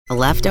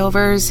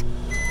leftovers,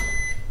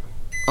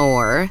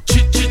 or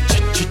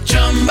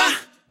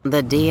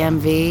the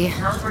DMV,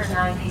 Number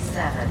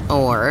 97.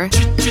 or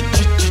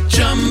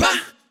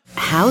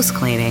house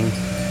cleaning,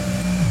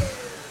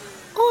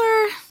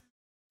 or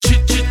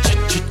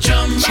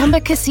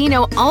Chumba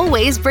Casino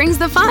always brings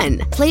the fun.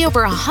 Play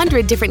over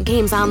 100 different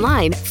games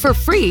online for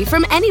free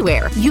from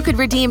anywhere. You could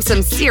redeem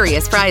some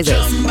serious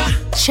prizes.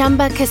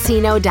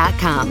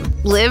 ChumbaCasino.com.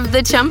 Live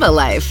the Chumba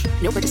life.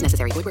 No purchase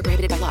necessary. Void where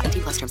prohibited by law.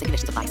 18+ terms and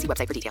conditions apply. See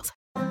website for details.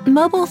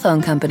 Mobile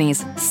phone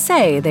companies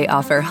say they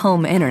offer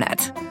home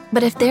internet.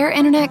 But if their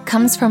internet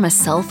comes from a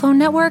cell phone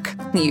network,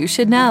 you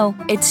should know.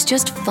 It's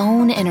just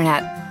phone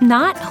internet,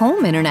 not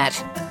home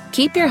internet.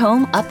 Keep your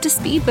home up to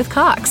speed with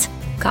Cox.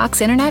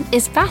 Cox Internet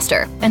is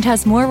faster and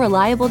has more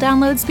reliable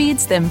download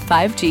speeds than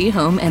 5G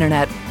home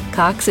internet.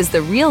 Cox is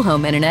the real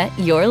home internet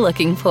you're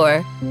looking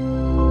for.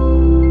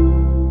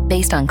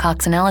 Based on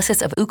Cox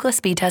analysis of Ookla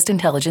speed test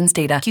intelligence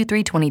data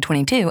Q3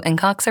 2022 and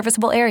Cox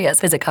serviceable areas,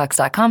 visit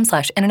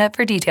cox.com/internet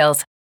for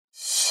details.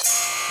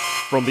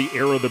 From the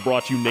era that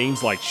brought you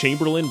names like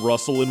Chamberlain,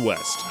 Russell, and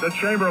West. To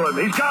Chamberlain,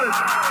 he's got it.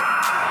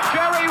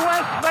 Jerry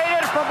West made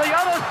it from the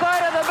other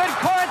side of the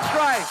midcourt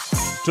stripe.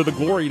 To the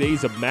glory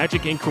days of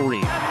Magic and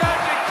Kareem.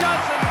 Magic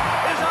Johnson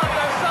is out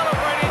there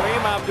celebrating.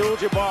 Kareem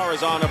Abdul-Jabbar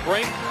is on the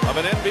brink of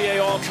an NBA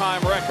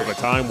all-time record. From a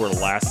time where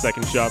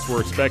last-second shots were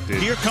expected.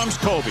 Here comes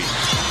Kobe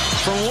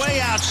from way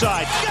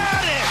outside.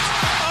 Got it!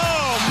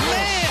 Oh,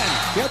 man!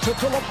 Gets it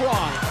to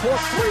LeBron for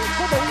three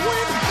for the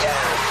win.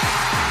 Yes!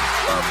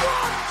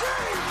 LeBron James!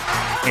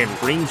 And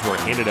rings were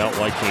handed out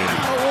like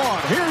candy.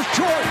 Here's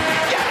Jordan.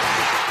 Yes!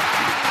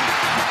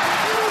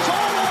 It is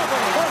all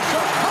over. The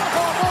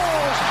Chicago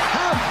Bulls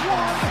have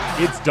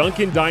won. It's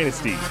Duncan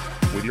Dynasty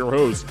with your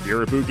host,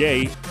 Garrett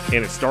Bouguet,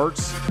 and it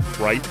starts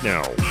right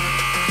now.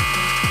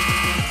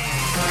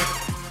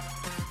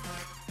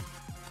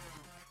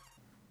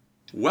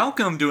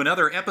 Welcome to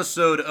another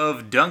episode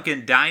of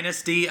Duncan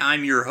Dynasty.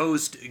 I'm your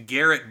host,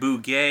 Garrett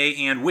Bouguet,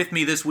 and with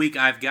me this week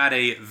I've got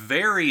a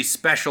very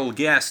special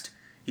guest.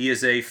 He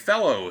is a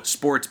fellow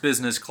Sports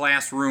Business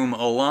Classroom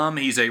alum.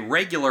 He's a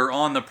regular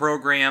on the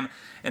program,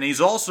 and he's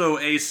also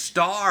a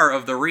star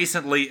of the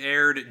recently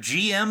aired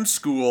GM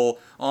School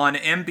on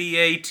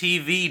NBA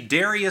TV,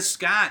 Darius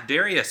Scott.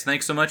 Darius,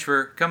 thanks so much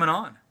for coming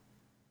on.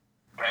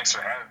 Thanks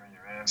for having me,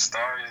 man.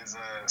 Star is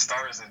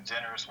a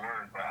generous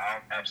word, but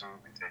I'll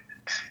absolutely take it.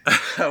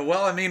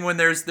 Well, I mean, when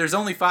there's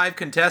only 5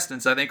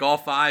 contestants, I think all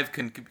 5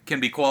 can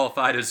be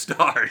qualified as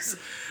stars.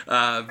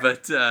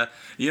 But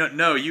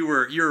you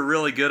were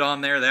really good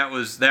on there. That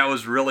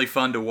was really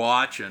fun to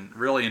watch and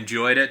really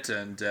enjoyed it.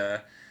 And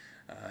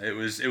it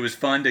was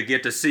fun to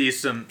get to see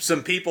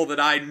some people that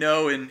I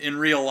know in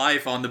real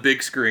life on the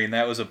big screen.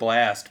 That was a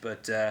blast.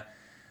 But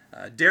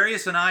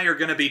Darius and I are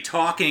going to be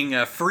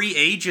talking free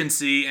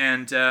agency,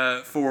 and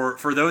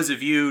for those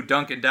of you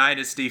Duncan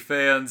Dynasty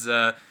fans,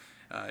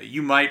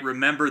 you might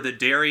remember that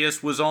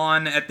Darius was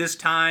on at this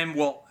time,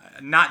 well,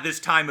 not this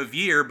time of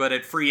year, but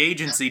at free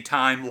agency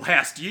time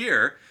last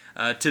year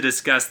to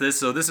discuss this.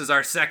 So this is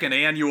our second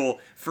annual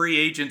free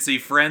agency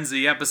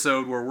frenzy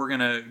episode where we're going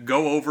to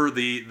go over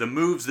the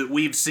moves that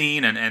we've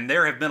seen, and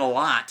there have been a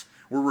lot.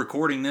 We're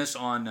recording this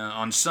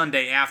on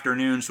Sunday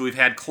afternoon, so we've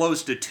had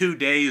close to 2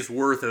 days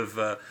worth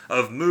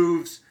of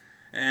moves.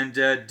 And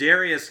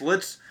Darius,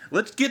 let's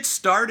get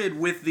started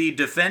with the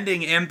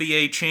defending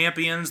NBA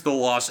champions, the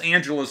Los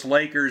Angeles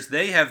Lakers.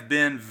 They have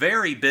been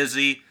very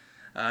busy.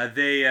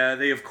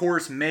 They of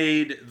course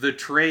made the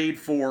trade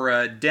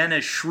for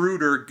Dennis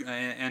Schroeder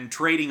and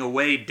trading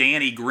away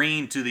Danny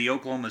Green to the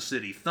Oklahoma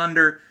City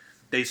Thunder.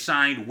 They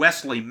signed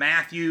Wesley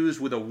Matthews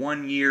with a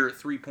 1-year,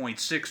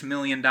 $3.6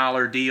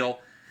 million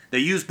deal. They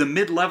used the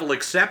mid-level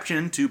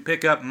exception to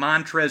pick up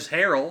Montrezl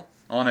Harrell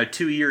on a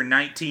 2-year,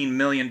 $19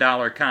 million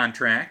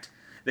contract.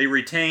 They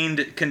retained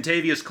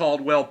Kentavious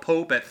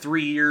Caldwell-Pope at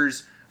 3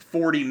 years,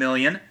 $40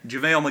 million.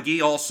 JaVale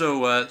McGee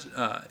also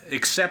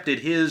accepted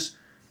his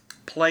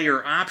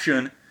player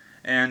option.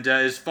 And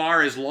as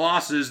far as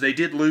losses, they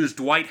did lose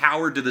Dwight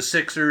Howard to the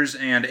Sixers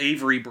and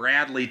Avery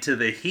Bradley to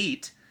the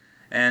Heat.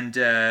 And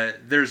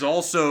there's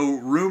also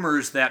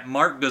rumors that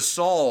Marc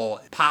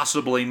Gasol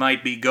possibly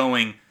might be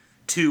going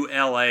to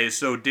LA.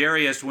 So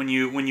Darius, when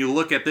you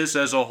look at this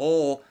as a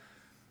whole,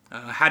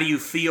 how do you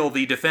feel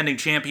the defending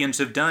champions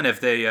have done? If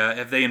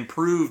they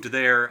improved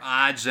their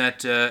odds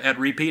at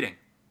repeating?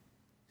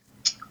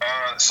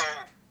 So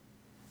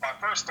my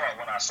first thought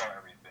when I saw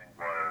everything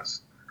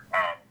was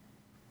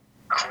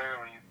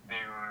clearly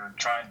they were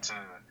trying to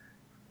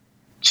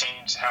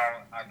change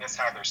how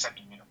their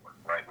second unit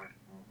worked, right?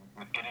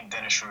 With getting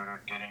Dennis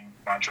Schroeder, getting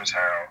Montrezl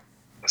Harrell,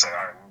 it's like,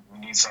 all right, we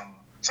need some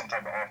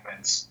type of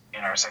offense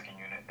in our second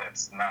unit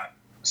that's not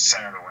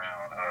centered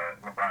around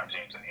LeBron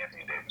James and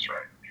Anthony Davis,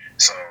 right?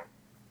 So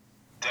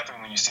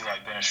definitely when you see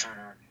like Dennis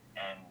Schroeder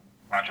and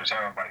Montrezl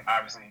Harrell, like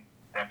obviously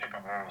that pick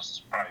and roll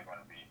is probably going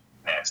to be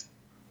nasty,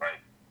 right?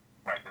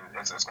 Like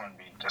it's going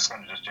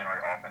to just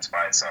generate offense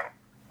by itself.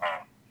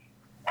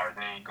 Are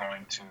they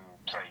going to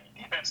play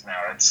defense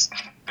now?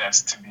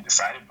 That's to be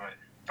decided. But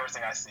first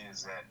thing I see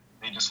is that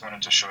they just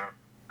wanted to shore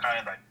kind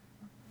of like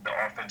the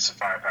offensive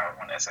firepower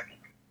on that second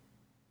unit.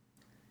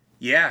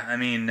 Yeah, I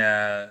mean,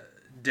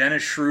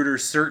 Dennis Schroeder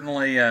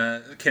certainly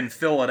can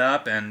fill it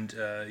up, and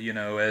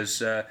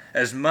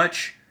as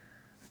much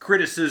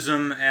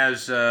criticism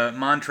as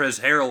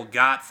Montrezl Harrell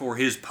got for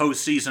his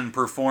postseason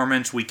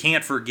performance, we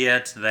can't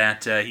forget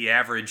that he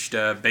averaged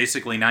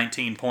basically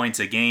 19 points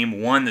a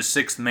game, won the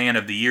Sixth Man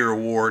of the Year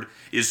award,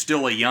 is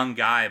still a young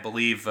guy, I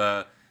believe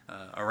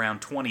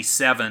around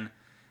 27,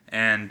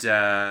 and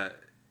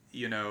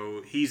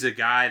he's a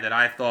guy that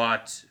I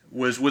thought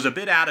was a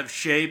bit out of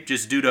shape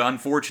just due to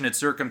unfortunate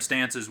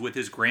circumstances with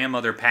his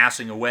grandmother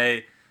passing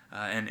away.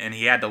 And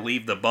he had to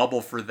leave the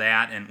bubble for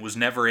that and was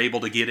never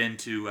able to get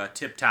into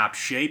tip-top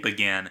shape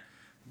again.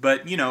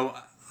 But,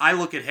 I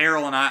look at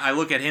Harrell and I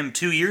look at him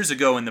 2 years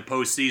ago in the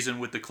postseason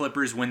with the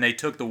Clippers when they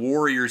took the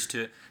Warriors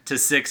to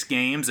 6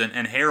 games,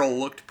 and Harrell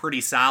looked pretty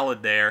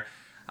solid there.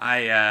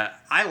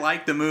 I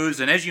like the moves,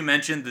 and as you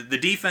mentioned, the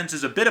defense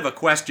is a bit of a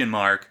question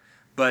mark,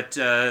 but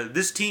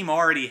this team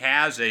already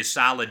has a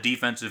solid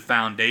defensive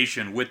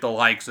foundation with the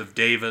likes of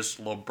Davis,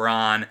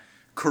 LeBron,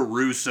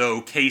 Caruso,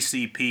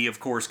 KCP,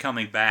 of course,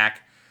 coming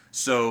back.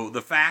 So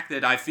the fact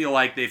that I feel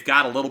like they've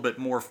got a little bit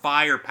more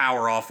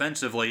firepower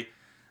offensively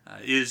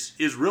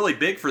is really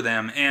big for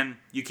them. And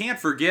you can't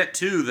forget,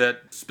 too,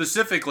 that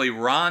specifically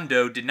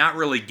Rondo did not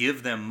really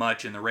give them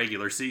much in the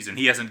regular season.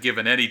 He hasn't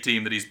given any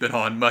team that he's been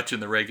on much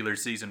in the regular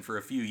season for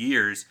a few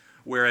years,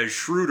 whereas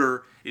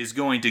Schroeder is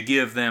going to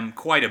give them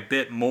quite a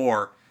bit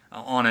more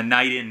on a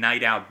night-in,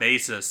 night-out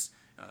basis,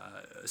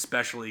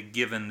 especially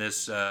given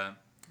this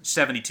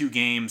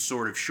 72-game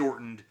sort of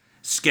shortened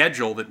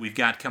schedule that we've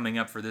got coming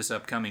up for this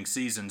upcoming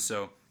season.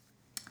 So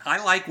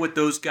I like what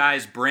those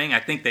guys bring. I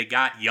think they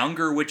got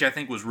younger, which I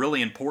think was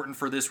really important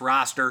for this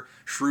roster.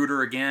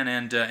 Schroeder again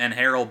and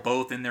Harrell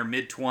both in their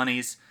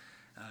mid-20s.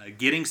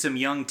 Getting some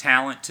young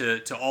talent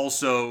to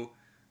also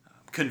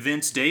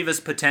convince Davis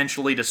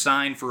potentially to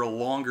sign for a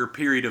longer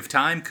period of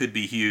time could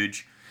be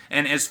huge.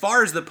 And as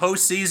far as the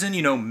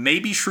postseason,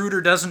 maybe Schroeder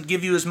doesn't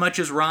give you as much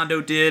as Rondo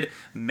did.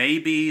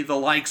 Maybe the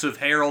likes of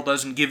Harrell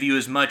doesn't give you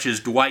as much as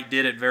Dwight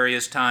did at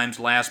various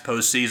times last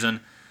postseason.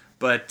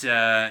 But,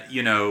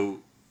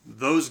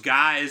 those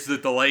guys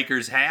that the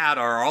Lakers had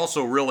are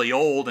also really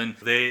old, and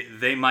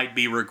they might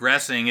be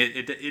regressing.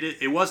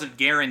 It wasn't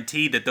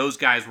guaranteed that those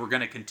guys were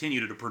going to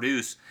continue to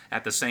produce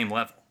at the same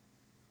level.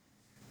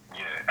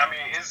 Yeah, I mean,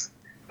 it's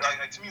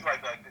like to me,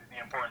 like the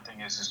important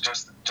thing is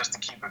just to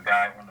keep a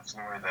guy on the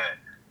floor that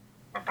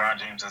LeBron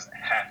James doesn't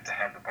have to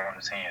have the ball in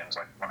his hands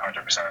 100%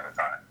 of the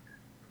time,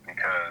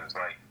 because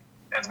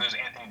as good as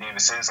Anthony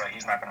Davis is,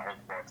 he's not going to hold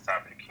the ball at the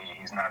top of the key.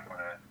 He's not going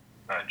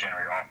to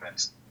generate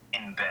offense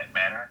in that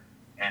manner.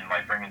 And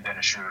bringing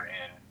Dennis Schroeder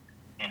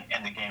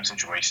in the game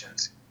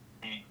situations,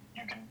 you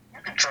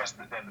can trust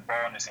that the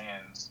ball in his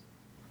hands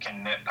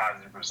can net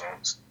positive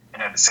results.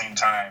 And at the same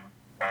time,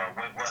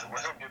 what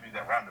he'll give you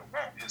that Rondo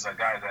won't is a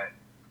guy that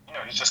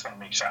he's just going to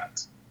make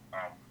shots.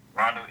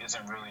 Rondo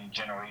isn't really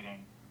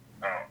generating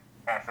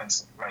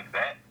offense like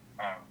that.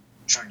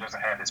 Schroeder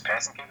doesn't have his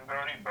passing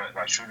capability,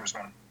 but Schroeder's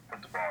going to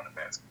put the ball in the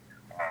basket.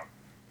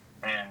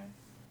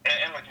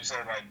 And like you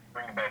said,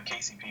 bringing back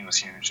KCP was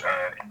huge.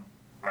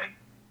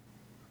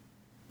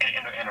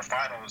 In the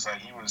finals,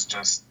 he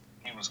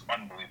was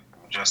unbelievable.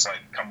 Just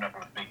coming up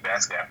with big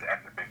basket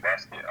after big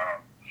basket.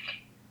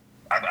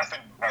 I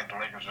think the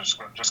Lakers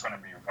are just going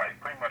to be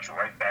pretty much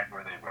right back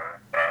where they were.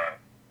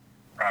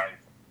 Probably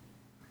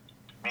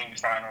maybe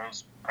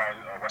finals,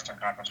 probably Western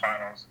Conference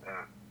Finals.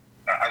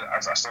 I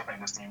still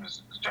think this team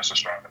is just as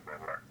strong as they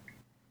were.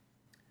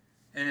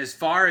 And as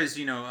far as,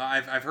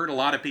 I've heard a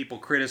lot of people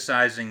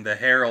criticizing the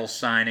Harrell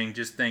signing,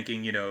 just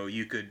thinking,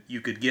 you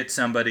could get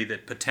somebody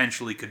that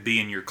potentially could be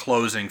in your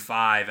closing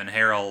five, and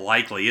Harrell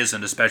likely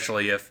isn't,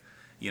 especially if,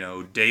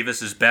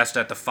 Davis is best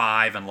at the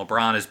 5 and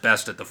LeBron is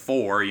best at the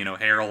 4.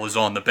 Harrell is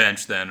on the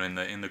bench then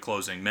in the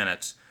closing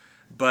minutes.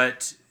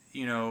 But,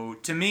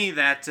 to me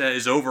that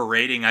is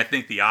overrating. I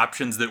think the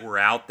options that were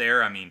out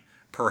there,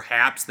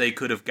 perhaps they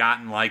could have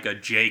gotten a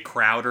Jay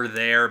Crowder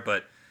there,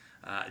 but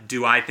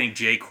do I think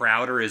Jay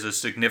Crowder is a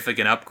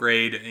significant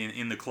upgrade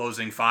in the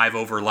closing 5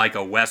 over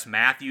a Wes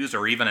Matthews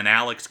or even an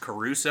Alex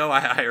Caruso?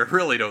 I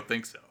really don't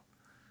think so.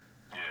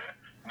 Yeah,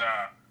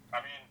 nah.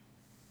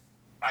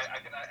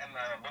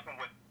 And looking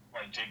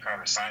what Jay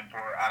Crowder signed for,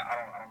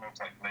 I don't know if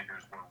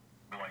Lakers were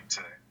willing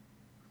to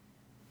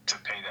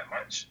pay that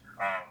much.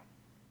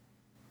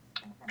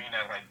 Being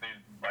that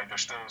they're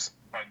still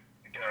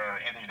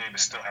Anthony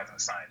Davis still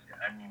hasn't signed yet.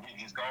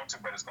 He's going to,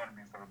 but it's going to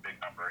be for a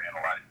big number in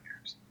a lot of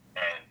years.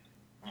 And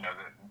the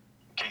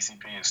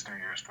KCP is 3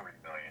 years, $40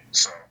 million.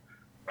 So,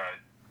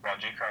 while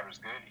Jay Crowder's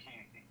good,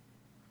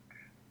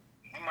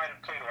 he might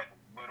have played a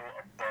little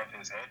above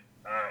his head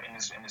in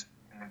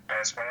the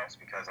past playoffs,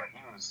 because he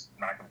was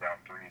knocking down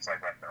threes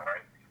left and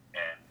right,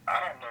 and I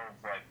don't know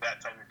if that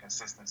type of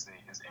consistency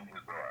is in his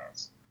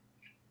wheelhouse.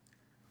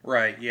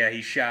 Right, yeah,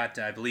 he shot,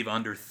 I believe,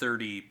 under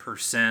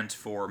 30%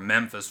 for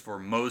Memphis for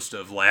most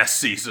of last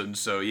season.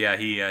 So yeah,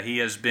 he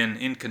has been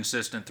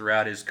inconsistent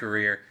throughout his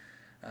career.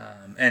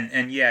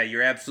 And yeah,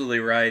 you're absolutely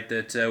right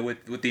that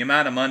with the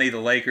amount of money the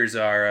Lakers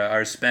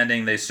are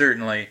spending, they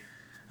certainly,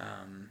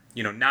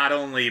 not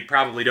only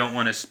probably don't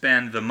want to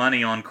spend the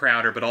money on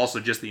Crowder, but also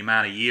just the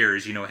amount of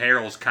years.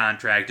 Harrell's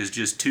contract is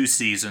just 2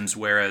 seasons,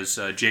 whereas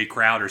Jay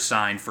Crowder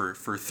signed for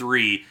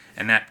 3,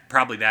 and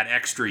that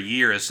extra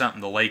year is something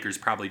the Lakers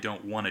probably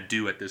don't want to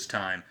do at this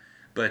time.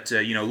 But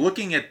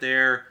looking at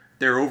their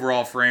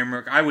overall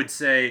framework, I would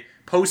say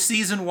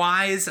postseason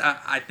wise,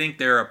 I think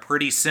they're a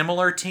pretty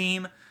similar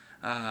team.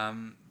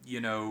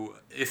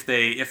 If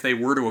they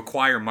were to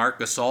acquire Marc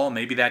Gasol,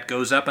 maybe that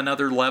goes up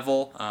another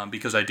level,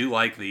 because I do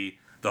like the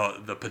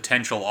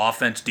potential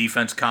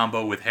offense-defense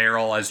combo with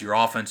Harrell as your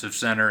offensive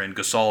center and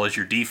Gasol as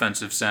your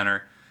defensive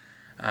center.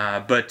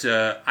 But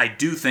I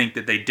do think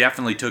that they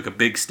definitely took a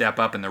big step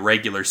up in the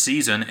regular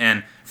season,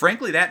 and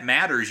frankly that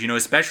matters,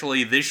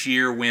 especially this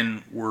year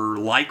when we're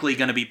likely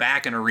going to be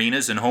back in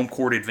arenas and home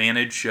court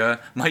advantage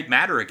might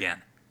matter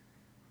again.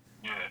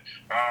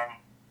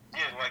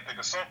 Like the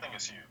Gasol thing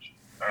is huge,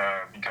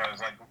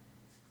 because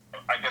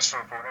I guess for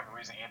whatever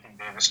reason Anthony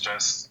Davis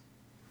just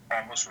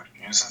almost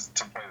refuses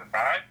to play the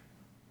 5,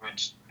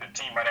 which the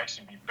team might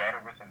actually be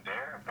better with him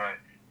there. But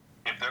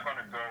if they're going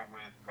to go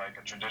with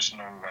a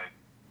traditional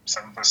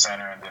 7-foot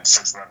center and then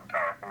 6'11"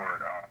 power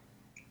forward,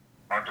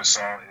 Marc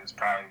Gasol is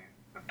probably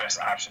the best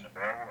option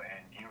available,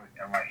 and him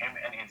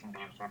and Anthony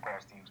Davis will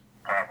cause teams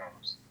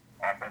problems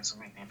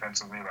offensively,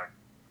 defensively.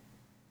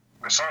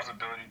 Gasol's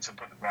ability to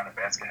put the ball in the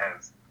basket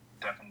has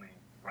definitely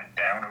went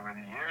down over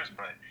the years,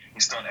 but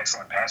he's still an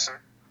excellent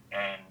passer,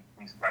 and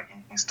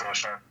he's still a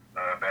sharp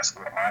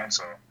basketball mind.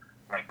 So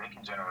they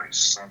can generate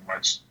so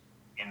much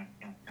in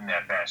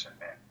that fashion,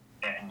 man.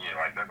 And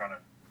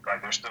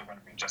they're still going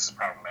to be just as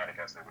problematic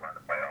as they were in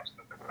the playoffs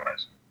that they were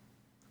last year.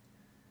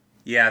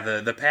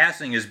 Yeah, the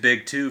passing is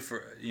big too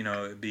for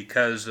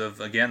because of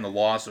again the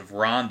loss of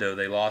Rondo.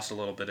 They lost a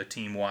little bit of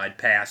team-wide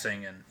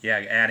passing, and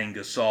adding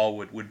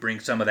Gasol would bring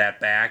some of that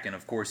back, and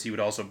of course he would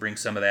also bring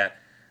some of that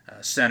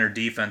center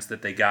defense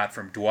that they got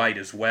from Dwight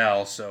as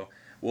well. So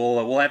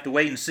we'll have to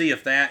wait and see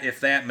if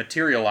that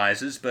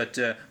materializes. But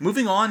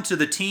moving on to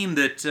the team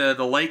that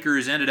the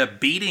Lakers ended up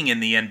beating in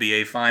the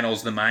NBA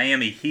Finals, the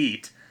Miami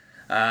Heat.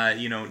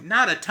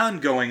 Not a ton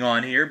going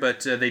on here,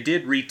 but they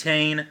did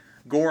retain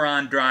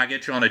Goran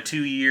Dragic on a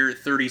 2-year,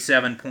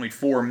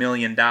 $37.4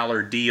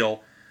 million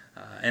deal,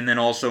 and then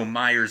also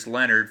Myers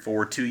Leonard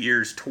for 2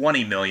 years,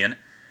 $20 million.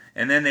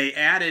 And then they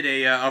added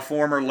a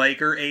former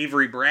Laker,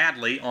 Avery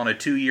Bradley, on a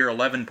 2-year,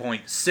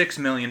 $11.6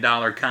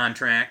 million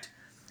contract,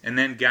 and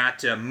then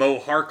got Mo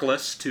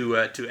Harkless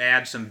to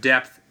add some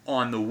depth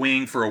on the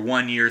wing for a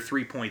 1-year,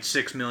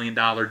 $3.6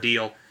 million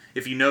deal.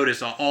 If you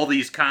notice, all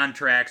these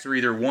contracts are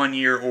either 1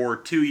 year or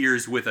 2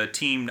 years with a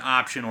team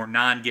option or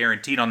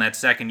non-guaranteed on that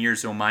second year,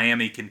 so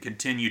Miami can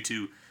continue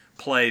to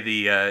play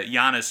the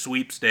Giannis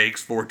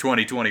sweepstakes for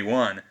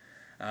 2021.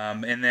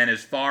 And then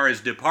as far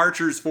as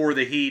departures for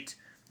the Heat,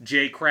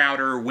 Jay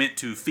Crowder went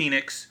to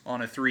Phoenix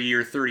on a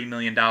 3-year, $30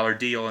 million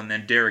deal, and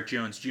then Derrick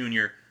Jones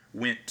Jr.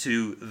 went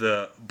to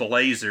the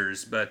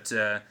Blazers. But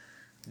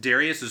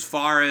Darius, as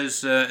far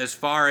as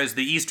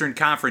the Eastern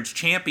Conference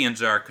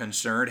champions are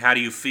concerned, how do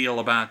you feel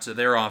about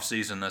their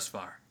offseason thus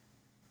far?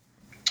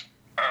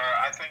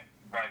 I think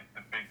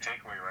the big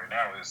takeaway right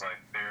now is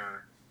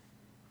they're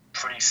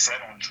pretty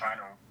set on trying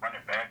to run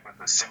it back with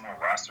a similar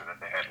roster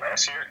that they had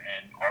last year,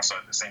 and also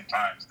at the same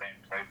time stay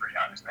in play for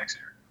Giannis next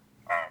year.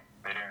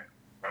 They didn't,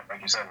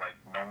 like you said,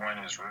 no one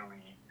is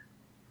really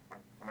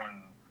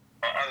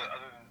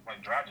other than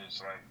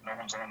Dragic, no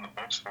one's on the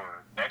books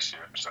for next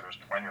year, so there's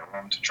plenty of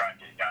room to try and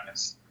get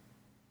Giannis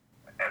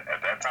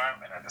at that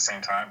time, and at the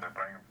same time they're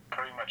bringing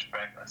pretty much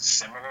back a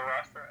similar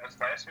roster as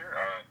last year.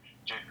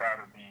 Jay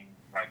Crowder being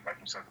like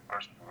you said, the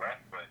person who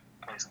left, but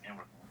placing him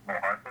with Mo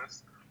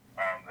Harkless,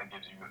 that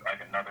gives you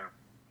another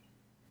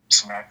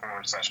small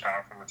forward /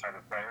 power forward type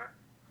of player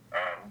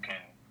who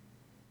can.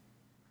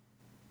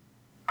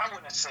 I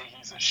wouldn't say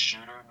he's a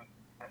shooter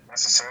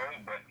necessarily,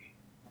 but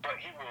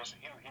he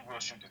will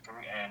shoot the 3,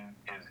 and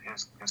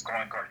his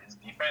calling card is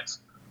defense.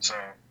 So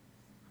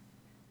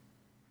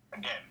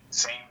again,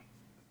 same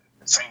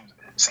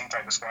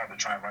type of squad to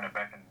try and run it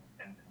back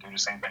and do the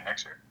same thing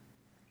next year.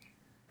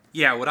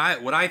 Yeah, what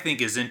I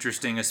think is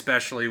interesting,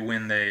 especially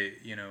when they,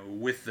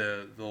 with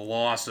the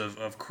loss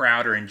of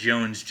Crowder and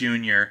Jones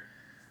Jr.,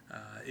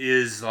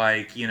 is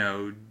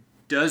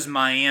does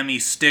Miami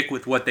stick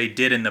with what they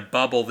did in the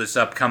bubble this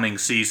upcoming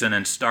season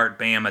and start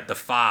Bam at the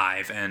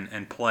 5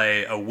 and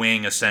play a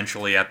wing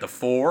essentially at the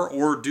 4?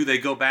 Or do they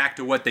go back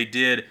to what they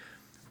did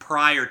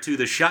prior to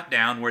the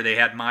shutdown where they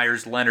had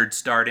Myers Leonard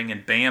starting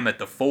and Bam at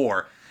the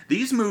 4?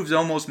 These moves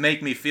almost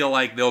make me feel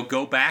like they'll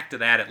go back to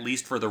that at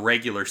least for the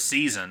regular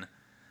season,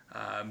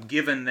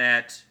 given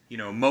that,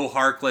 Mo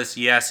Harkless,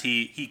 yes,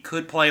 he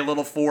could play a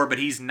little 4, but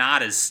he's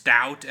not as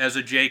stout as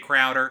a Jay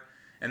Crowder.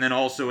 And then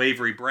also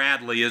Avery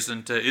Bradley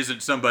isn't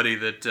somebody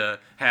that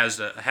has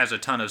a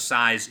ton of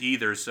size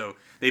either. So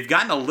they've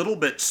gotten a little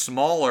bit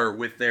smaller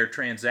with their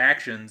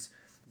transactions,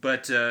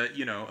 But,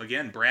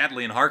 again,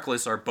 Bradley and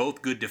Harkless are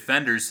both good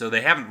defenders, so they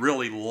haven't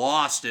really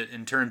lost it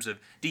in terms of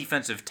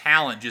defensive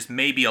talent, just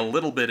maybe a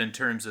little bit in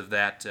terms of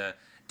that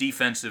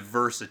defensive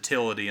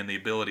versatility and the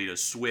ability to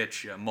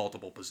switch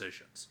multiple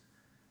positions.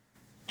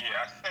 Yeah,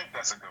 I think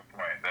that's a good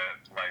point. That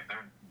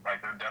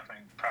they're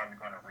definitely probably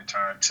going to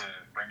return to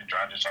bringing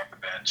Dragic off the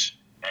bench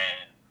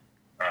and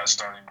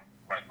starting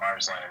like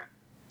Myers Leonard,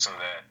 so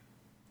that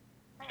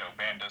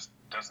Bam doesn't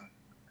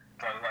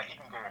he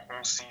can go a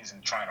whole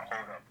season trying to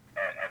hold up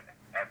at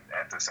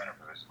the center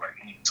position.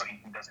 He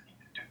doesn't need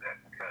to do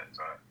that because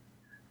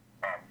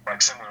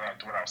similar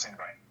to what I was saying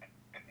about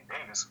Anthony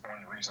Davis, one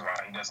of the reasons why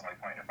he doesn't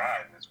like playing the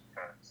five is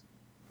because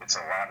it's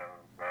a lot of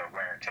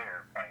wear and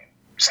tear playing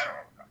center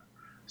all the time.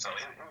 So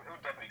it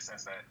would definitely make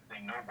sense that they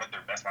know what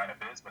their best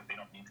lineup is, but they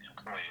don't need to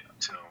employ it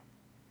until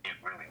it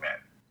really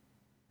matters.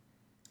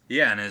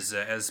 Yeah, and as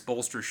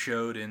Spoelstra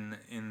showed in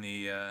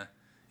the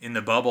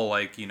bubble,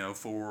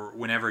 for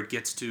whenever it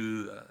gets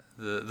to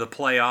the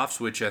playoffs,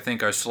 which I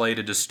think are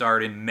slated to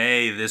start in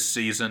May this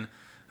season,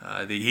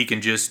 he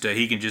can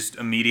just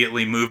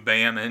immediately move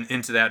Bam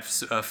into that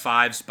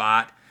 5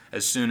 spot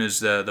as soon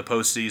as the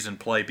postseason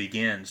play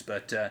begins.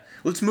 But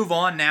let's move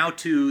on now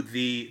to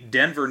the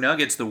Denver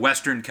Nuggets, the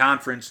Western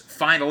Conference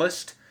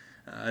finalist.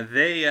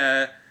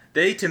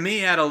 They to me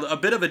had a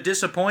bit of a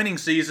disappointing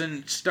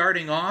season,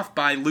 starting off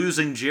by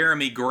losing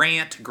Jeremy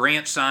Grant.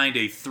 Grant signed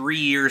a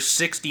 3-year,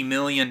 $60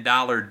 million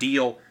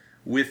deal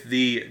with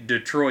the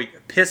Detroit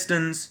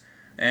Pistons,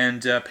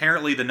 and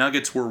apparently the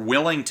Nuggets were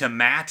willing to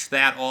match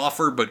that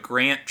offer, but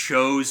Grant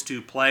chose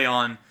to play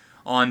on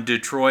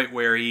Detroit,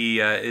 where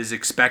he is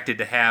expected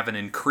to have an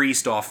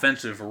increased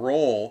offensive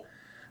role.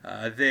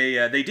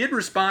 They did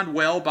respond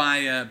well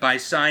by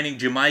signing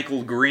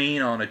JaMychal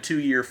Green on a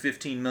 2-year,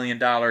 $15 million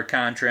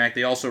contract.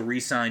 They also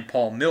re-signed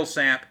Paul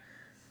Millsap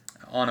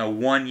on a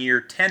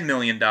 1-year, $10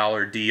 million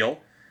deal.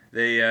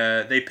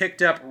 They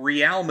picked up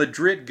Real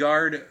Madrid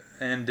guard,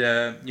 and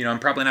I'm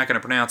probably not going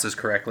to pronounce this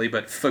correctly,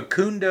 but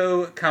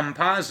Facundo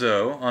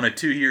Campazzo on a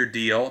 2-year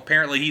deal.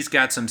 Apparently he's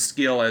got some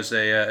skill as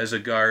a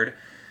guard.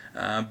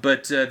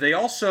 But they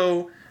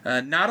also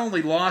not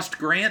only lost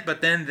Grant, but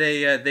then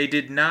they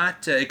did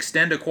not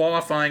extend a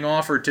qualifying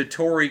offer to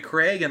Torrey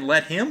Craig and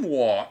let him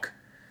walk.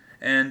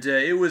 And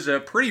it was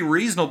a pretty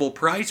reasonable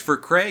price for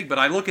Craig, but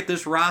I look at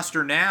this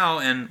roster now,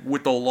 and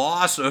with the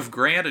loss of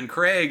Grant and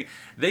Craig,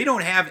 they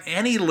don't have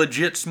any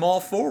legit small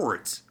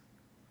forwards.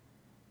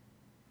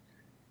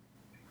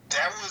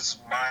 That was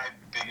my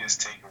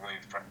biggest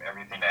takeaway from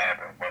everything that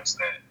happened, was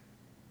that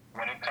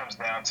when it comes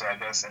down to, I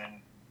guess,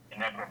 an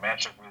inevitable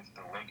matchup with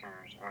the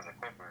Lakers or the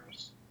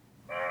Clippers,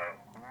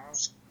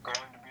 who's going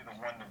to be the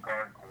one to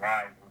guard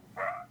Kawhi or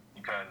LeBron?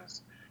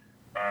 Because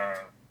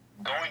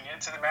going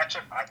into the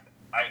matchup,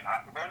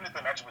 going into the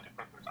matchup with the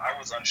Clippers, I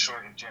was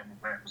unsure if Jeremy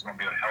Grant was going to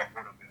be able to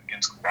hold up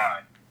against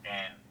Kawhi.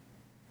 And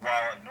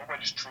while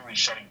nobody's truly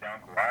shutting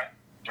down Kawhi,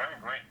 Jeremy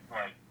Grant,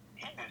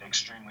 he did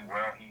extremely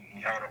well. He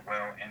held up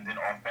well, and then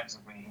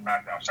offensively, he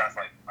knocked down shots.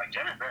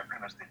 Jeremy Grant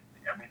pretty much did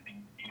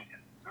everything he needed to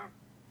do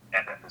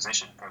at that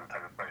position for the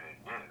type of player that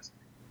he is.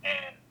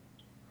 And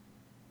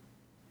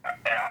I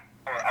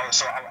was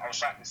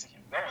shocked to see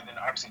him go. And then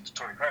obviously to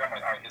Torrey Craig, I'm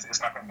like, all right,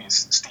 it's not going to be a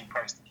steep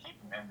price to keep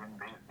him. And then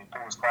they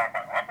pull his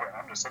qualifying offer, and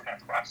I'm just looking at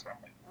the roster. I'm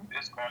like,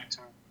 who's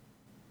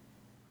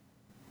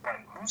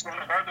going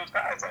to guard those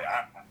guys?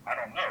 I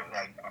don't know.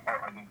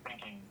 Are they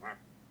thinking Will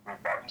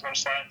Barton's going to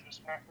slide into the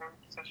small forward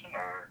position,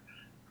 or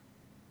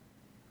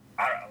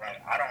I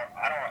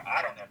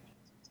don't have.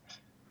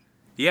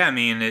 Yeah, I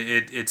mean,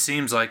 it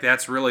seems like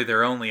that's really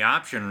their only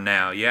option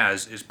now,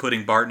 is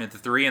putting Barton at the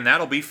 3, and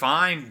that'll be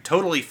fine,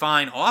 totally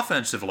fine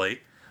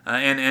offensively.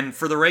 And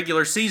for the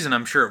regular season,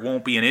 I'm sure it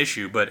won't be an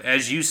issue. But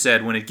as you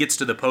said, when it gets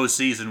to the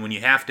postseason, when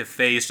you have to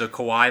face a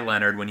Kawhi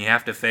Leonard, when you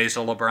have to face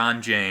a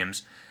LeBron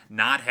James,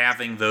 not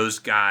having those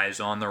guys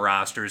on the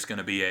roster is going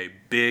to be a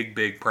big,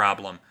 big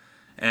problem.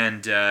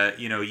 And,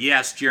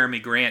 yes, Jeremy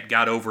Grant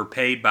got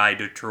overpaid by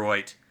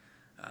Detroit,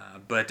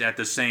 but at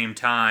the same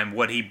time,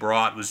 what he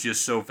brought was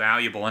just so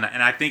valuable. And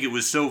I think it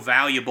was so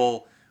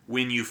valuable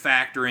when you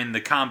factor in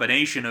the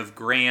combination of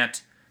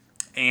Grant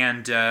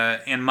and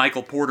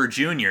Michael Porter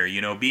Jr.,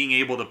 being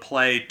able to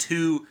play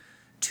two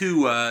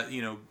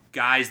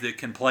guys that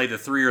can play the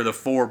 3 or the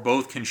 4,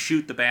 both can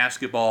shoot the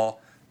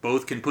basketball,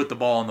 both can put the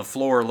ball on the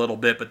floor a little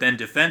bit, but then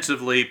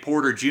defensively,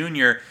 Porter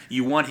Jr.,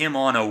 you want him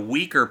on a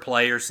weaker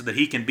player so that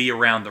he can be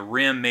around the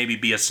rim, maybe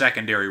be a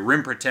secondary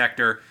rim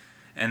protector,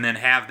 and then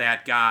have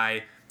that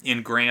guy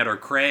in Grant or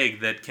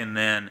Craig that can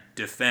then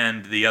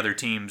defend the other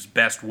team's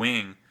best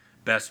wing,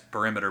 best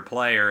perimeter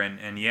player,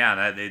 and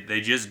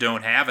they just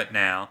don't have it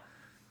now.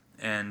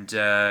 And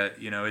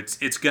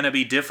it's going to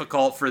be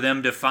difficult for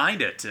them to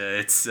find it.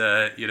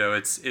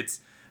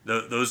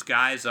 Those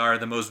guys are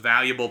the most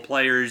valuable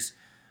players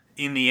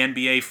in the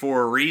NBA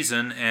for a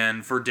reason,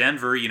 and for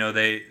Denver,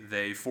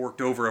 they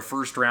forked over a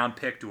first-round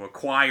pick to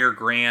acquire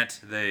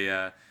Grant.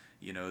 They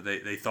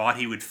thought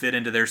he would fit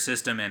into their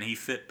system, and he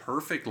fit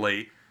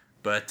perfectly.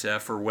 But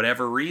for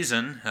whatever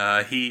reason,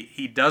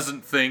 he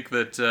doesn't think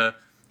that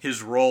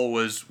his role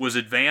was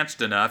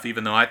advanced enough,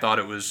 even though I thought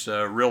it was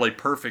really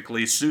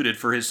perfectly suited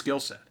for his skill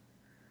set.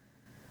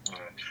 Do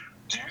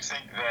you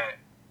think that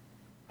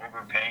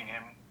overpaying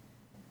him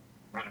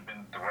would have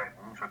been the right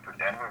move for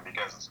Denver?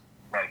 Because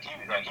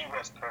he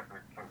was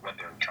perfect for what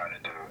they were trying to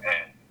do,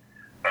 and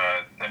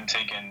them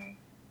taking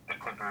the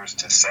Clippers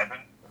to 7.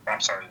 I'm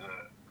sorry,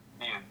 them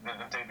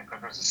taking the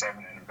Clippers to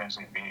 7 and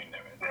eventually beating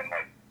them, and then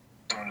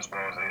doing as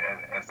well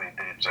as they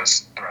did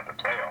just throughout the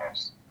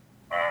playoffs.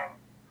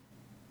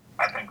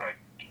 I think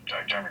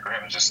Jeremy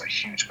Grant was just a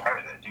huge part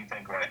of that. Do you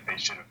think they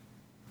should have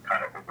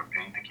kind of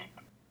overpaid to keep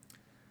him?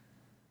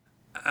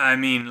 I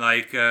mean,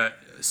 the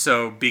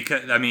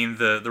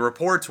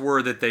reports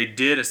were that they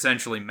did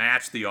essentially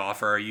match the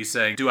offer. Are you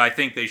saying, do I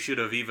think they should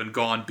have even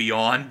gone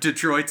beyond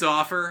Detroit's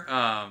offer?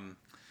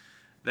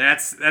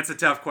 That's a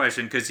tough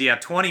question because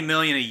 $20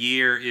 million a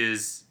year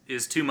is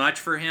too much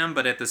for him,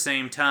 but at the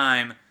same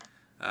time,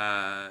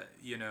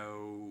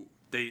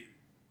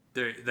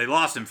 they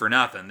lost him for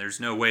nothing. There's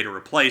no way to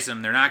replace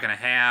him. They're not going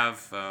to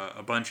have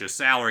a bunch of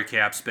salary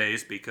cap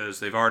space because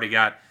they've already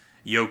got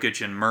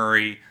Jokic and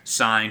Murray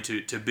signed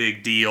to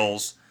big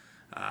deals.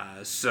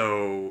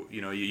 So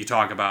you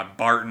talk about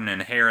Barton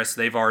and Harris.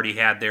 They've already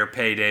had their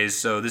paydays.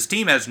 So this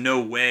team has no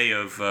way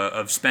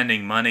of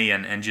spending money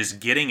and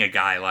just getting a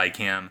guy like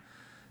him.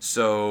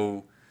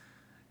 So,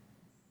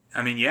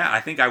 I mean,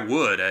 I think I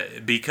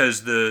would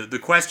because the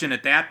question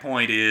at that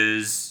point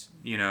is,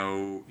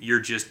 you're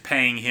just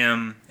paying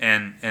him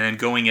and then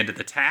going into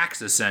the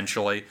tax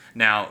essentially.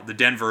 Now, the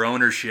Denver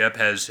ownership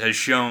has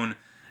shown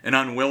an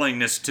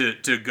unwillingness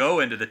to go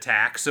into the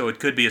tax, so it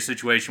could be a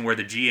situation where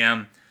the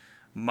GM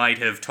might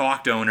have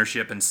talked to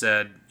ownership and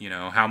said,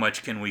 how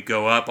much can we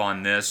go up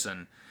on this?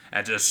 And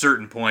at a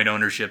certain point,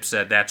 ownership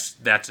said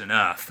that's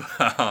enough.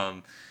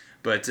 I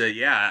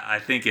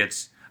think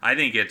it's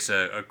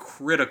a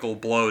critical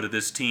blow to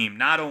this team,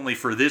 not only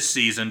for this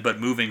season but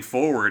moving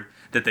forward,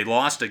 that they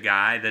lost a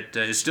guy that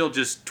is still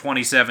just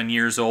 27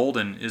 years old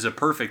and is a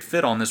perfect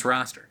fit on this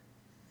roster.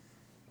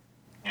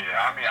 Yeah,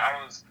 I mean,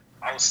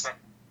 I was stuck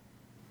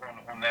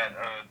on that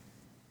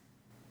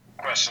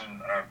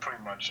question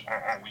pretty much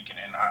all weekend,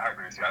 and I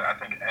agree with you. I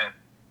think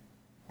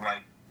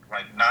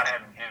not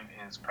having him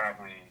is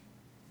probably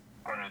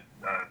going to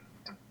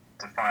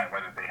define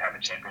whether they have a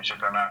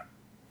championship or not,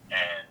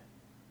 and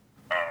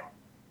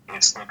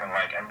it's looking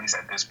like, at least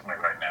at this point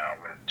right now,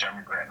 with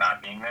Jeremy Grant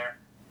not being there,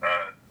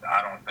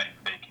 I don't think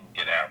they can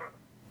get out of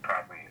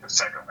probably the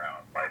second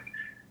round.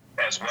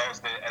 As well as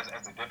they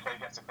did play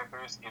against the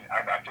Clippers,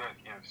 I feel like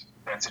if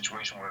that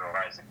situation were to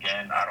arise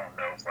again, I don't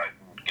know if we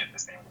would get the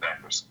same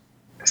exact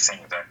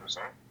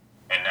result.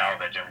 And now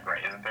that Jeremy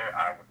Grant isn't there,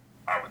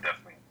 I would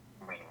definitely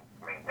lean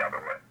the other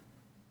way.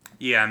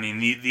 Yeah, I mean,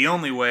 the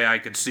only way I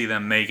could see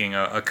them making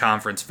a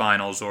conference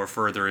finals or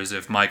further is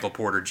if Michael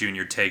Porter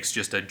Jr. takes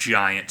just a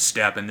giant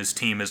step and this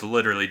team is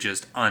literally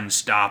just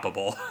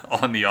unstoppable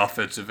on the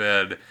offensive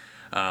end.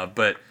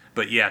 But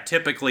yeah,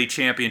 typically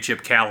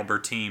championship caliber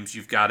teams,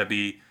 you've got to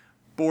be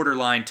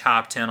borderline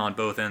top 10 on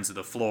both ends of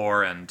the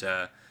floor, and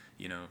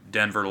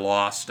Denver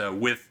lost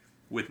with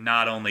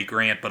not only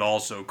Grant but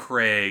also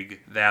Craig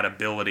that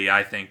ability,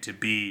 I think, to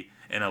be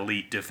an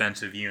elite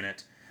defensive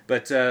unit.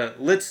 But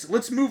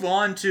let's move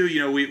on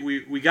to,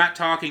 we got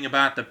talking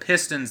about the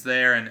Pistons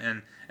there,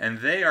 and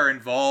they are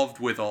involved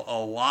with a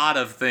lot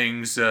of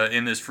things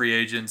in this free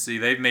agency.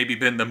 They've maybe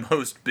been the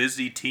most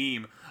busy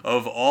team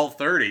of all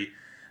 30.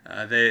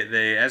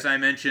 They, as I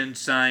mentioned,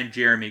 signed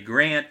Jeremy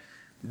Grant.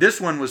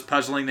 This one was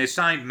puzzling. They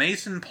signed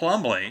Mason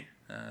Plumlee,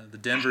 the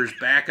Denver's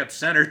backup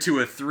center, to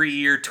a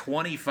 3-year,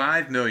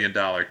 $25 million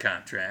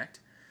contract.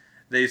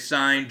 They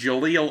signed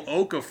Jahlil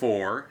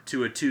Okafor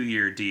to a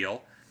 2-year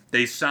deal.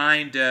 They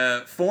signed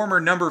former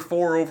number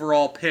 4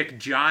 overall pick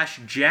Josh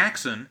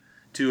Jackson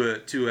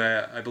to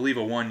I believe,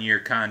 a 1-year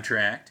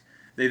contract.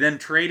 They then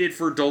traded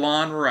for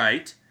DeLon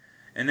Wright,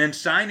 and then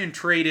signed and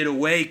traded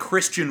away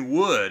Christian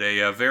Wood,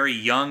 a very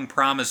young,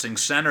 promising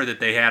center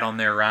that they had on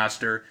their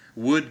roster.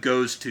 Wood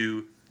goes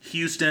to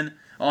Houston.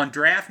 On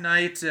draft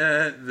night,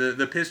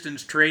 the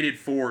Pistons traded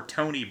for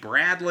Tony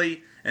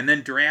Bradley, and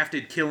then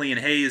drafted Killian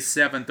Hayes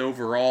 7th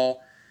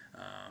overall.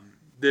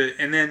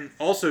 And then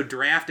also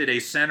drafted a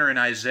center in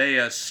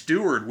Isaiah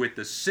Stewart with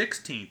the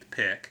 16th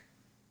pick.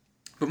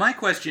 But my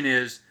question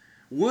is,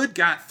 Wood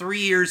got 3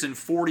 years and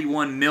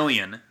 $41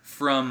 million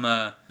from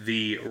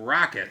the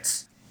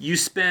Rockets. You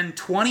spend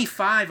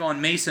 $25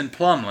 on Mason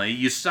Plumlee,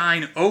 you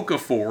sign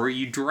Okafor,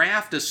 you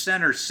draft a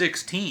center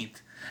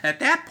 16th. At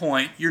that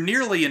point, you're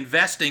nearly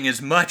investing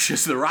as much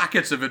as the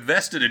Rockets have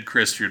invested in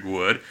Christian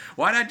Wood.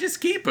 Why not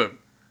just keep him?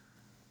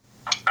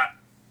 Look,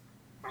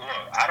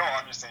 I don't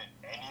understand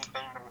anything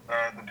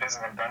the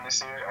Pistons have done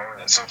this year or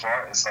so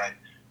far. It's like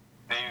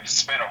they've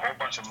spent a whole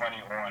bunch of money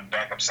on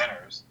backup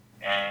centers,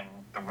 and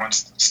the one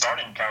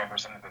starting caliber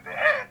center that they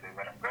had, they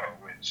let him go,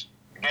 which,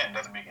 again,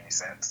 doesn't make any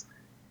sense.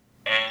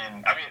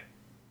 And, I mean,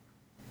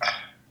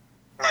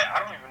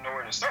 I don't even know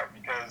where to start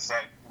because,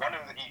 one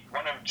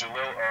of Jahlil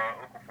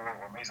Okafor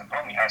or Mason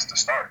Plumlee has to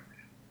start.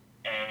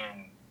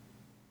 And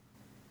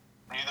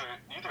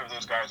neither of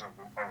those guys are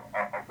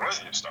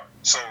worthy of starting.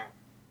 So,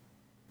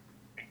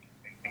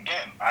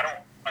 again, I don't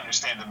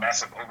understand the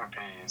massive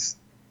overpays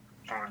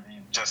for the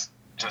just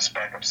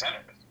backup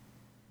centers.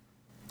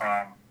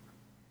 I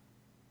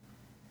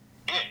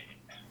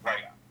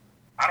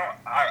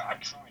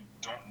truly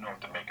don't know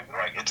what to make of it.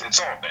 Like, it's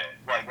all bad.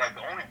 Like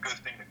the only good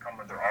thing to come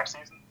of their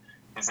offseason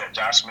is that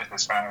Josh Smith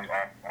is finally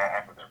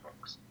off of their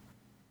books.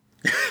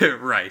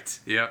 Right.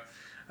 Yep.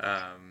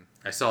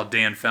 I saw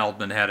Dan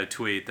Feldman had a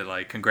tweet that,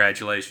 like,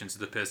 congratulations to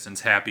the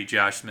Pistons, happy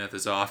Josh Smith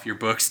is off your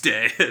books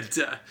day. And,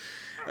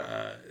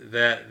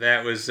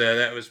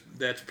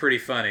 that's pretty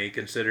funny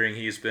considering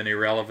he's been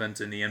irrelevant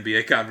in the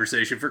NBA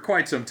conversation for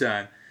quite some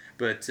time.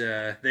 But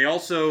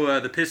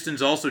the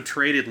Pistons also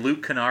traded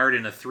Luke Kennard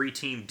in a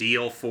 3-team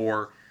deal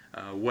for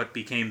what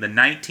became the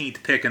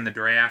 19th pick in the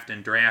draft,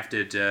 and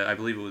drafted, I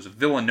believe it was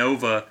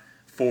Villanova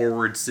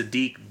forward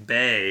Sadiq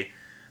Bey.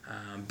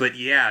 But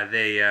yeah,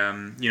 they,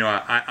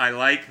 I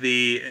like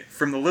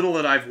from the little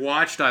that I've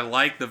watched, I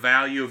like the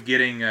value of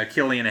getting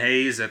Killian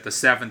Hayes at the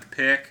 7th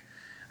pick.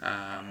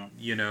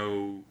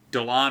 DeLon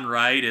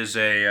Wright is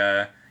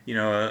a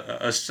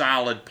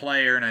solid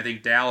player, and I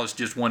think Dallas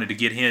just wanted to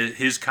get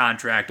his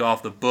contract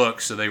off the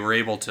books, so they were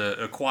able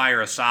to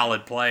acquire a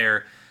solid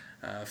player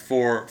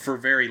for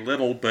very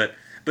little. But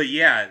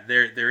yeah,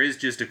 there is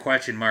just a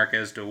question mark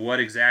as to what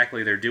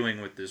exactly they're doing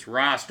with this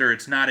roster.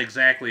 It's not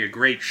exactly a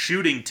great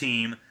shooting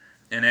team,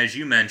 and as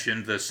you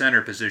mentioned, the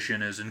center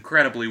position is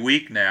incredibly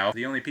weak now.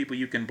 The only people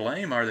you can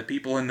blame are the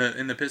people in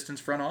the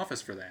Pistons front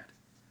office for that.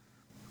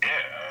 Yeah,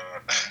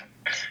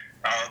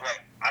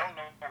 I don't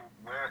know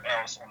where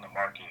else on the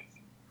market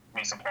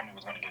Mason Plumlee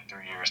was going to get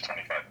 3 years,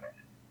 $25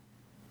 million.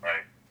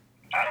 Right?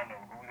 I don't know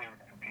who they were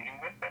competing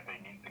with that they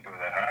needed to go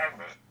that high,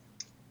 but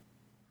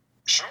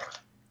sure.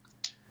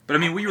 But I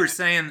mean, we were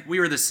saying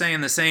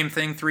the same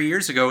thing 3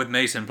 years ago with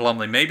Mason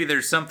Plumlee. Maybe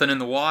there's something in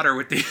the water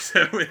with these.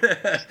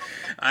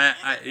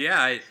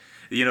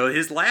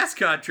 His last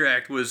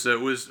contract was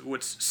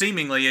what's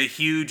seemingly a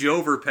huge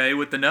overpay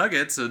with the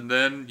Nuggets, and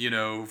then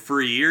for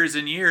years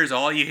and years,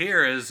 all you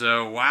hear is,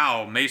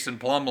 "Wow, Mason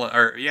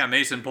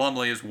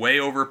Plumlee is way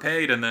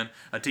overpaid," and then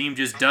a team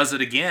just does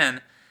it again.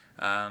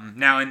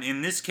 Now,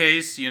 in this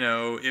case,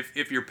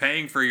 if you're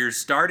paying for your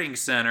starting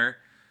center,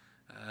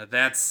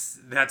 that's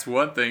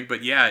one thing.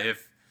 But yeah,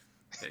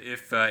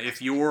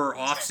 if your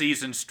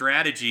off-season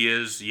strategy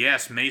is,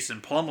 yes,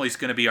 Mason Plumlee's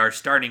going to be our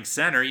starting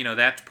center,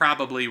 that's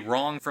probably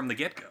wrong from the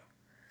get-go.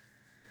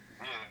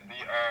 Yeah,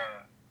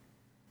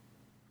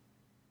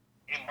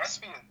 it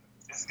must be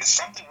it's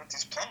something with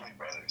these Plumlee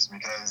brothers,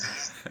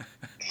 because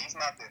he's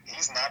not the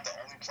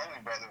only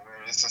Plumlee brother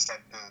where it's just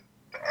like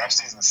the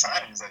off-season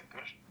signing is like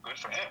good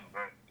for him,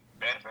 but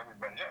bad for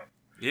everybody else.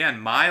 Yeah,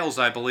 and Miles,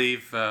 I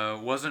believe,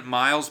 wasn't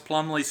Miles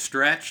Plumlee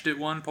stretched at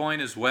one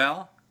point as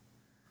well?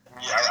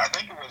 Yeah, I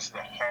think it was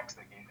the Hawks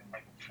that gave him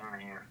like a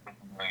 4-year,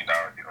 $50 million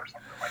deal or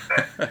something like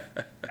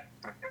that.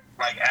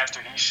 Like, after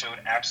he showed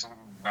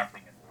absolutely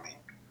nothing in the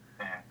league.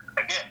 And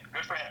again,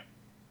 good for him.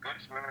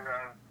 Good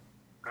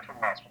for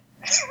Miles.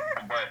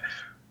 But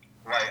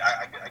like,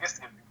 I guess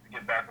to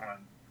get back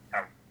on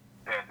how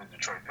bad the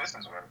Detroit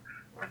Pistons were,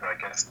 I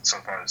guess so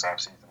far this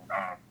offseason.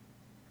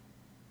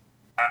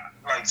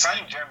 Like,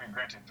 signing Jeremy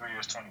Grant to 3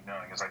 years, $20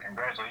 million is like,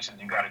 congratulations,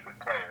 you got a good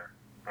player.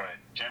 But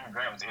Jeremy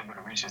Grant was able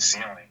to reach his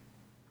ceiling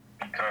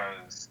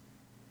because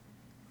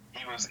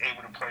he was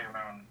able to play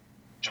around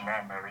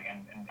Jamal Murray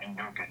and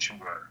Jokic, who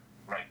were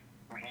like,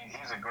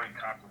 he's a great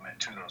compliment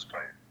to those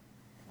players.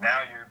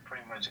 Now you're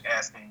pretty much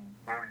asking,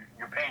 or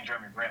you're paying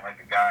Jeremy Grant like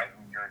a guy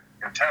who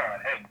you're telling,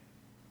 hey,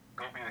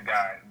 go be the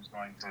guy who's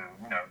going to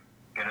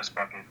get us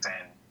buckets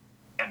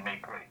and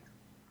make plays.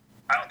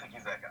 I don't think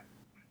he's that guy.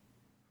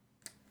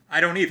 I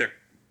don't either.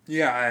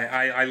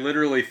 Yeah, I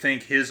literally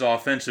think his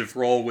offensive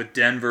role with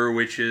Denver,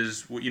 which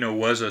is,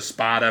 was a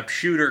spot-up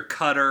shooter,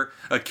 cutter,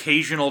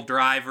 occasional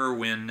driver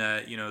when,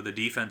 the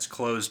defense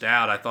closed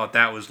out. I thought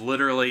that was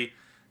literally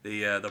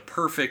the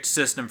perfect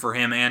system for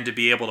him, and to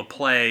be able to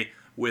play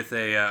with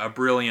a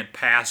brilliant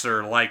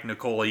passer like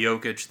Nikola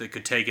Jokic that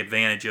could take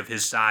advantage of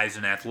his size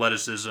and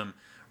athleticism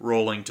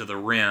rolling to the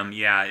rim.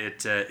 Yeah,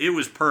 it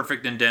was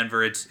perfect in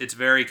Denver. It's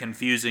very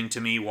confusing to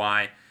me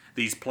why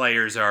these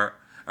players are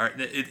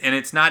and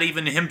it's not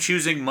even him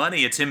choosing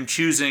money, it's him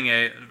choosing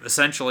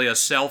essentially a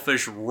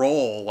selfish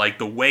role, like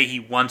the way he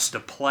wants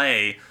to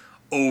play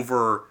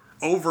over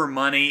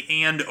money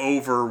and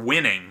over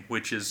winning,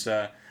 which is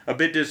a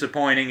bit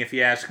disappointing if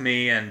you ask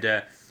me.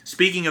 And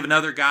speaking of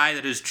another guy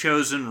that has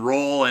chosen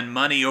role and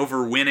money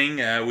over winning,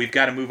 we've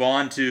got to move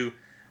on to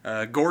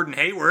Gordon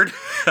Hayward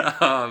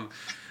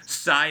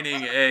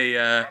signing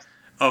a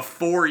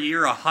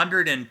 4-year,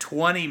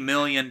 $120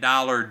 million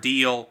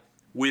deal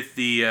with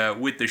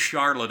the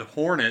Charlotte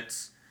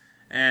Hornets.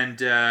 And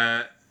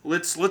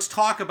let's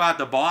talk about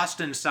the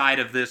Boston side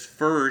of this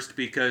first,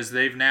 because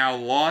they've now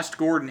lost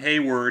Gordon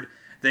Hayward.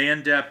 They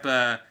end up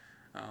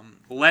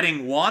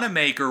letting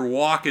Wanamaker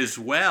walk as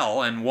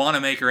well, and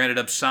Wanamaker ended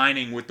up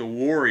signing with the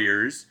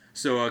Warriors.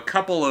 So a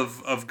couple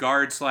of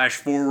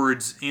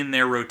guard/forwards in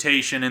their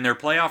rotation, in their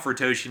playoff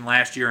rotation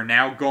last year, are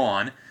now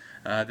gone.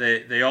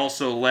 They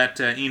also let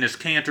Enes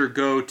Kanter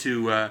go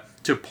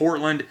to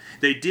Portland.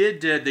 They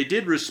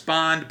did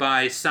respond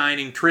by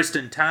signing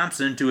Tristan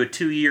Thompson to a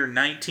 2-year,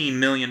 $19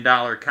 million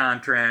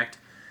contract.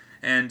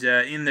 And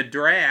in the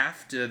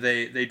draft,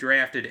 they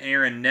drafted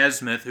Aaron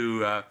Nesmith,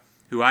 who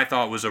I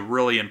thought was a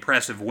really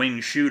impressive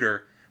wing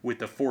shooter with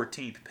the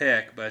 14th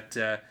pick. But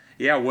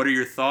what are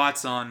your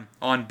thoughts on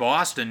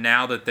Boston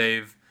now that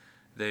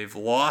they've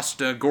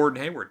lost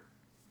Gordon Hayward?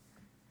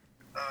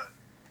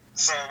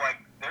 So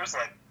there's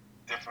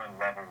different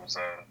levels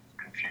of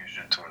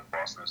confusion to where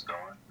Boston is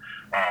going.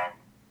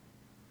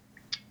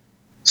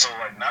 So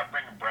not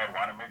bringing Brad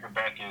Wanamaker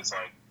back is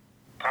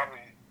probably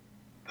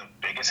the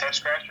biggest head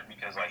scratcher,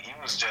 because he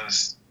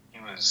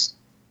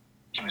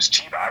was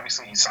cheap.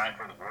 Obviously, he signed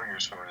for the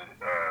Warriors for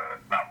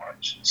not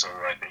much. So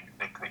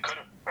they could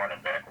have brought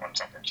him back on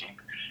something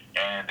cheap,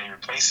 and they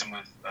replaced him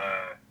with.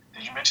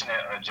 Did you mention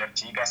that Jeff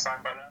Teague got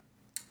signed by them?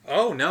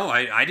 Oh no,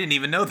 I didn't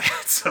even know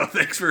that. So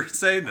thanks for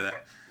saying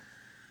that.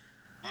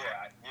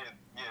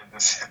 The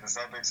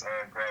Celtics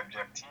grabbed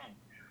Jeff Teague,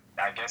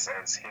 I guess,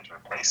 as his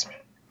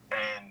replacement,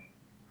 and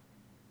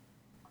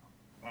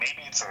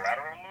maybe it's a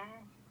lateral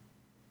move,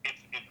 if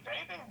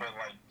anything. But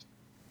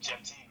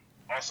Jeff Teague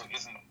also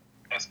isn't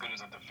as good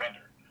as a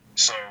defender,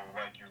 so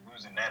you're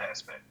losing that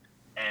aspect,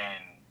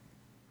 and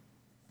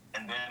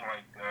then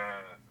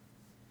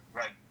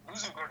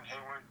losing Gordon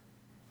Hayward,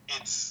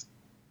 it's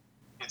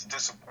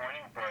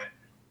disappointing, but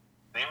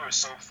they were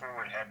so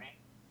forward heavy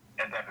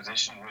at that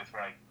position with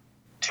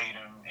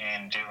Tatum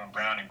and Jaylen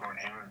Brown and Gordon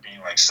Hayward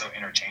being so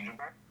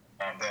interchangeable,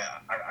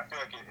 that I feel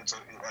it's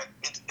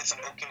an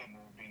okay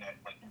move, being that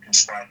you can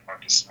slide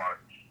Marcus Smart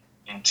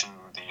into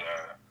the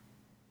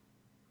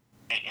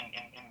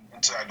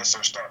into I guess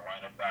their start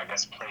lineup. I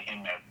guess play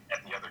him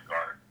at the other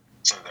guard,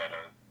 so that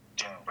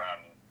Jaylen Brown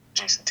and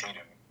Jason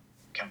Tatum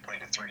can play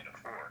the 3 and the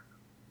 4.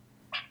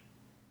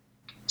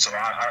 So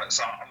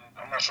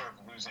I'm not sure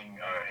if losing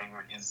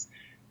Hayward is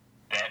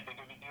that big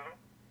of a deal,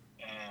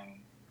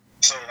 and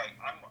so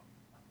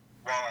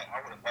while I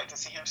would have liked to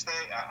see him stay,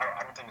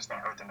 I don't think it's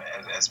going to hurt them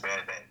as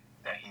bad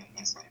that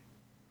he's leaving.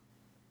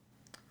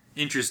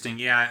 Interesting.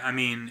 Yeah, I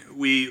mean,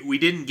 we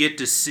didn't get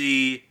to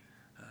see,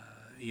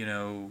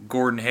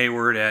 Gordon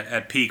Hayward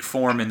at peak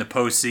form in the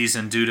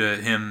postseason due to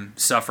him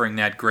suffering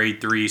that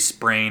grade 3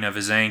 sprain of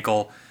his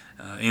ankle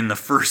in the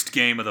first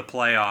game of the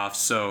playoffs.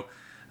 So,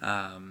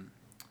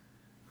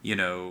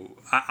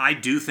 I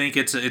do think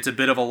it's a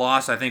bit of a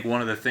loss. I think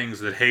one of the things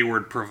that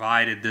Hayward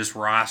provided this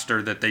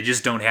roster that they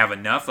just don't have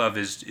enough of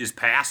is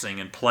passing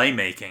and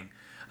playmaking.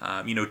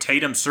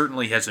 Tatum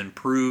certainly has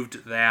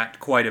improved that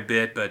quite a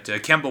bit, but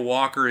Kemba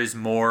Walker is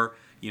more,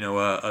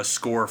 a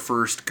score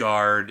first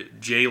guard.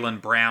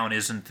 Jaylen Brown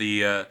isn't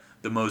the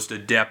most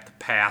adept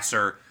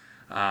passer.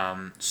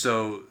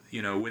 So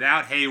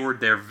without Hayward,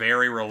 they're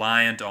very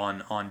reliant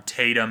on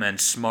Tatum and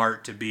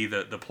Smart to be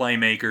the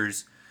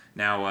playmakers.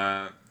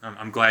 Now,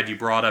 I'm glad you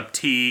brought up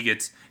Teague.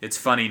 It's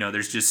funny,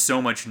 there's just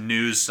so much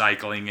news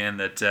cycling in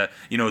that,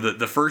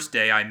 the first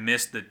day I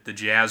missed that the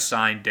Jazz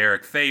signed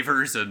Derek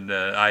Favors, and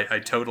I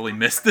totally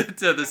missed that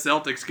the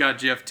Celtics got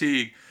Jeff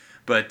Teague.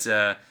 But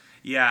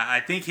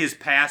I think his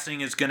passing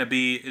is going to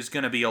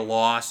be a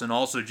loss, and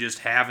also just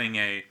having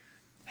a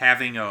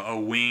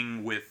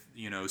wing with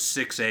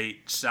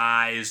 6'8"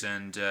 size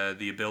and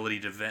the ability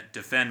to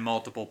defend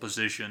multiple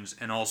positions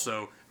and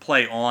also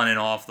play on and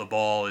off the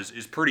ball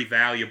is pretty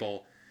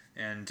valuable.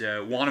 And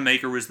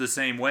Wanamaker was the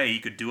same way. He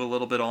could do a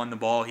little bit on the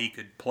ball. He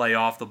could play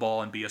off the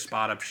ball and be a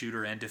spot-up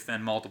shooter and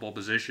defend multiple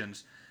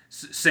positions.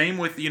 Same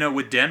with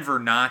with Denver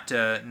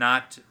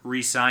not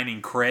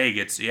re-signing Craig.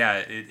 It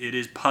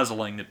is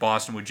puzzling that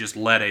Boston would just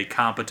let a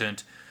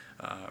competent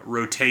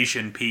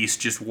rotation piece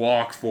just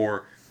walk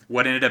for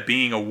what ended up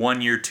being a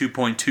 1-year,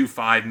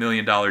 $2.25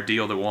 million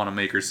deal that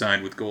Wanamaker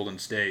signed with Golden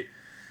State.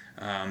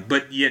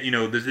 But yet,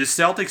 the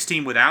Celtics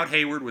team without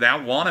Hayward,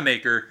 without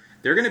Wanamaker,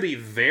 they're going to be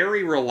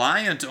very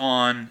reliant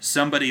on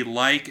somebody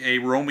like a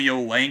Romeo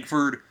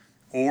Langford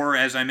or,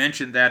 as I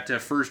mentioned, that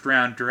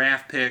first-round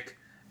draft pick,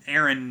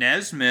 Aaron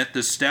Nesmith,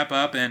 to step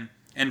up and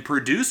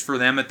produce for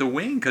them at the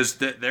wing, because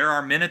there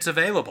are minutes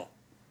available.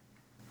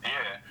 Yeah.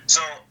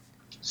 So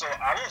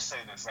I will say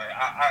this.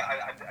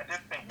 I did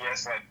think,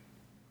 yes,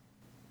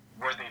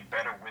 were they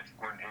better with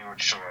Gordon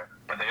Hayward? Sure.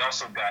 But they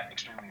also got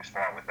extremely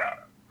far without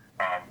him.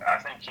 I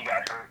think he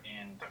got hurt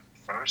in the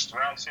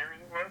first-round series,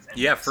 it was?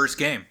 Yeah, first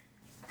game.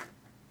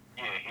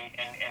 Yeah,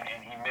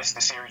 and he missed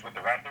the series with the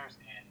Raptors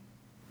and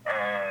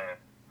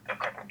a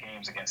couple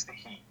games against the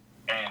Heat.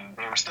 And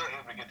they were still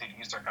able to get to the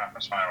Eastern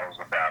Conference Finals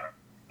without him.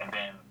 And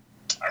then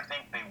I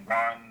think they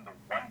won the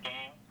one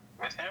game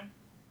with him,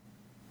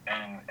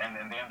 and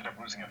then they ended up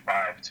losing in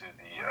 5 to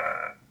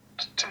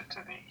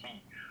the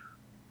Heat.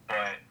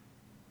 But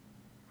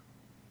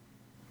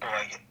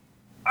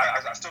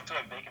I still feel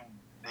like they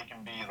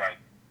can be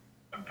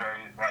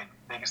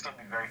they can still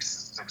be very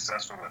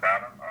successful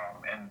without him.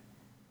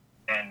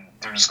 And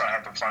they're just gonna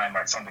have to find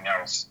something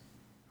else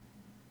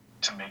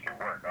to make it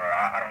work.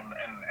 I don't,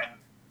 and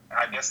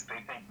I guess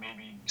they think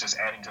maybe just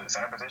adding to the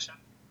center position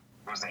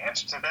was the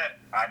answer to that.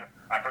 I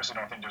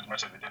personally don't think there's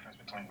much of a difference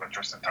between what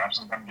Tristan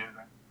Thompson's going to give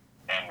them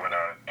and what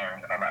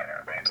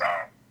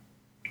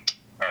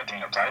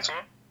Daniel Tice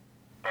will.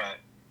 But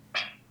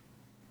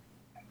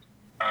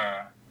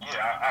I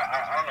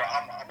don't know.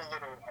 I'm a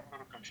little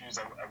confused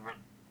at what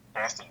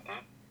Boston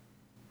did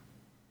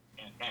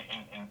in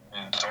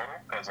total,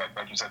 because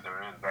like you said, there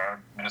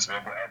are minutes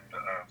available at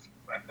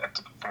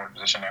the forward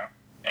position now,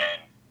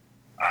 and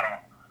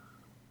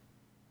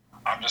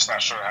I'm just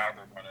not sure how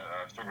they're going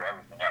to figure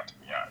everything out, to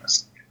be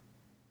honest.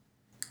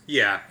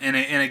 Yeah, and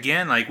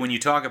again, like when you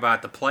talk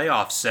about the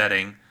playoff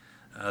setting,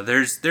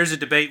 there's a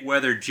debate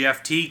whether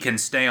Jeff T can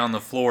stay on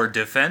the floor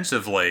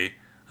defensively,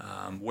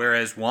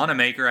 whereas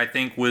Wanamaker, I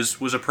think,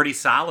 was a pretty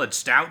solid,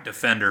 stout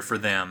defender for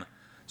them.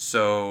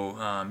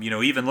 So,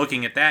 even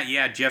looking at that,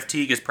 yeah, Jeff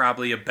Teague is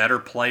probably a better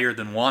player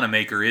than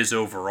Wanamaker is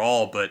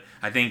overall, but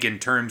I think in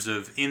terms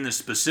of in the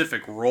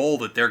specific role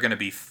that they're going to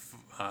be,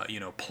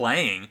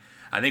 playing,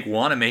 I think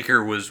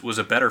Wanamaker was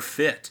a better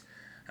fit.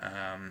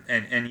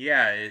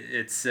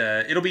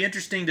 It'll be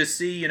interesting to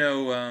see,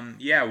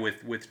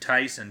 with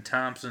Tice and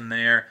Thompson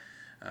there.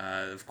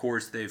 Of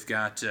course, they've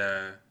got,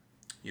 the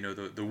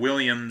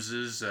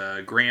Williamses,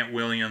 Grant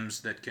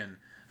Williams,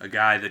 a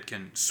guy that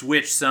can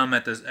switch some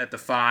at the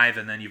 5,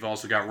 and then you've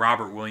also got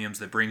Robert Williams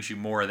that brings you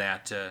more of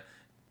that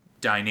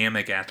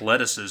dynamic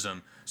athleticism.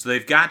 So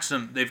they've got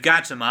some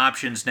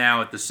options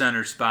now at the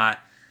center spot.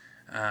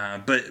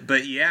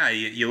 But yeah,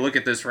 you look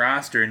at this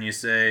roster and you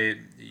say,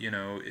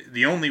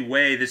 the only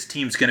way this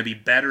team's going to be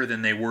better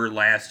than they were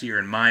last year,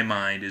 in my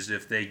mind, is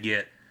if they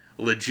get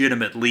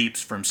legitimate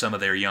leaps from some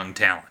of their young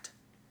talent.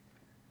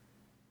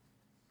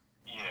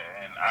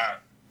 Yeah, and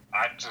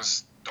I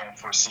just don't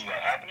foresee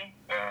that happening.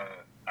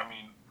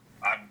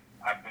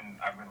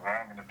 I've been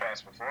wrong in the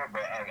past before,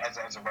 but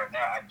as of right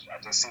now, I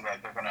just see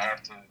like they're going to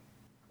have to,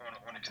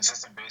 on a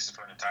consistent basis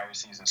for an entire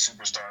season,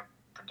 superstar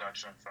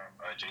production from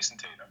Jason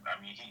Tatum. I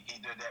mean, he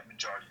did that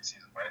majority of the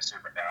season last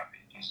year, but now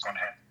he's going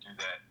to have to do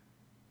that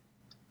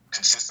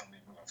consistently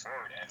moving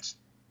forward. And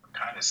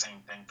kind of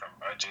same thing from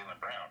Jaylen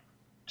Brown,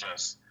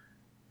 just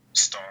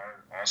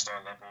all-star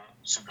level,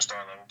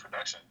 superstar level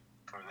production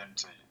for them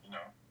to,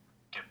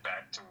 get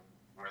back to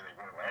where they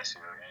were last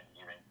year and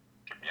even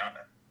get beyond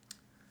that.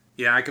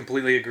 Yeah, I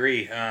completely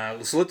agree.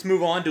 So let's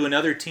move on to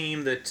another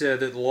team that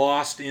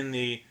lost in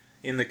the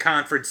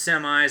conference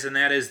semis, and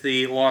that is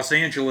the Los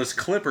Angeles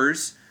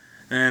Clippers.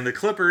 And the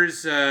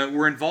Clippers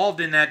were involved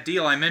in that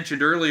deal I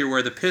mentioned earlier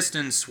where the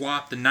Pistons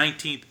swapped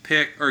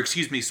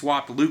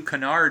swapped Luke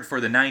Kennard for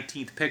the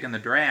 19th pick in the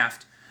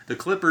draft. The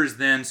Clippers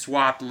then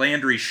swapped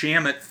Landry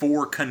Shamet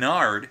for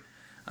Kennard.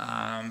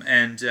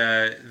 And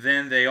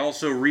then they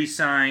also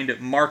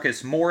re-signed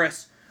Marcus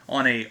Morris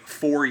on a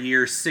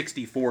 4-year,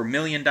 $64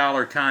 million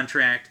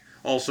contract.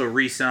 Also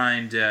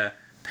re-signed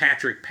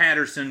Patrick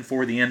Patterson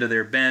for the end of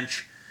their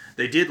bench.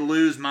 They did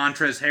lose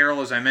Montrezl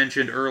Harrell, as I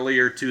mentioned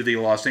earlier, to the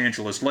Los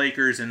Angeles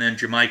Lakers, and then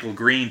JaMychal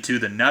Green to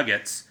the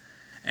Nuggets.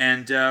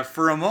 And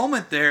for a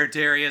moment there,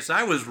 Darius,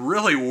 I was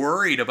really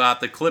worried about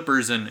the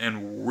Clippers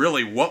and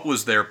really what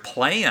was their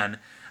plan,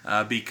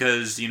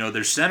 because,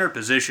 their center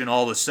position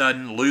all of a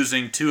sudden,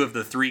 losing 2 of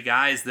the 3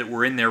 guys that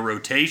were in their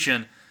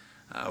rotation,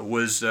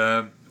 was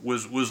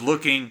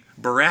looking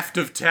bereft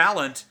of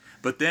talent.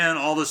 But then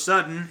all of a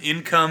sudden,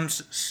 in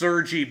comes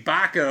Serge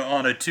Ibaka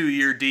on a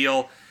 2-year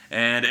deal,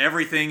 and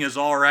everything is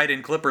all right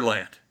in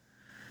Clipperland.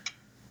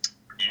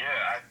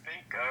 Yeah, I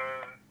think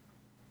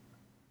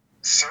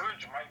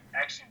Serge might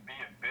actually be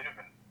a bit of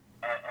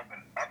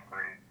an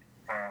upgrade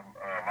from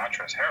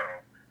Montrezl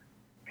Harrell,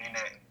 being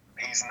that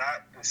he's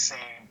not the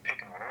same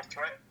pick and roll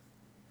threat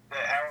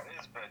that Harrell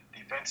is, but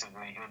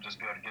defensively he'll just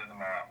be able to give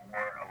them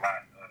a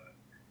lot.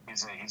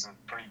 He's a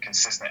pretty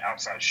consistent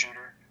outside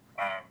shooter.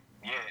 I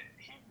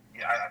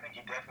think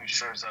he definitely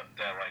shores up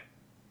that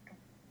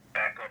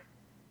backup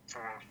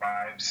 4 or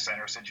 5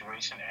 center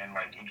situation, and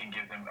he can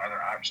give them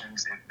other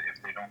options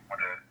if they don't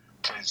want to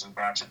play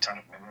Zubac a ton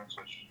of minutes,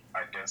 which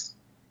I guess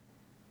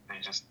they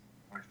just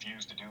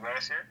refused to do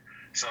last year.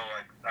 So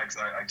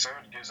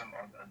Serge gives them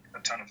a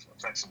ton of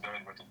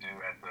flexibility what to do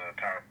at the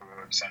power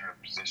forward center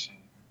position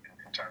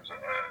in terms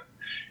of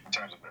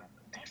the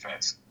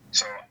defense.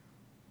 So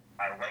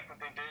I like what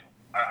they did.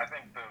 I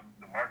think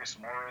the Marcus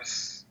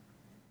Morris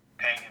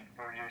paying him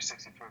 4 years,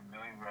 $64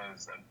 million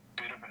was a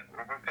bit of an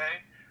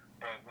overpay.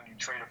 But when you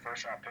trade a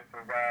first-round pick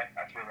for a guy,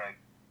 I feel like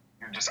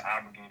you're just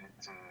obligated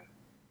to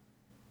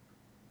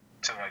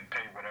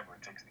pay whatever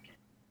it takes to keep.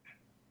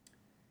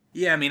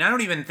 Yeah, I mean, I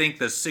don't even think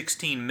the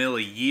 $16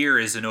 million a year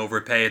is an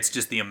overpay. It's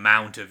just the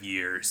amount of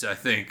years. I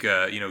think,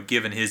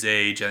 given his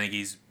age, I think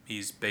he's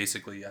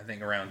basically,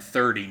 around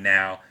 30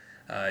 now.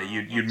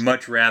 You'd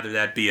much rather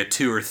that be a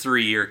 2 or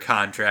 3 year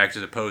contract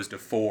as opposed to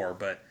 4.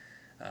 But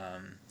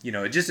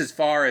just as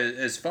far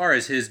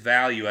as his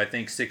value, I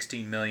think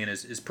 $16 million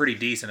is pretty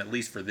decent, at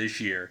least for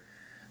this year.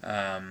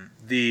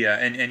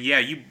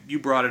 You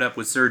brought it up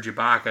with Serge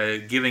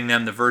Ibaka, giving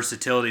them the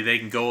versatility. They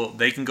can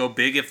go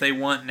big if they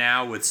want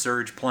now, with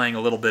Serge playing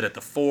a little bit at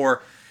the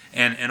 4,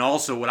 And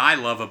also what I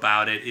love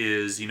about it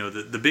is,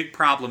 the big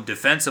problem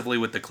defensively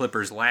with the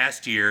Clippers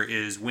last year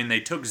is when they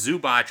took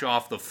Zubac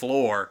off the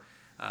floor,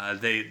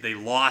 they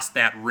lost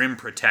that rim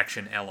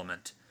protection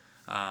element.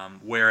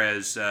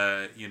 Whereas,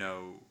 now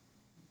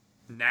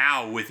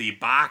with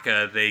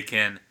Ibaka, they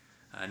can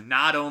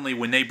not only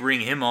when they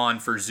bring him on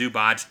for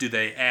Zubac do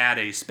they add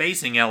a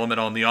spacing element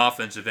on the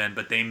offensive end,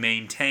 but they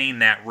maintain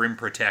that rim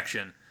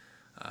protection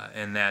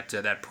and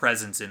that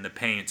presence in the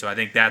paint. So I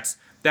think that's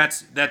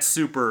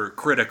super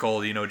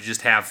critical, to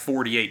just have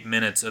 48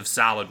 minutes of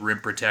solid rim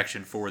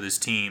protection for this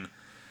team.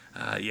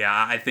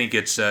 I think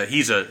it's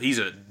he's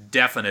a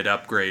definite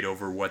upgrade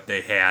over what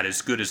they had.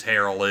 As good as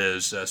Harrell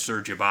is,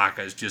 Serge Ibaka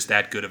is just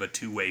that good of a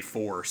two-way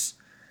force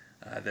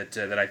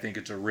that I think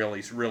it's a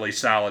really, really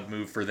solid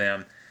move for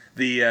them.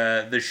 The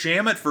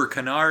Shamet for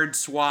Kennard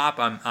swap,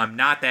 I'm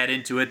not that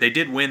into it. They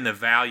did win the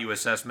value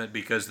assessment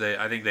because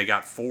I think they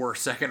got 4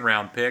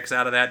 second-round picks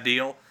out of that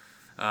deal.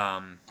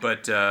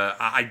 But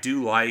I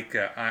do like,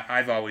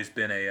 I've always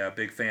been a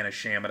big fan of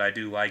Shamet. I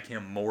do like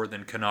him more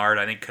than Kennard.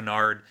 I think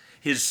Kennard,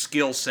 his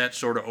skill set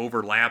sort of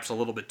overlaps a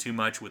little bit too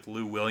much with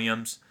Lou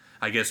Williams.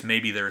 I guess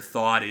maybe their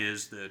thought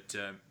is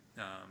that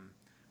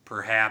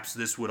perhaps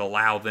this would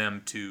allow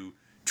them to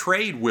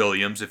trade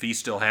Williams if he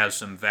still has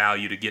some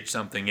value to get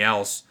something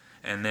else,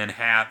 and then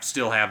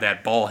still have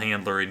that ball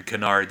handler in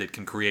Kennard that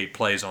can create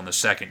plays on the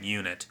second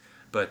unit.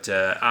 But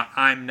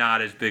I'm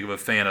not as big of a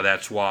fan of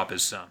that swap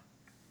as some.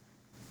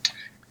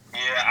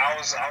 Yeah, I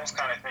was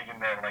kind of thinking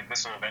that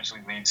this will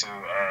eventually lead to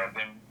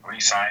them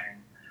re-signing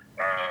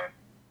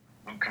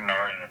Luke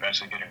Kennard and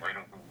eventually getting rid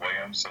of Lou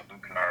Williams. So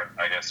Luke Kennard,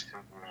 I guess,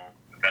 will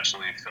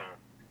eventually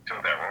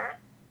fill that role.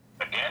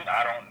 Again,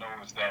 I don't know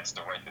if that's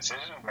the right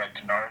decision.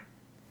 Kennard,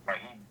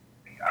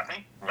 I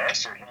think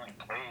last year he only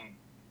played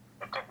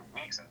a couple of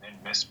weeks and then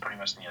missed pretty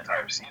much the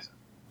entire season.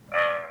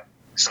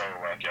 So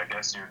I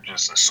guess you're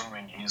just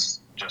assuming he's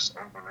just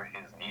over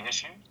his knee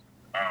issues.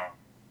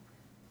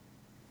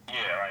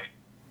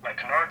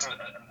 Kennard's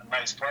a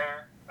nice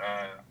player,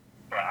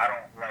 but I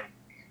don't like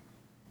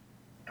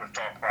the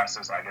thought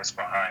process, I guess,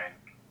 behind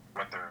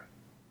what they're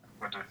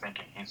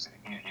thinking he's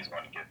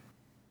going to get.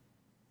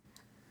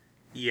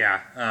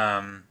 Yeah.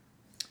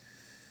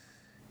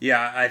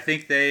 I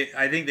think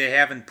they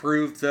have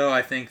improved, though.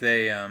 I think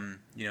they,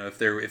 if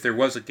there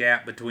was a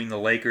gap between the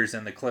Lakers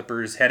and the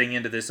Clippers heading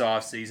into this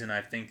offseason,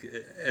 I think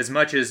as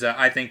much as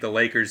I think the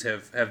Lakers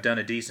have done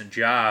a decent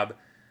job,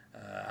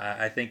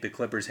 I think the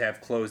Clippers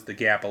have closed the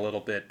gap a little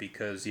bit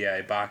because,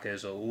 Ibaka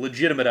is a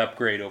legitimate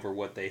upgrade over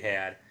what they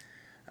had.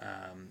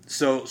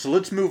 So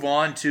let's move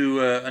on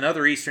to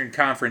another Eastern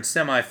Conference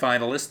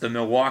semifinalist, the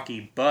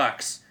Milwaukee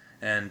Bucks.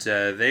 And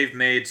they've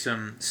made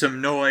some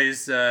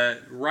noise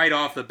right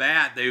off the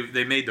bat.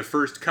 They made the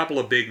first couple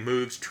of big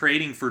moves,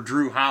 trading for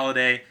Drew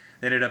Holiday.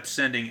 They ended up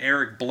sending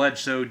Eric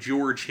Bledsoe,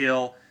 George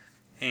Hill,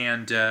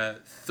 and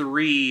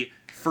 3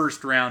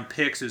 first-round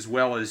picks as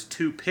well as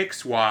 2 pick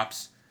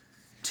swaps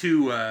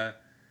to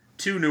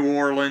New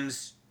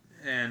Orleans.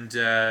 And,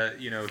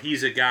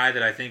 he's a guy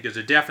that I think is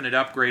a definite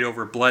upgrade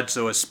over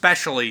Bledsoe,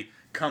 especially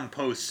come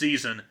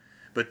postseason.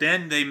 But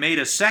then they made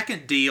a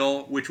second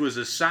deal, which was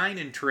a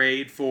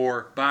sign-and-trade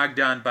for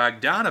Bogdan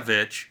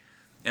Bogdanović.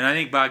 And I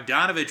think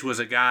Bogdanović was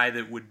a guy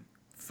that would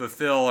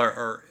fulfill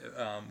or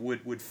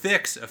would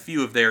fix a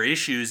few of their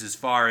issues as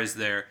far as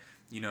their,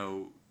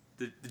 the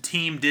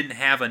team didn't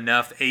have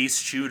enough ace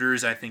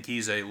shooters. I think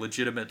he's a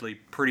legitimately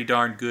pretty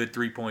darn good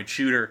three-point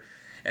shooter.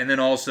 And then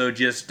also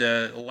just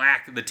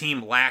the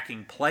team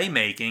lacking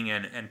playmaking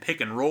and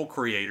pick-and-roll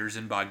creators,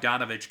 and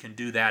Bogdanović can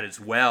do that as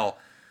well.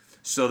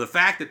 So the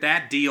fact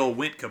that deal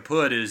went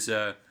kaput is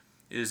a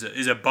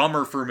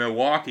bummer for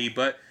Milwaukee,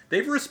 but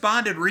they've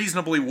responded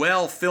reasonably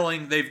well.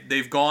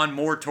 They've gone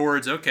more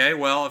towards, okay,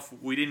 well, if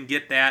we didn't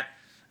get that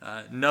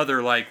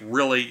another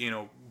really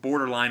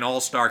borderline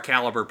all-star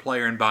caliber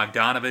player in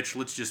Bogdanović,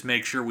 let's just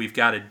make sure we've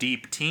got a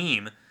deep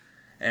team.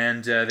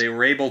 And they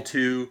were able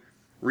to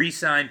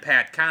re-sign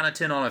Pat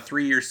Connaughton on a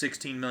 3-year,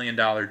 $16 million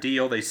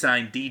deal. They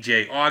signed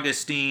DJ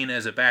Augustine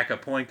as a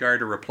backup point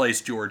guard to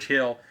replace George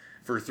Hill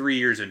for 3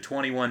 years and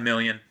 $21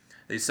 million.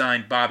 They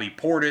signed Bobby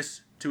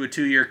Portis to a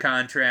 2-year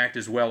contract,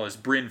 as well as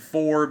Bryn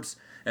Forbes,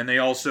 and they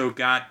also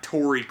got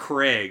Torrey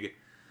Craig.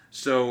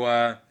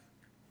 So,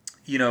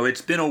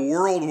 it's been a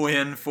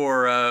whirlwind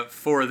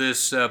for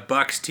this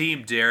Bucks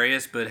team,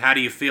 Darius. But how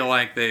do you feel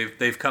like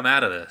they've come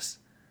out of this?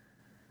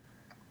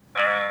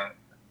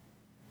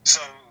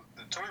 So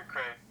the Torrey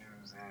Craig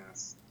news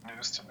is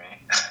news to me.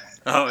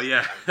 Oh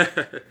yeah. Another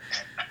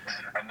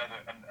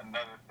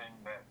thing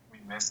that we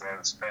miss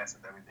as fast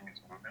as everything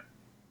is moving.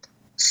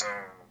 So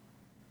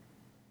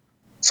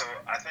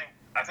I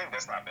think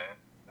that's not bad.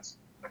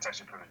 That's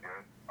actually pretty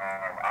good.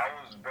 I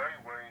was very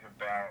worried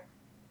about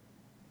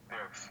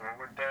their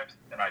forward depth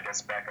and I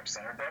guess backup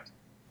center depth.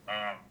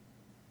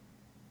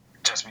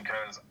 Just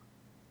because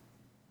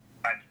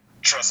I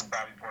trust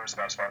Bobby Portis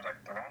about as far as I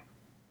can throw him.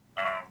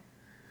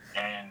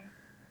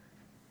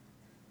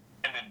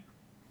 And then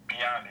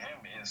beyond him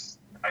is,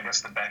 I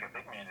guess, the backup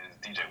big man is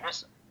DJ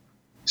Wilson.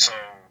 So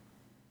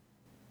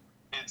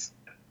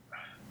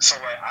So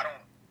like I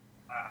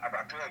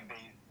feel like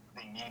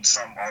they need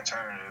some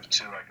alternative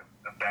to like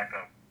a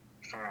backup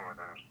forward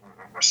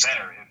or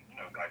center if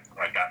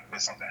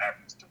if something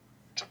happens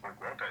to Brook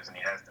Lopez and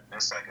he has to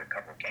miss like a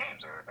couple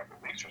games or a couple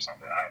weeks or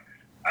something.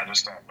 I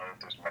just don't know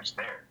if there's much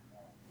there.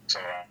 So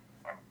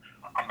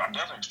I'm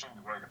definitely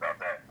extremely worried about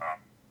that.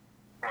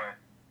 But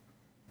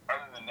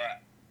other than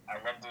that, I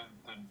love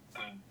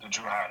the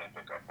Drew Holiday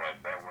pickup.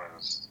 Like that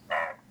was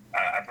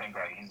I think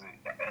like he's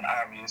an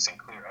obvious and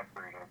clear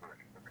upgrade over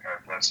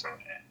Eric Bledsoe,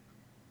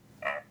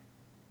 and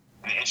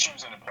the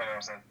issues in the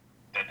playoffs that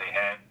they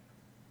had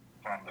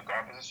from the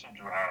guard position,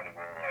 Drew Holiday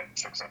will like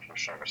fix up for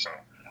sure. So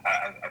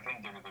I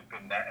think they were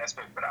good in that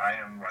aspect, but I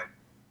am like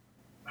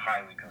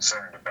highly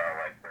concerned about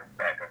like their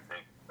backup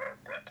big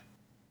depth.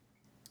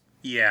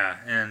 Yeah,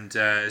 and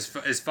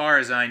as far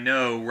as I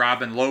know,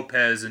 Robin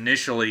Lopez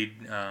initially,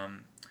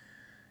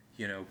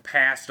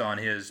 passed on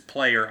his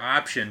player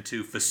option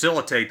to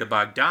facilitate the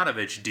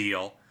Bogdanovich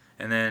deal,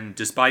 and then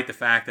despite the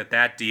fact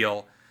that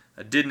deal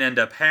didn't end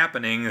up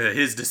happening,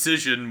 his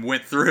decision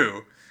went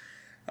through.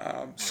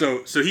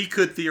 So he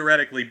could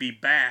theoretically be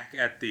back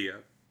at the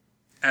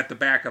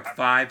backup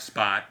 5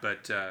 spot,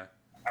 but I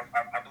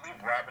believe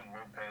Robin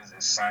Lopez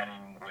is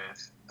signing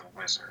with the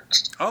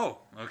Wizards. Oh,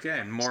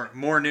 okay.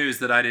 More news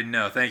that I didn't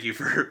know. Thank you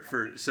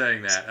for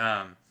saying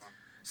that.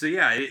 So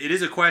yeah, it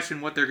is a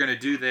question what they're going to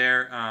do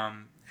there,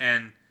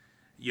 and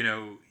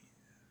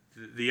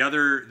the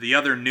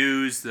other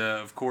news,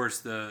 of course,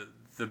 the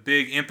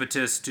big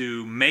impetus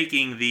to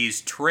making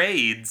these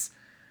trades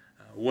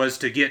was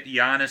to get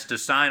Giannis to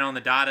sign on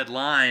the dotted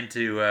line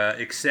to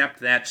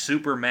accept that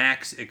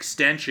Supermax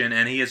extension,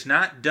 and he has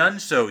not done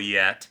so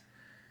yet.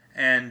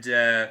 And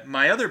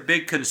my other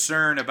big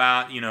concern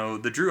about,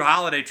 the Drew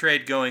Holiday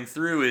trade going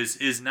through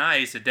is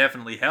nice. It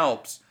definitely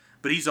helps.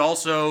 But he's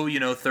also,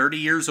 30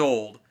 years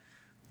old.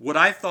 What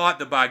I thought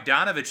the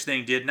Bogdanovich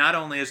thing did, not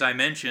only, as I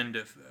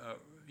mentioned,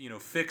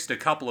 fixed a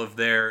couple of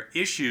their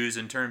issues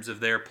in terms of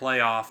their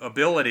playoff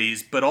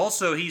abilities, but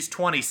also he's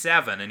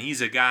 27, and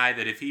he's a guy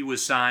that if he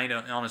was signed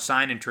on a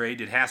sign and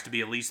trade, it has to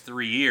be at least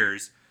 3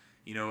 years.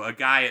 A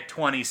guy at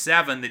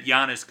 27 that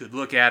Giannis could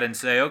look at and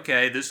say,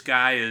 okay, this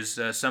guy is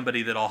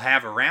somebody that I'll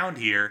have around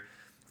here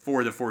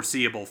for the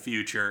foreseeable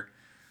future.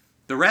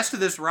 The rest of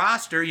this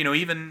roster,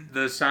 even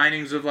the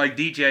signings of like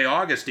DJ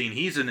Augustine,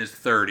 he's in his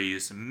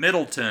 30s,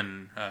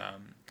 Middleton,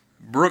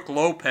 Brook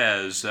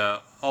Lopez,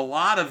 a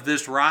lot of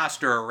this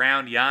roster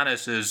around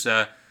Giannis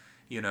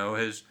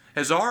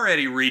has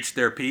already reached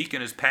their peak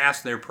and has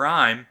passed their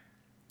prime.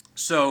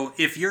 So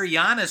if you're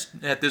Giannis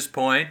at this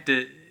point,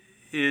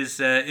 is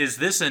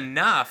this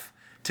enough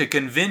to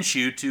convince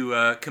you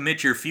to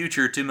commit your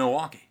future to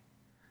Milwaukee?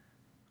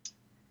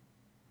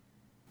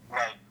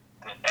 Like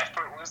the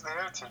effort was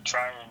there to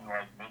try and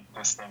like make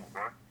this thing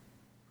work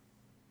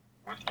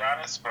with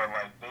Giannis, but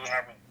like they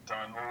haven't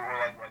done or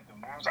like the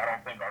moves I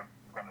don't think are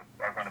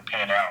gonna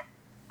pan out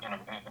in a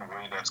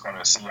way that's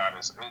gonna see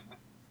Giannis. They're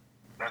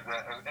not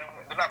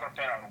gonna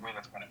pan out in a way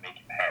that's gonna make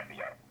him happy.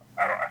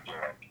 I feel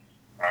like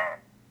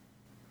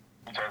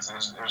because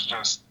there's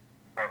just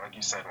like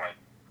you said, like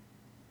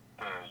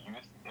the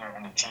youth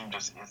on the team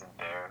just isn't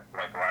there.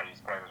 Like a lot of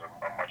these players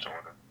are much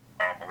older.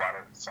 A lot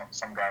of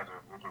some guys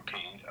are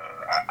overpaid.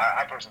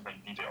 I personally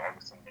think DJ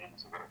Augustine maybe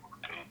is a little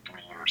overpaid.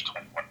 3 years,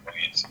 $21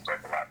 million seems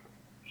like a lot.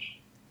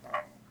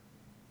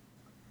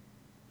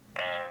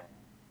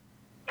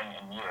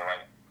 And yeah,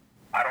 like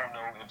I don't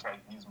know if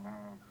like these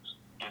moves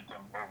get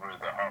them over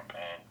the hump,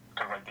 and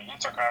because like the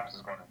Eastern Conference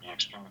is going to be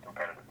extremely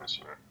competitive this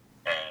year,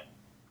 and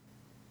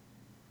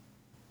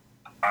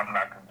I'm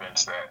not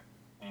convinced that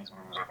these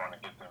moves are going to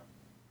get them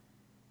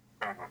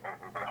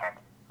over the hump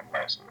from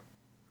last year.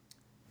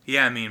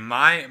 Yeah, I mean,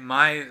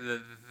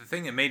 the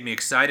thing that made me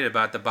excited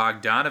about the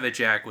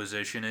Bogdanovich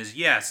acquisition is,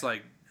 yes,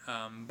 like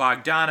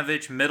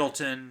Bogdanovich,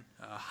 Middleton,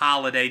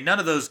 Holiday, none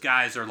of those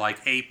guys are like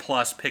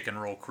A-plus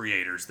pick-and-roll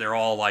creators. They're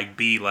all like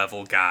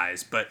B-level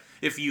guys. But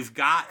if you've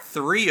got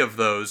 3 of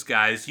those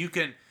guys, you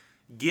can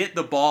get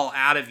the ball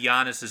out of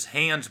Giannis's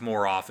hands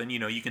more often.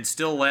 You can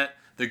still let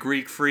the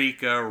Greek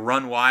Freak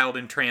run wild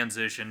in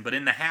transition, but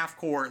in the half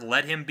court,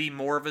 let him be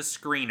more of a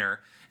screener.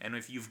 And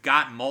if you've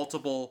got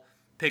multiple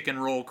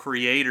pick-and-roll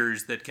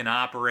creators that can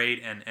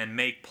operate and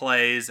make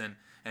plays and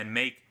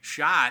make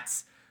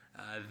shots,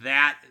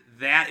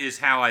 that is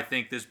how I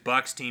think this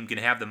Bucks team can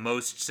have the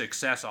most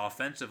success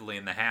offensively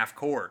in the half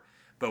court.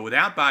 But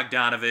without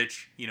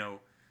Bogdanovich,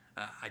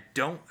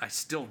 I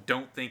still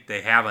don't think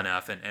they have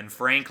enough. And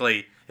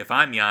frankly, if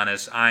I'm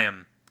Giannis,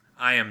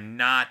 I am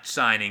not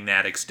signing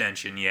that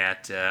extension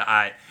yet.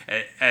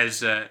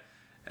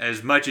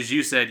 As much as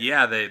you said,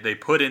 yeah, they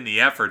put in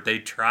the effort. They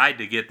tried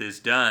to get this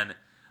done.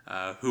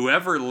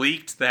 Whoever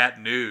leaked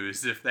that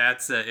news, if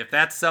that's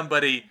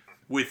somebody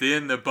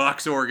within the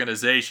Bucks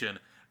organization,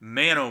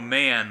 man, oh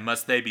man,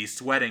 must they be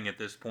sweating at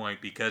this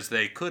point, because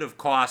they could have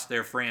cost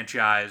their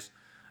franchise,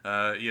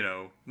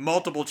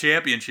 multiple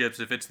championships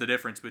if it's the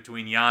difference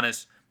between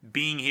Giannis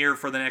being here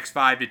for the next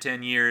 5 to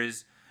 10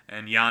 years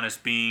and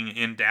Giannis being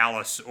in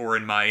Dallas or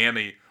in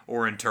Miami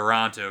or in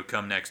Toronto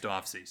come next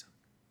offseason.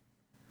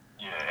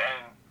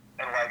 Yeah, and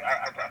like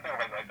I think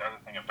like the other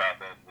thing about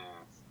that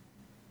is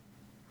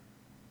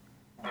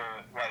the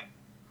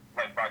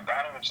like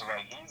Bogdanovich is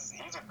like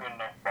he's a good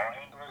enough ball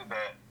handler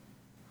that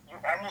you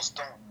almost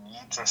don't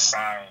need to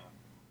sign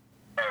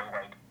a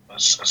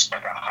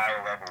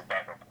high level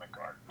backup point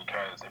guard,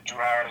 because if Drew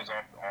Holiday is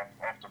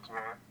off the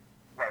floor,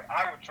 like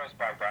I would trust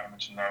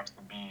Bogdanovich enough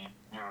to be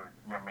your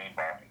main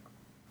ball handler,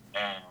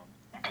 and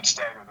you could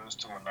stagger those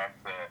two enough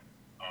that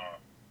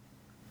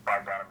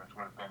Bogdanovich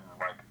would have been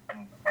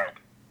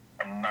like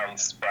a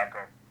nice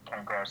backup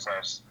point guard /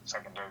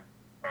 secondary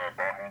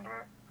ball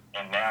handler.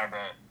 And now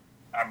that,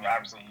 I mean,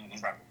 obviously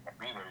he's not a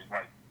breather.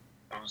 Like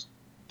those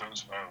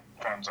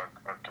funds are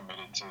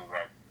committed to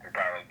like a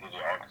guy like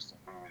DJ Augustin,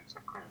 who is a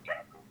clear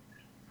guy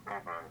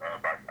over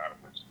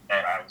Bogdanovich,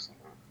 and obviously.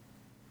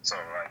 So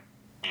like,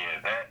 yeah,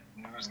 that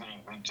news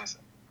getting leaked just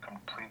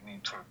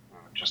completely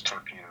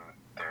torpedoed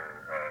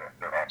their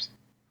offseason.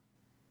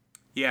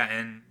 Yeah,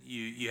 and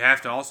you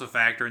have to also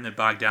factor in that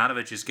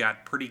Bogdanovich has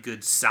got pretty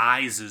good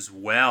size as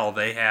well.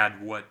 They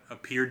had what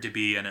appeared to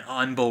be an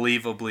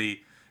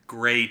unbelievably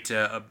great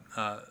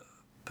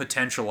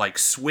potential like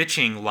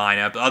switching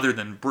lineup other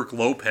than Brook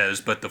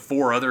Lopez, but the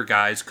four other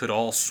guys could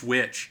all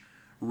switch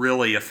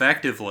really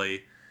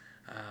effectively.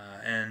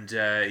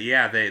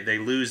 They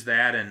lose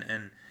that,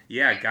 and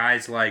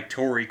guys like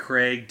Torrey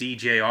Craig,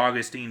 DJ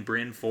Augustine,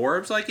 Bryn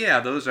Forbes, like,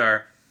 those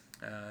are,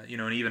 and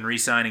even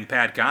re-signing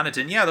Pat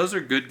Connaughton, those are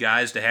good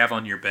guys to have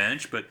on your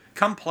bench, but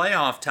come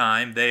playoff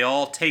time, they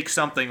all take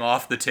something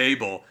off the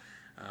table,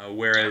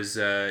 whereas,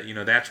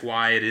 that's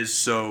why it is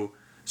so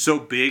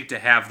big to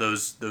have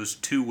those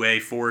two-way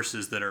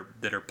forces that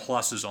are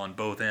pluses on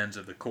both ends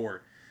of the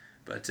court.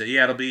 But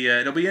it'll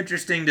be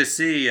interesting to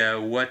see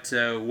what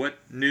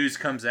news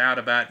comes out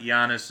about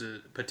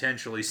Giannis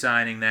potentially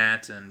signing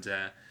that, and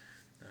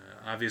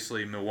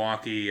obviously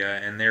Milwaukee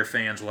and their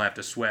fans will have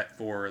to sweat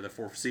for the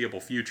foreseeable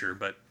future.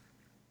 But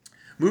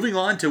moving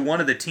on to one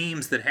of the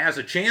teams that has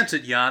a chance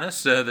at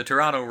Giannis, the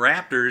Toronto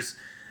Raptors,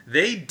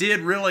 they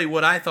did really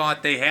what I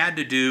thought they had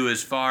to do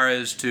as far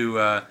as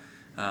to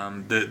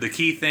the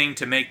key thing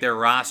to make their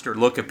roster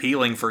look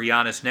appealing for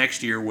Giannis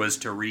next year was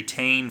to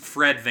retain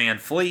Fred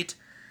VanVleet.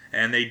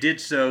 And they did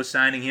so,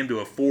 signing him to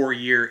a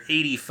 4-year,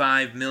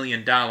 $85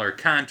 million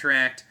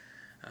contract.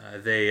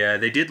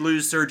 They did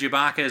lose Serge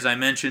Ibaka, as I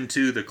mentioned,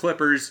 to the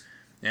Clippers,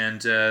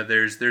 and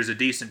there's a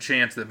decent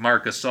chance that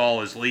Marc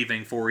Gasol is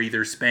leaving for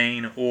either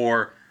Spain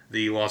or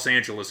the Los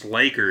Angeles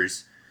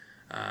Lakers.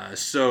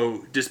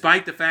 So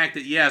despite the fact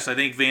that, yes, I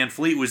think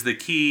VanVleet was the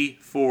key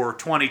for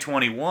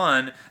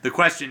 2021, the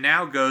question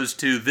now goes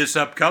to this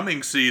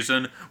upcoming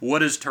season. What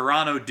does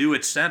Toronto do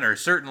at center?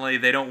 Certainly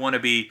they don't want to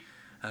be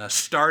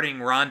starting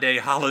Rondé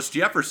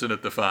Hollis-Jefferson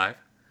at the 5.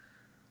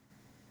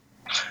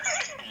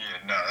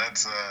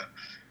 That's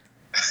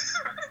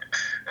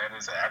that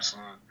is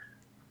absolute.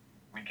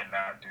 We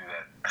cannot do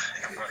that.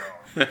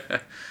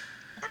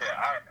 But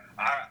I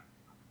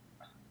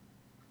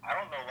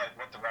don't know like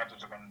what the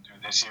Raptors are going to do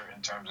this year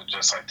in terms of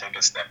just like take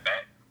a step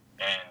back,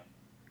 and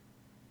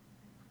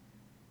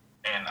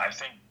I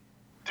think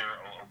they're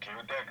okay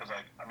with that, because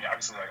like I mean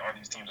obviously like all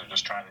these teams are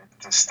just trying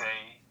to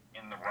stay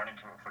in the running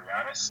for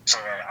Giannis. So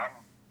like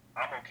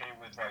I'm okay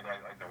with like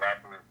the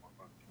Raptors,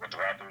 what the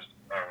Raptors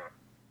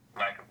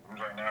lack of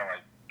moves right now.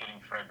 Like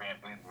getting Fred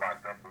VanVleet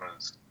locked up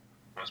was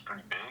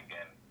pretty big,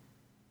 and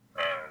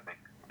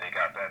they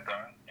got that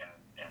done, and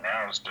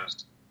now it's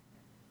just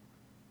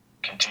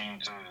continue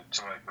to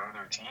like grow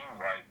their team.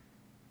 Like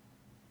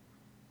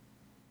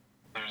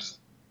there's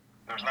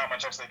not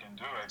much else they can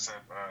do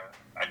except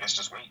I guess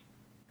just wait.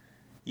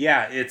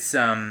 Yeah, it's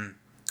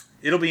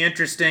it'll be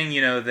interesting.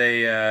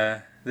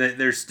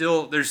 There's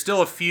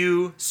still a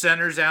few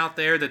centers out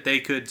there that they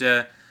could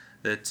that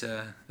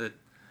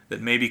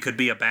maybe could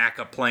be a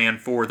backup plan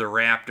for the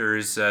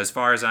Raptors. As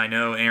far as I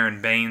know, Aaron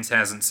Baines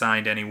hasn't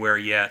signed anywhere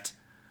yet,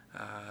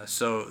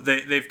 so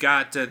they've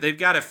got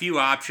a few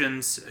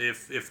options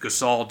if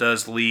Gasol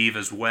does leave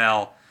as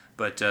well.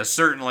 But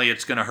certainly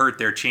it's going to hurt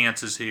their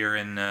chances here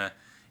in the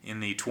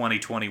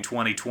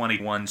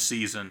 2020-2021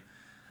 season.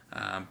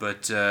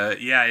 It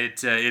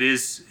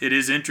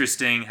is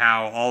interesting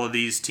how all of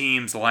these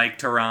teams like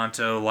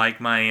Toronto,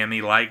 like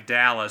Miami, like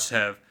Dallas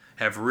have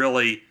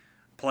really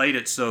played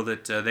it so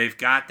that they've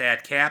got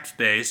that cap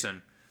space,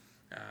 and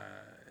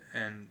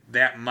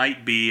that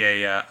might be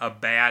a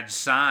bad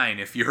sign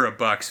if you're a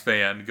Bucks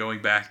fan,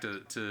 going back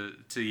to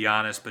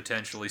Giannis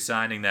potentially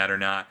signing that or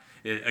not.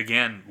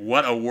 Again,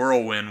 what a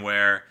whirlwind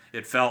where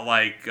it felt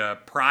like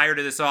prior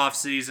to this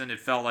offseason, it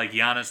felt like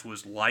Giannis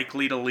was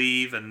likely to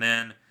leave, and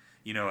then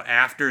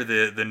after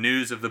the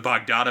news of the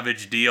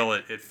Bogdanovich deal,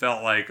 it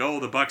felt like,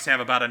 the Bucks have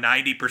about a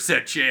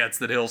 90% chance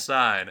that he'll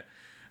sign.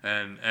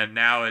 And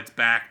now it's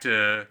back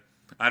to,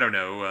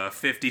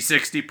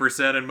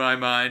 50-60% in my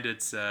mind.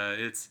 It's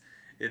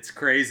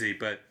crazy.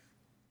 But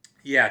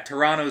yeah,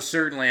 Toronto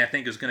certainly I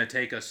think is going to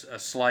take a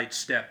slight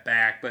step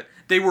back, but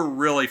they were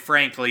really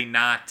frankly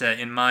not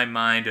in my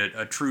mind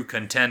a true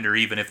contender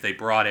even if they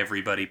brought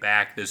everybody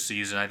back this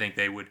season. I think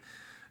they would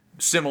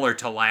similar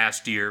to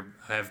last year,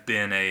 have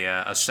been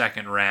a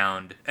second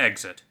round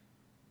exit.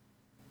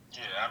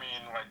 Yeah, I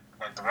mean,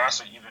 like the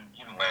roster even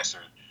last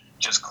year,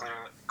 just clear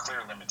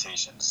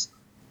limitations.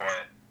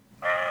 But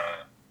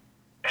I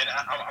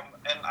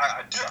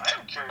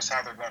am curious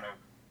how they're going to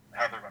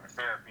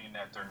fare, being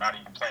that they're not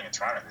even playing in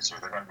Toronto this year.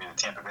 They're going to be the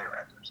Tampa Bay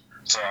Raptors.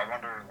 So I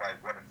wonder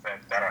what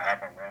effect that'll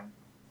have on them,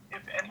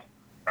 if any.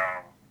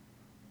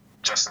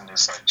 Just in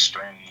this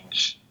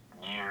strange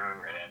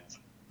year and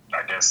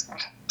I guess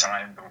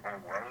time the whole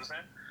world is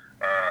in.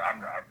 I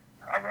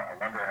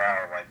wonder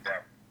how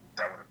that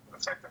would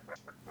affect them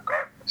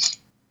regardless.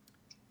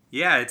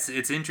 Yeah, it's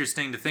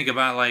interesting to think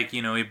about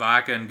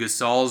Ibaka and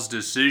Gasol's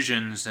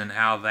decisions and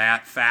how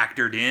that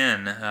factored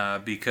in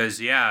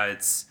because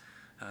it's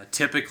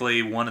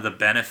typically one of the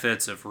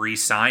benefits of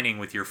re-signing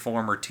with your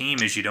former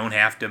team is you don't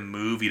have to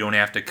move, you don't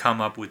have to come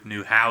up with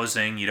new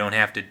housing, you don't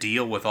have to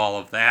deal with all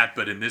of that,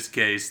 but in this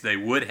case they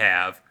would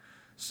have.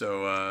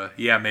 So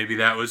maybe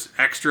that was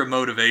extra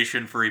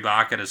motivation for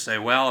Ibaka to say,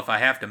 well, if I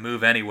have to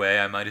move anyway,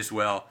 I might as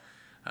well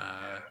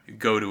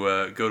go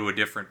to a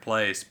different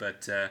place.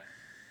 But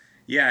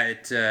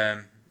it's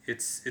going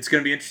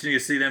to be interesting to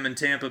see them in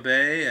Tampa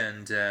Bay,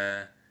 and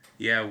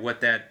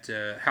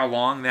how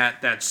long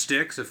that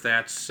sticks, if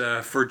that's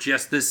for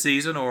just this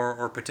season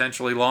or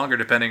potentially longer,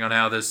 depending on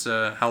how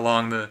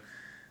long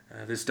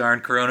this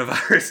darn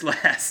coronavirus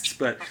lasts.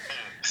 But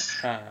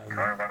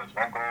coronavirus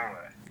won't go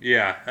away.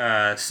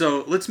 Yeah.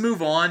 So let's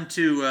move on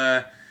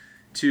to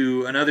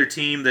another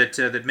team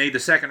that made the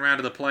second round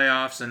of the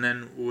playoffs and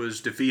then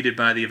was defeated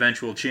by the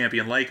eventual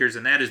champion Lakers,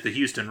 and that is the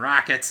Houston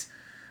Rockets.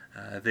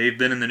 They've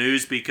been in the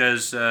news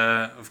because,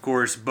 of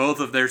course, both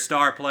of their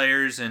star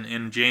players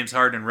in James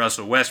Harden and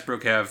Russell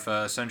Westbrook have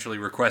essentially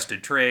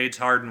requested trades.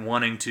 Harden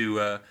wanting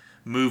to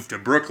move to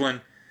Brooklyn,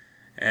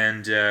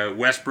 and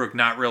Westbrook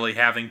not really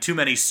having too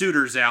many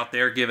suitors out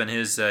there given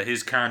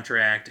his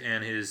contract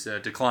and his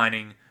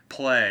declining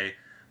play.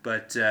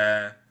 But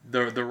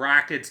the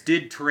Rockets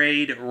did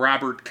trade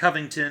Robert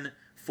Covington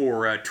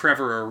for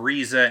Trevor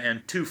Ariza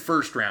and 2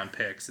 first-round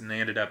picks, and they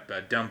ended up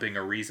dumping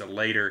Ariza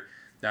later.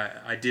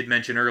 I did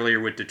mention earlier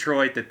with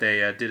Detroit that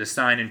they did a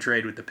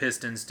sign-and-trade with the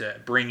Pistons to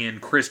bring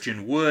in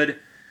Christian Wood,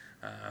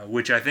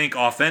 which I think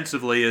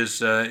offensively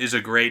is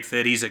a great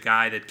fit. He's a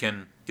guy that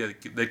can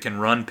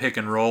run pick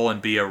and roll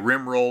and be a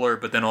rim roller,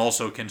 but then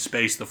also can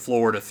space the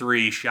floor to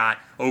 3, shot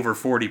over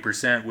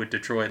 40% with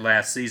Detroit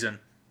last season.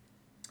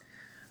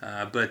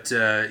 With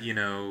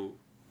the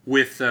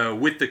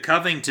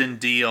Covington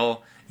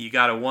deal, you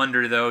got to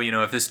wonder, though,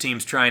 if this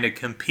team's trying to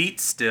compete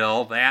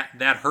still,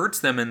 that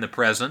hurts them in the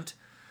present.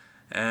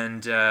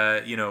 And,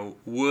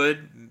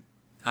 Wood,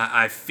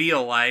 I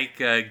feel like,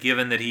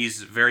 given that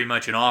he's very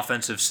much an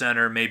offensive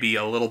center, maybe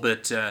a little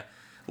bit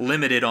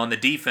limited on the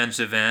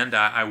defensive end,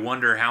 I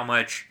wonder how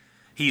much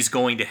he's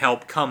going to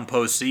help come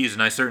postseason.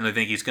 I certainly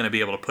think he's going to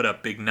be able to put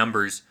up big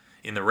numbers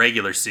in the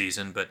regular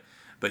season, But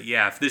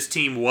yeah, if this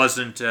team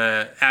wasn't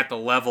at the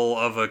level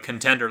of a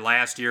contender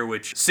last year,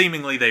 which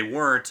seemingly they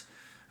weren't,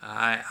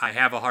 I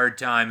have a hard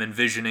time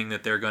envisioning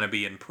that they're going to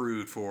be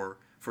improved for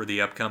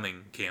the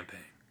upcoming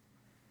campaign.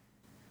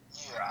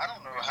 Yeah, I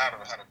don't know how to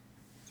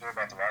feel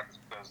about the Rockets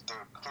because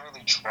they're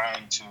clearly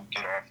trying to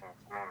get off of,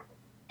 or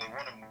they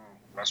want to move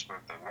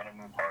Westbrook, they want to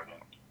move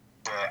Harden,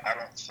 but I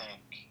don't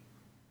think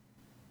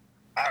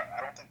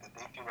that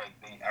they feel like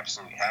they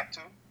absolutely have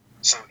to.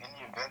 So in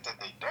the event that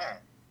they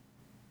don't,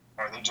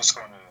 are they just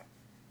going to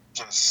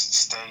just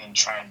stay and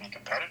try and be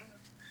competitive?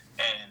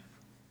 And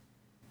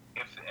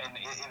if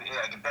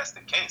that's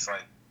the case,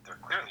 they're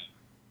clearly,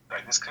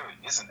 this clearly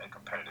isn't a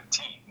competitive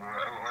team, or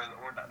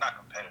not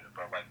competitive,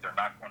 but they're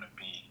not going to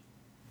be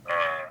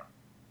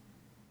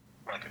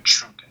a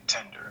true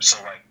contender.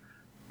 So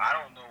I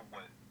don't know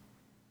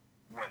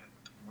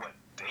what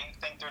they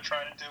think they're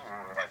trying to do,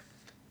 or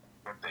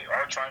what they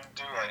are trying to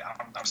do.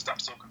 I'm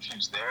so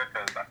confused there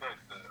because I feel like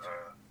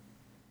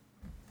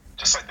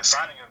the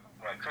signing of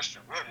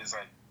Christian Wood is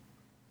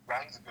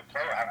while he's a good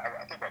player,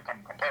 I think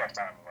come playoff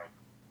time,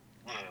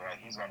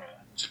 he's gonna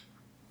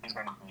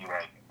be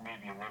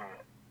maybe a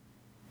little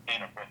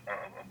in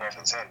above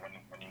his head when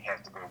he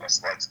has to go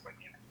against the likes of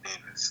Anthony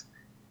Davis.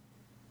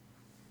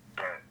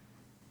 But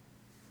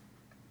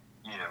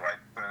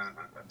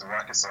the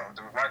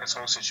Rockets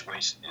whole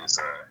situation is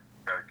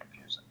very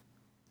confusing.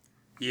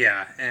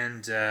 Yeah,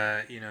 and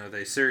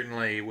they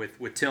certainly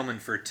with Tillman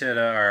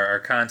Fertitta are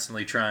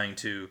constantly trying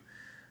to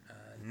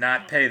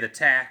not pay the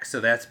tax, so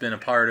that's been a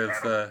part of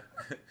the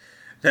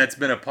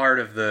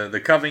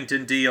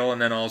Covington deal, and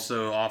then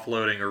also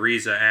offloading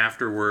Ariza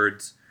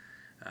afterwards.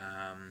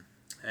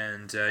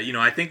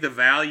 I think the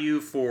value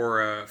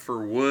for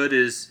Wood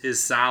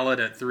is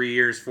solid at 3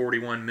 years,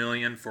 $41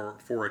 million for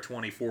a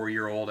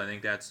 24-year-old. I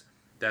think that's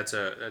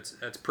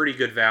pretty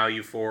good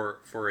value for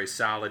a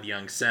solid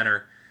young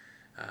center.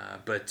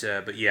 But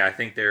I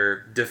think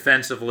they're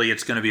defensively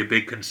it's going to be a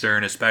big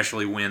concern,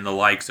 especially when the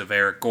likes of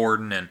Eric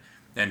Gordon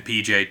and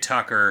PJ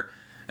Tucker,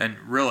 and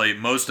really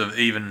most of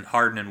even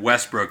Harden and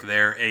Westbrook,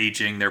 they're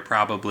aging. They're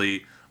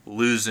probably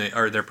losing,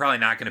 or they're probably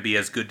not going to be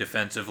as good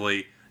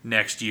defensively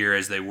next year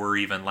as they were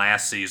even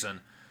last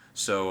season.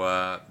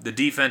 So the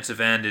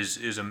defensive end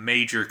is a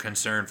major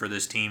concern for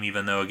this team,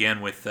 even though,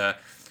 again, with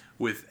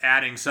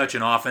adding such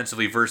an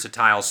offensively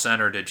versatile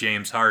center to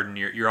James Harden,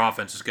 your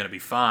offense is going to be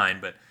fine,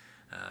 but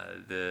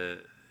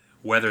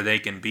whether they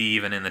can be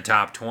even in the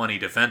top 20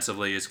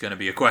 defensively is going to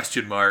be a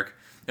question mark.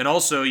 And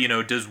also,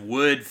 does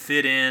Wood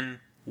fit in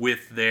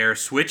with their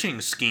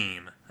switching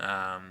scheme?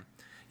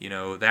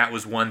 That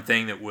was one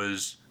thing that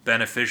was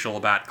beneficial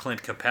about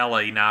Clint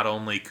Capella. He not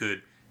only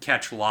could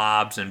catch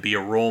lobs and be a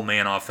roll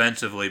man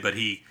offensively, but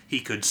he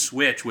could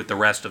switch with the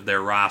rest of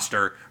their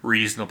roster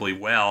reasonably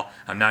well.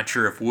 I'm not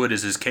sure if Wood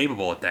is as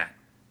capable at that.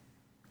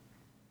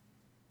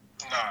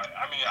 No,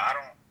 I mean, I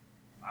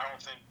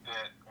don't think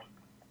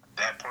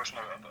that portion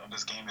of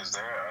this game is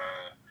there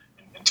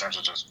in terms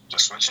of just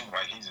switching.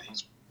 Like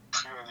he's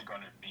purely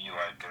going to be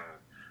like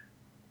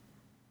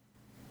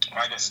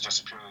I guess it's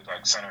just purely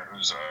like center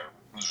who's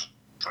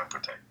trying to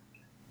protect,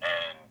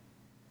 and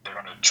they're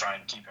going to try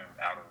and keep him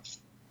out of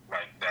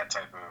like that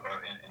type of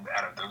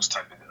out of those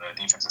type of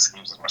defensive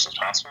schemes as much as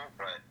possible.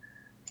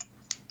 But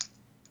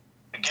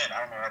again,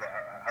 I don't know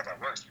how that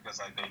works, because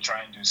like they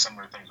try and do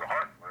similar things with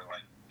Harden, where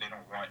like they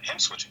don't want him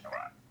switching a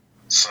lot.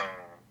 So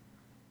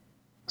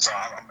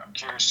I'm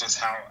curious just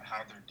how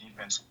their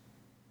defense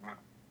would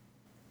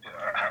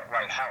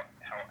how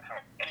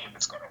any of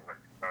it's going to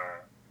work.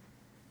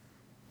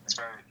 It's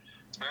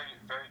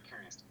very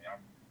curious to me.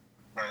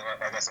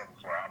 Like I said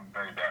before, I'm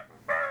very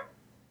baffled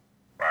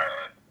by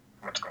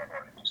what's going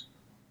on.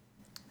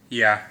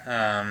 Yeah,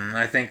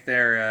 I think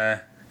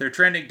they're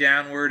trending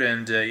downward,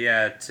 and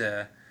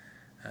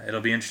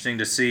it'll be interesting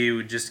to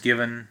see. Just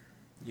given,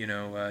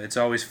 it's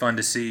always fun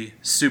to see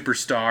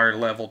superstar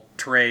level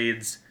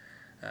trades,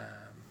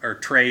 or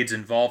trades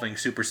involving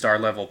superstar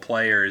level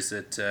players.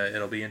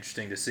 It'll be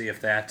interesting to see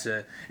if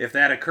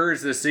that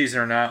occurs this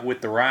season or not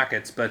with the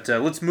Rockets. But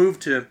let's move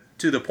to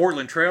the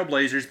Portland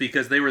Trailblazers,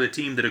 because they were the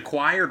team that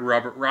acquired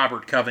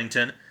Robert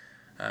Covington.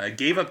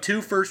 Gave up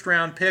 2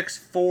 first-round picks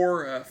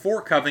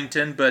for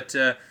Covington, but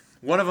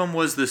one of them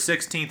was the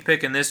 16th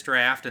pick in this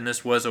draft, and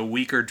this was a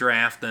weaker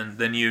draft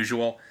than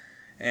usual.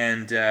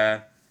 And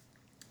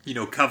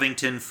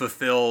Covington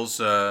fills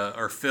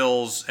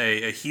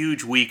a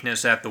huge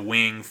weakness at the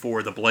wing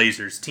for the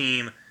Blazers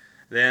team.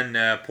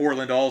 Then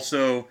Portland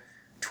also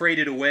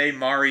traded away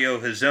Mario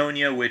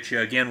Hezonja, which,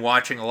 again,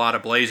 watching a lot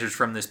of Blazers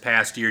from this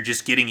past year,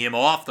 just getting him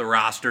off the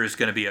roster is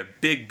going to be a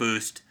big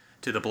boost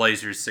to the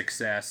Blazers'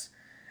 success.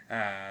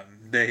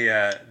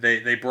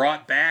 They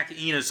brought back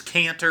Enes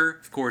Kanter.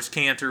 Of course,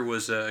 Kanter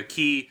was a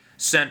key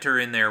center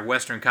in their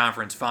Western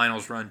Conference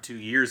Finals run 2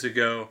 years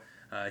ago.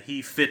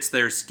 He fits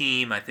their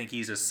scheme. I think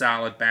he's a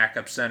solid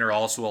backup center.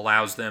 Also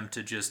allows them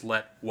to just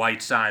let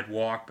Whiteside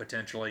walk,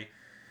 potentially.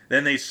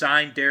 Then they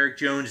signed Derrick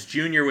Jones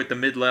Jr. with the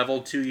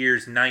mid-level, 2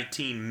 years,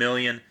 $19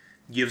 million.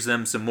 Gives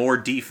them some more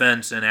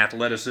defense and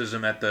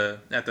athleticism at the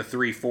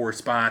 3-4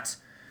 spots.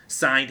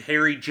 Signed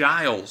Harry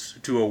Giles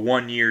to a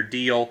 1-year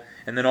deal,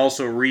 and then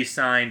also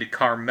re-signed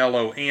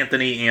Carmelo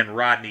Anthony and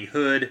Rodney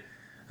Hood.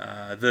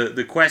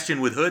 The question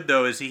with Hood,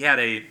 though, is he had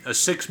a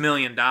 $6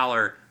 million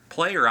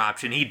player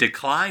option. He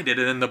declined it,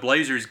 and then the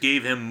Blazers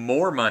gave him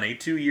more money,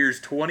 2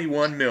 years,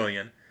 $21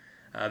 million.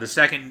 The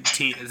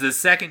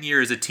second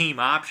year is a team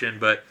option,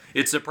 but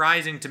it's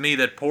surprising to me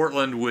that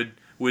Portland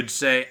would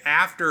say,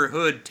 after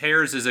Hood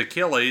tears his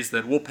Achilles,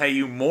 that we'll pay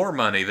you more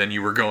money than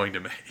you were going to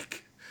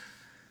make.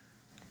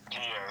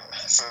 Yeah,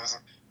 so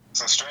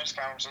it's a strange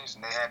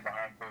conversation they had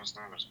behind closed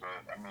doors, but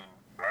I mean,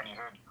 Rodney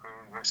Hood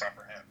clearly works out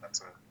for him. That's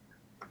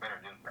a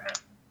better deal for him.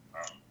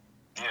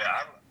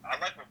 I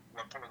like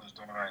what Portland is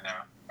doing right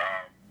now.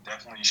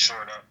 Definitely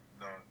shored up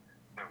the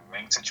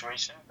wing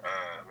situation.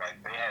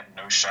 Like they had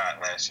no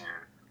shot last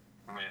year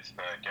with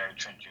Gary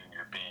Trent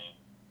Jr. being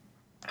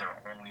their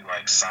only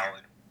like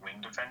solid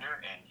wing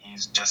defender, and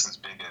he's just as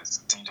big as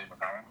T.J.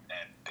 McCollum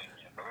and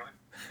Damian Lillard.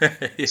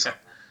 Yeah.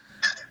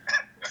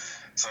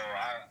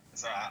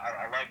 So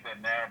I like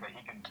that now that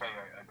he can play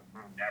a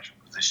more natural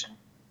position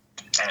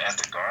as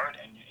the guard,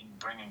 and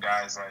bringing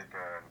guys like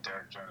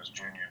Derrick Jones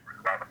Jr.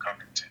 and Robert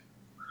Covington,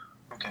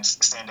 who can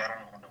stand out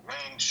on the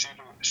wing, shoot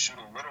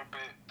a little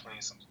bit, play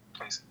some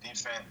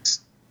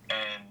defense.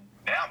 And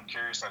now I'm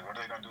curious, like, what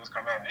are they going to do with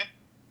Carmelo Anthony?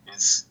 Do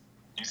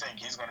you think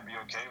he's going to be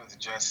okay with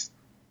just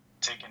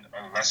taking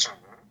a lesser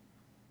role?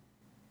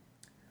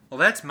 Well,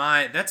 that's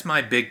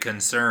my big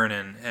concern,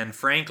 and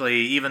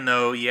frankly, even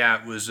though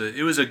it was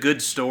a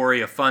good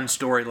story, a fun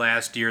story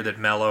last year that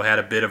Melo had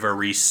a bit of a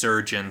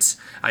resurgence,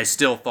 I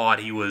still thought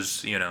he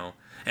was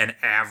an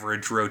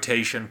average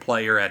rotation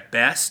player at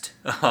best.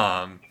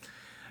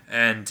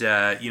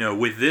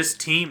 With this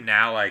team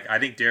now, like I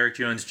think Derrick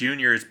Jones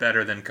Jr. is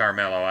better than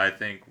Carmelo. I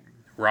think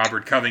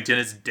Robert Covington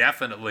is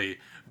definitely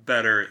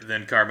better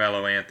than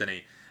Carmelo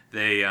Anthony.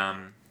 They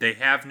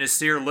have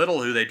Nasir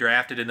Little, who they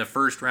drafted in the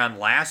first round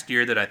last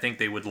year, that I think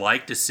they would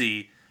like to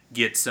see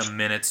get some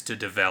minutes to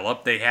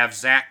develop. They have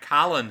Zach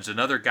Collins,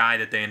 another guy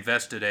that they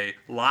invested a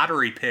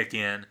lottery pick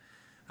in,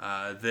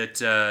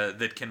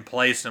 that can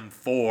play some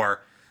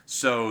 4.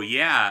 So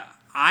yeah,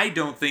 I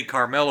don't think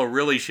Carmelo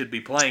really should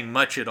be playing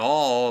much at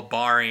all,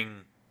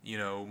 barring,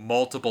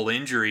 multiple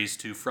injuries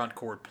to front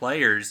court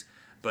players.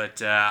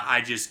 But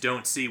I just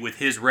don't see, with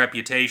his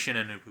reputation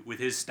and with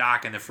his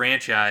stock in the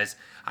franchise,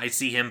 I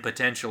see him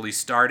potentially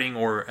starting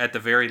or at the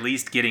very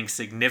least getting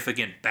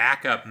significant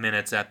backup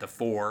minutes at the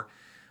 4,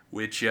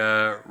 which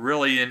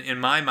really, in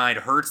my mind,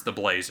 hurts the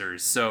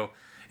Blazers. So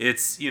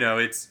it's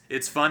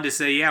fun to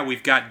say, yeah,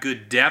 we've got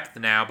good depth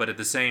now, but at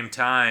the same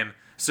time,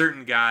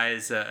 certain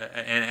guys,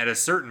 and at a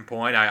certain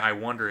point, I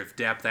wonder if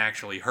depth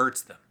actually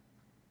hurts them.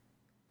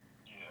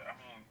 Yeah,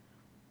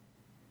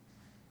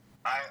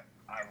 I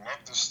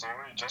love the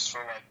story just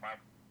for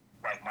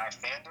my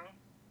fandom.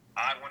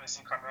 I want to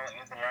see Carmelo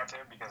Anthony out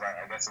there because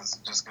I guess it's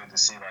just good to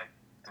see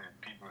the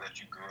people that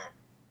you grew up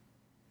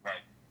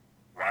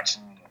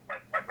watching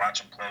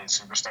play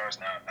superstars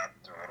now that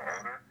they're a little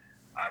older.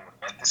 I would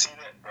like to see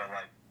that, but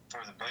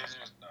for the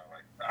Blazers, no.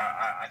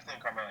 I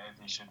think Carmelo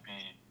Anthony should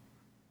be.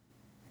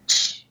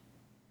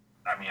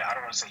 I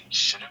don't want to say he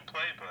shouldn't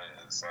play, but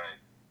it's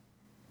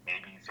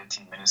maybe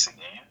 15 minutes a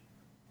game.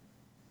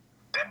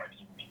 That might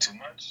even be too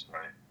much,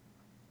 right?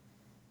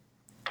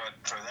 But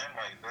for them,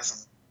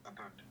 this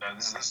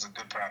is a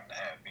good problem to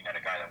have. Being a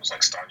guy that was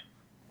starting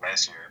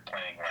last year,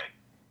 playing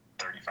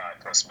 35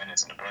 plus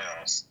minutes in the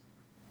playoffs.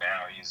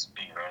 Now he's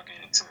being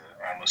relegated to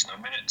almost no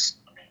minutes.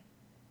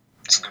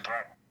 It's a good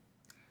problem.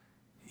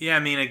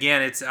 Yeah,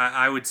 again,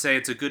 I would say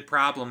it's a good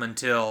problem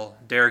until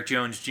Derrick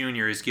Jones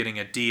Jr. is getting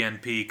a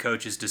DNP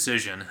coach's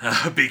decision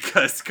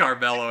because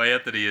Carmelo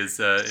Anthony is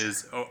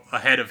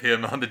ahead of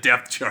him on the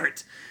depth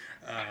chart.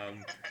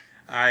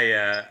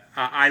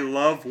 I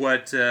love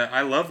what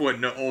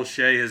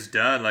Olshey has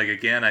done.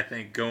 Again, I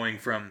think going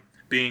from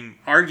being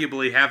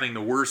arguably having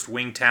the worst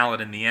wing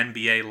talent in the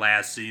NBA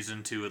last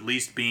season to at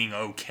least being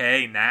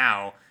okay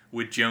now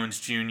with Jones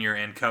Jr.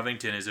 and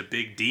Covington is a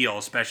big deal,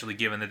 especially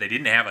given that they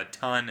didn't have a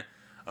ton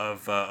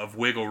of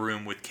wiggle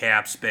room with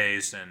cap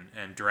space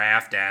and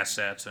draft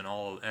assets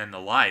and the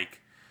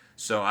like.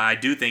 So I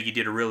do think he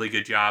did a really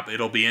good job.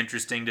 It'll be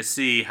interesting to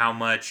see how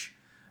much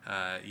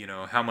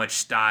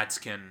Stotts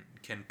can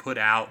put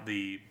out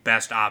the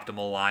best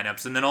optimal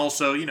lineups, and then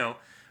also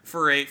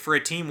for a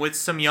team with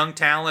some young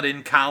talent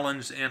in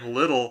Collins and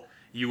Little,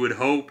 you would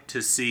hope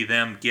to see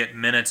them get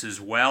minutes as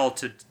well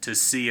to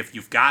see if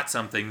you've got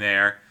something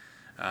there.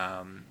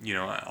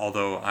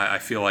 Although I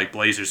feel like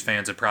Blazers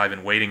fans have probably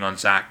been waiting on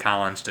Zach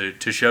Collins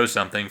to show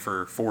something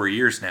for 4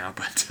 years now.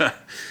 But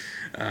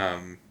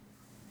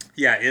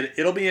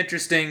it'll be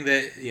interesting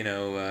that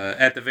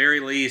at the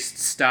very least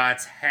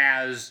Stotts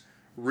has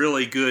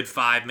really good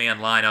 5-man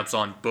lineups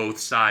on both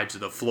sides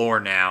of the floor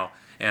now.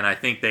 And I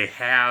think they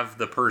have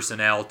the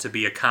personnel to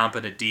be a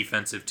competent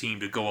defensive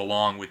team to go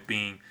along with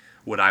being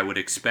what I would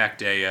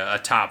expect a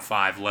top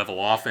 5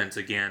 level offense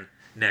again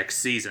next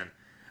season.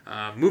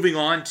 Moving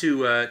on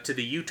to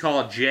the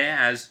Utah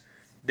Jazz,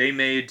 they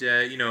made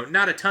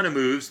not a ton of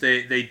moves.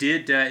 They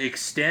did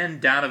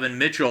extend Donovan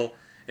Mitchell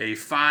a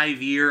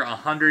 5-year,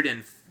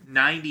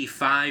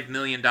 $195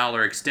 million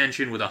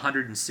extension with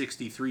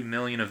 $163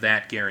 million of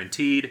that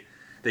guaranteed.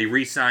 They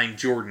re-signed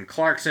Jordan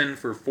Clarkson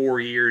for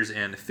 4 years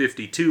and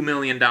 $52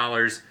 million,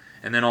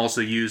 and then also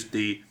used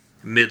the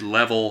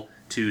mid-level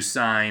to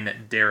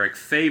sign Derek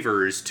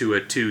Favors to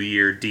a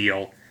 2-year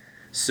deal.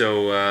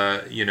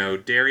 So,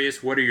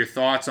 Darius, what are your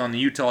thoughts on the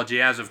Utah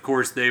Jazz? Of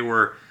course, they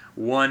were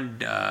one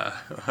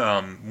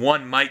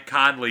Mike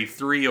Conley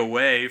 3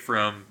 away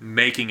from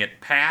making it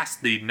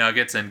past the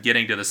Nuggets and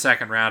getting to the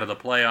second round of the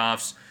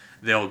playoffs.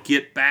 They'll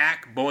get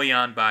back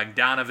Bojan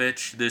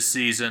Bogdanovic this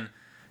season,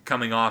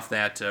 coming off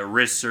that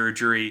wrist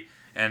surgery,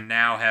 and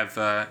now have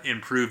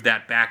improved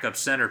that backup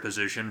center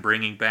position,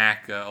 bringing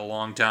back a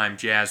longtime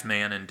Jazz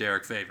man in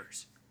Derek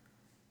Favors.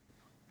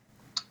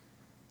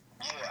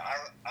 Yeah,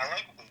 I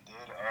like what they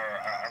did.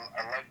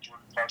 I like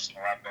Jordan Clarkson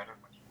a lot better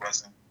when he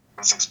wasn't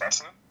this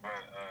expensive, but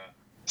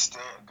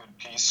still a good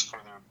piece for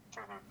their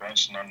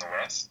bench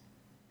nonetheless.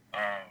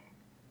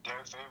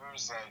 Derek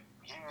Favors,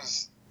 he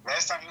was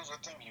last time he was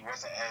with them, he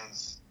wasn't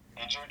as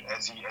injured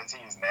as he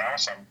is now.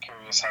 So I'm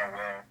curious how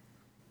well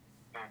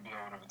he'll be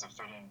able to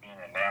fit in being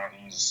in now.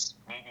 He's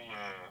maybe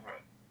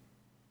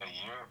a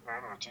year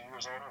older or 2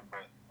 years older,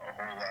 but a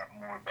whole lot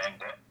more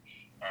banged up.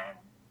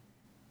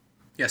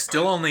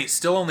 Still only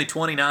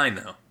 29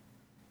 though.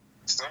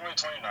 Still only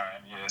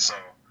 29, yeah. So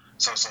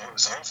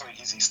hopefully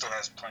he still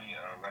has plenty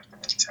left in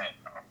his tank.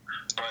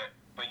 But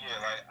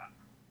yeah,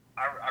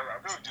 I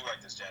really do like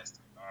this Jazz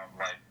team.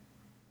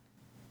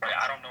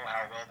 I don't know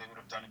how well they would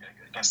have done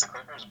against the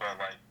Clippers, but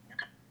you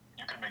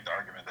could make the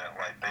argument that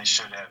they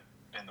should have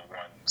been the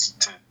ones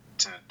to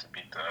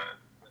beat the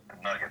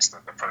Nuggets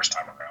the first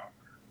time around,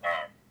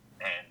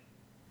 and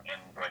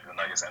the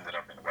Nuggets ended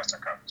up in the Western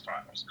Conference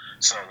Finals.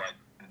 So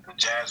the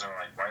Jazz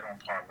are right on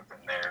par with them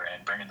there,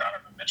 and bringing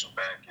Donovan Mitchell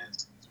back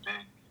is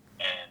big,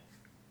 and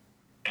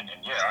I'm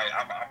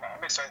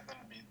excited for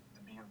them to be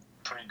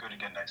pretty good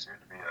again next year,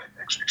 to be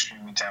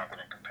extremely talented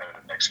and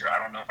competitive next year. I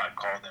don't know if I'd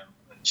call them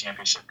a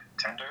championship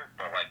contender,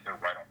 but they're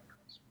right on the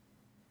cusp.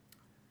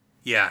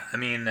 Yeah, I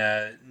mean,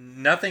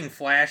 nothing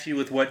flashy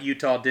with what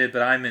Utah did,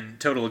 but I'm in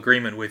total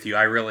agreement with you.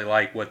 I really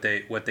like what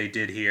they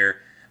did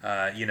here.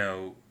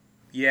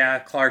 Yeah,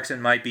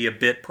 Clarkson might be a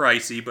bit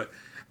pricey,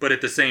 but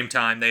at the same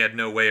time, they had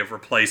no way of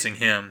replacing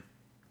him.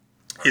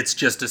 It's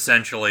just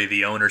essentially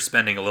the owner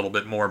spending a little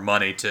bit more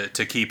money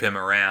to keep him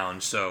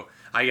around. So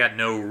I got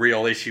no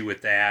real issue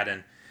with that.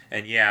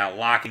 And yeah,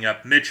 locking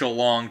up Mitchell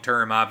long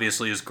term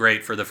obviously is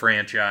great for the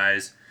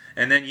franchise.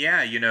 And then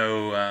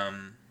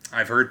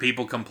I've heard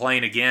people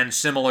complain again,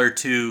 similar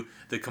to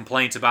the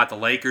complaints about the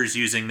Lakers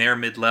using their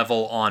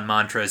mid-level on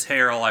Montrezl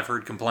Harrell. I've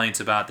heard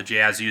complaints about the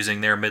Jazz using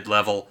their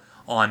mid-level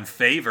on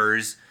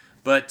Favors.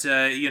 But,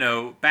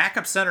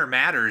 backup center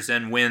matters,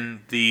 and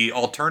when the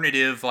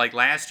alternative, like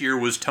last year,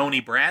 was Tony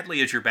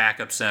Bradley as your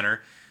backup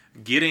center,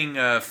 getting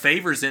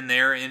Favors in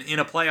there in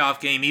a playoff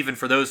game, even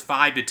for those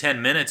 5 to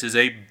 10 minutes, is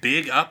a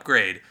big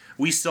upgrade.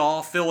 We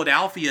saw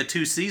Philadelphia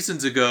 2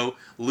 seasons ago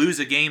lose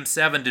a Game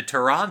 7 to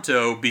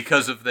Toronto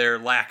because of their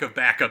lack of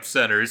backup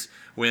centers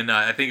when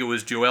I think it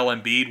was Joel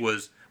Embiid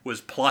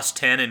was plus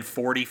 10 in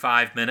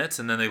 45 minutes,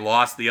 and then they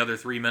lost the other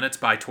 3 minutes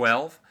by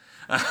 12.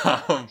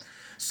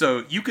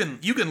 So you can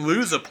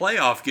lose a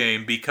playoff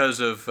game because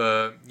of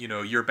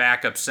your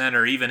backup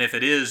center, even if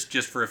it is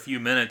just for a few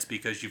minutes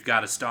because you've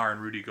got a star in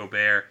Rudy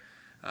Gobert.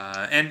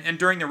 And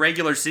during the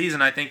regular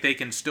season, I think they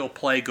can still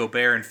play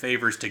Gobert and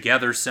Favors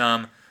together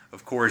some.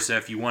 Of course,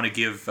 if you want to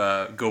give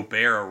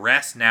Gobert a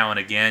rest now and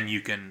again,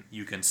 you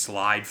can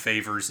slide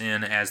Favors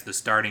in as the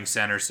starting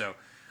center. So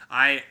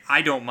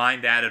I don't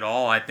mind that at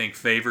all. I think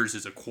Favors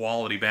is a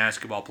quality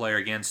basketball player,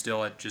 again,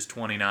 still at just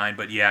 29.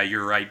 But yeah,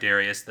 you're right,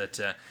 Darius, that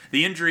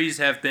the injuries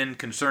have been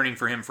concerning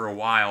for him for a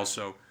while.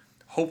 So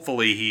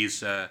hopefully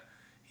he's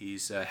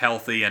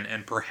healthy,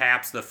 and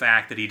perhaps the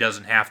fact that he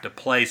doesn't have to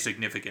play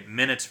significant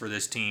minutes for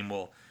this team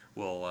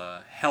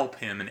will help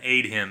him and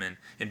aid him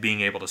in being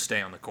able to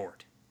stay on the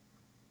court.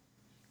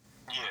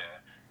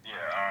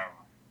 Yeah.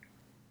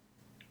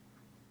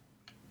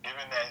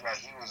 Given that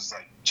he was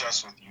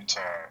just with Utah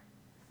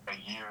a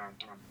year or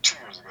 2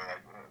 years ago,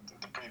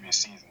 the previous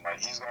season,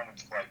 he's going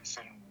to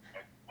fit in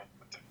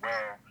with it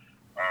well,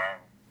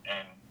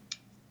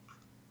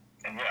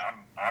 and yeah,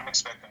 I'm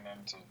expecting them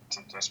to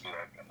just be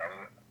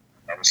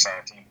another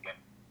solid team again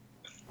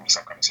in this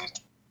upcoming season.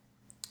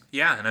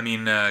 Yeah, and I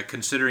mean,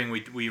 considering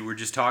we were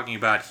just talking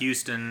about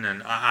Houston,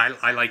 and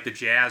I like the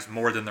Jazz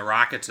more than the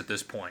Rockets at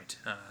this point.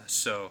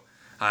 So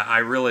I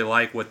really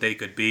like what they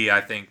could be.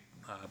 I think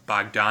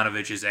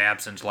Bogdanovich's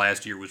absence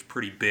last year was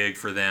pretty big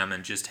for them,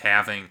 and just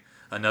having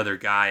another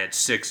guy at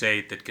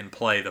 6'8" that can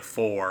play the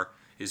 4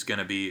 is going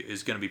to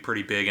be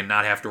pretty big, and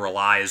not have to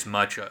rely as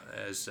much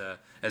as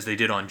they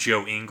did on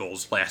Joe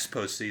Ingles last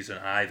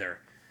postseason either.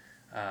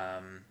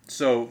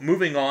 So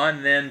moving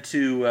on then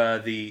to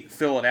the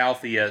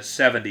Philadelphia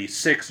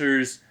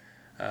 76ers.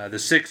 The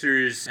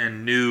Sixers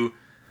and new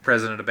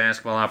president of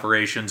basketball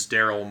operations,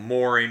 Daryl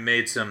Morey,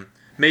 made some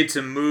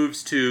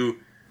moves to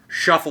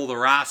shuffle the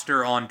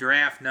roster on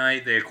draft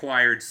night. They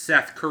acquired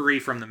Seth Curry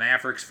from the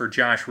Mavericks for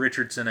Josh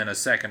Richardson and a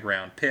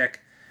second-round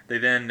pick. They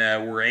then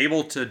were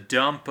able to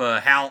dump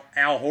Al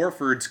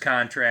Horford's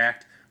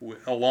contract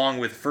along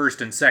with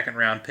first and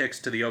second-round picks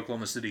to the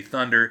Oklahoma City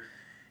Thunder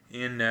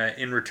in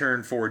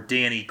return for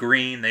Danny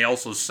Green. They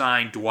also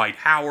signed Dwight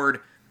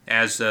Howard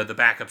as the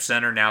backup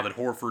center now that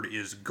Horford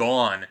is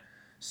gone.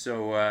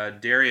 So,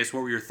 Darius,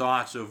 what were your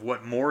thoughts of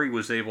what Morey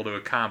was able to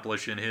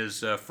accomplish in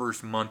his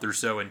first month or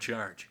so in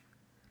charge?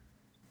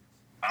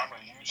 I'm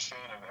a huge fan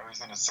of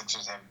everything the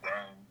Sixers have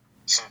done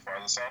so far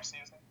this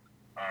offseason.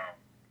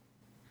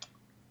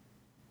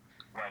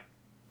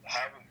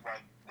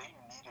 They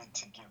needed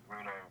to get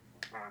rid of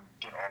or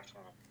get off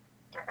of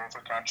the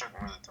Horford contract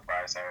or the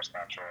Tobias Harris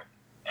contract,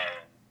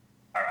 and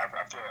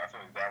I feel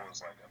like that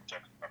was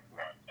objective number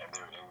one, and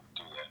they were able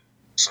to do that.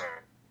 So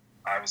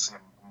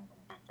obviously, I'm a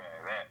big fan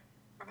of that.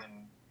 But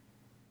then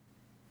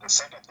the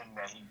second thing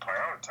that he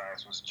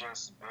prioritized was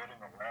just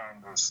building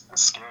around the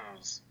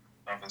skills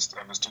of his two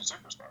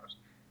superstars.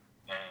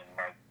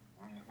 And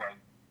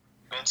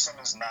Ben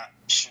Simmons not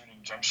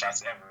shooting jump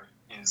shots ever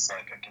is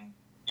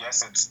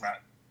yes, it's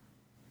not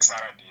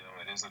ideal.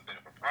 It is a bit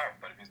of a problem,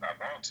 but if he's not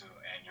going to,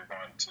 and you're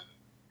going to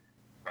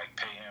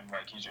pay him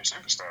like he's your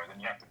superstar, then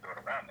you have to build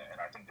around that.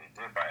 And I think they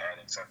did by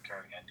adding Seth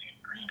Curry and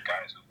Danny Green,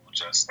 guys who will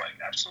just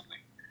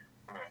absolutely.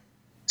 Well,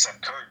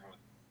 Seth Curry will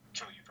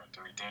kill you from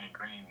three. Danny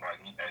Green,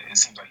 it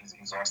seems like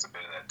he's lost a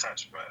bit of that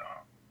touch, but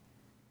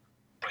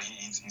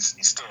he's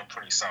still a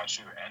pretty solid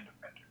shooter and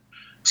defender.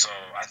 So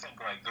I think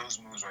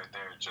those moves right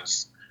there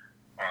just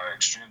are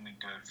extremely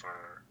good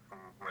for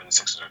where the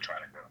Sixers are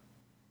trying to go.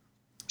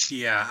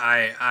 Yeah,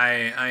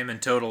 I'm in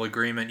total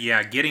agreement.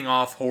 Yeah, getting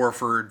off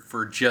Horford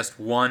for just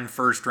one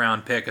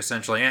first-round pick,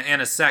 essentially,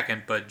 and a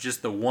second, but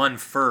just the one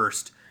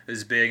first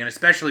is big, and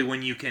especially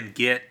when you can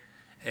get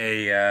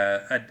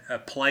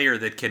a player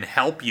that can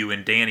help you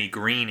in Danny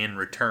Green in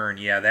return.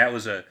 Yeah, that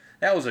was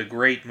a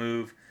great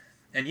move.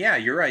 And yeah,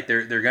 you're right.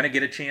 They're going to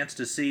get a chance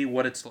to see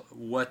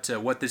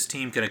what this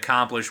team can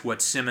accomplish,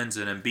 what Simmons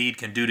and Embiid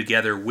can do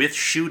together with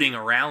shooting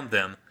around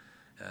them.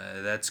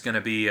 That's going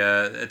to be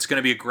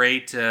a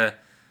great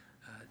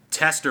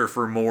tester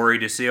for Morey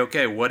to see,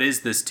 okay, what is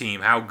this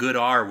team? How good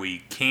are we?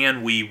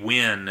 Can we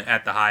win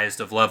at the highest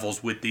of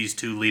levels with these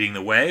two leading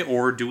the way,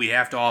 or do we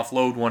have to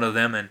offload one of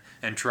them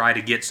and try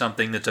to get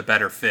something that's a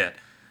better fit?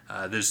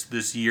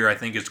 This year, I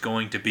think, is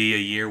going to be a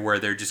year where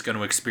they're just going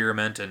to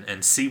experiment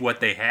and see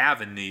what they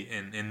have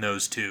in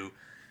those two,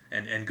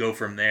 and go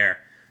from there.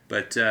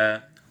 But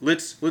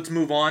let's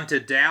move on to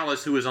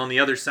Dallas, who is on the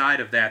other side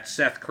of that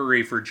Seth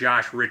Curry for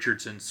Josh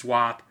Richardson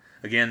swap.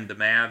 Again, the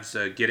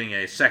Mavs getting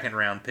a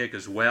second-round pick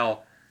as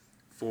well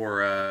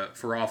for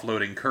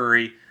offloading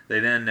Curry. They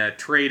then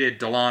traded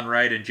DeLon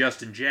Wright and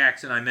Justin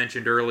Jackson, I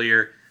mentioned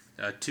earlier,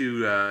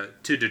 to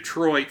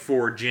Detroit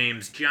for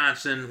James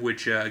Johnson,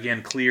 which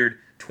again cleared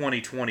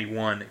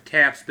 2021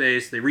 cap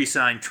space. They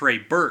re-signed Trey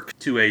Burke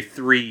to a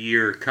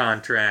 3-year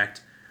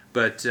contract.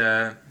 But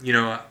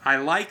I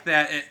like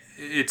that.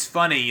 It's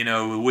funny,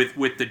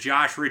 with the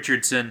Josh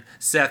Richardson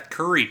Seth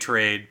Curry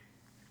trade.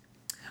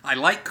 I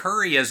like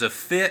Curry as a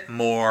fit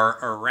more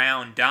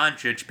around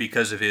Doncic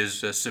because of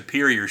his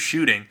superior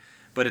shooting,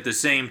 but at the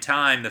same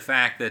time, the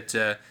fact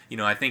that,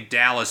 I think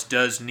Dallas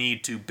does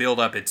need to build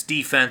up its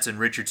defense, and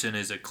Richardson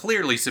is a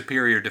clearly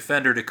superior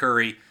defender to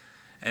Curry,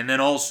 and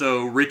then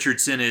also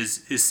Richardson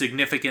is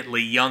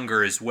significantly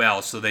younger as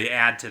well, so they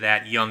add to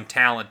that young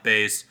talent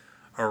base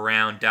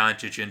around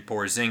Doncic and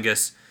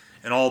Porzingis,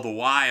 and all the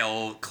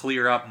while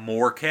clear up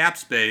more cap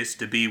space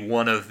to be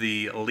one of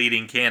the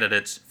leading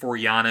candidates for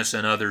Giannis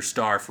and other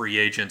star free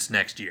agents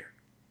next year.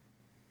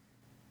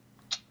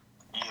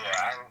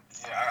 I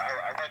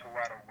like a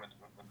lot of what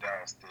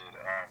Dallas did.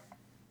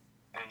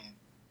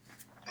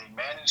 They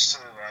managed to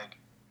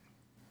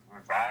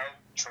revive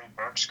Trey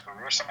Burke's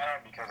career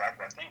somehow, because I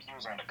think he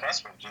was on the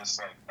cusp of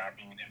just not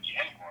being in the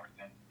NBA anymore.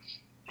 Then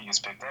he gets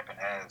picked up and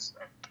has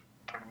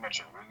pretty much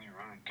a really,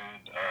 really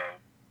good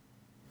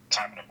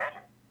time in the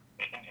bubble.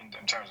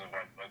 In terms of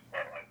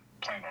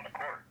playing on the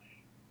court,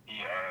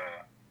 he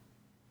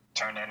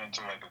turned that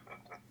into a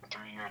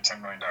 3-year,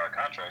 $10 million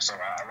contract. So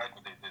I like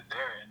what they did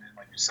there. And then,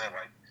 like you said,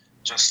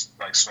 just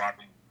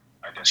swapping,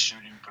 I guess,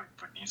 shooting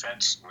for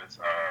defense with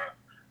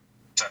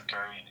Seth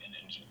Curry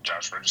and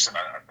Josh Richardson.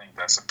 I think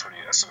that's a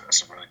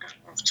really good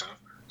move too.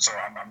 So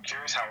I'm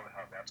curious how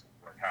that's going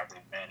to work, how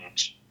they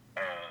manage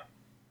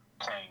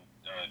playing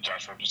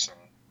Josh Richardson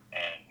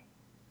and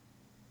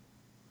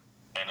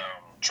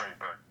Trey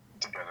Burke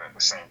together at the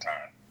same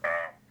time.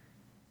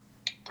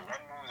 The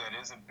one move that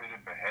is a bit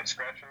of a head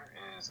scratcher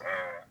is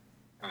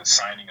the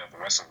signing of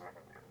Russell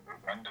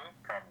Westbrook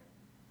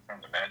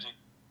from the Magic.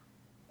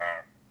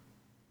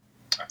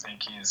 I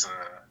think he's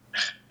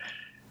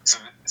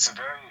it's a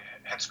very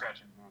head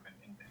scratching move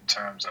in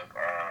terms of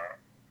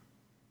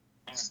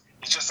he's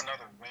just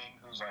another wing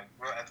who's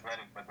real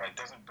athletic, but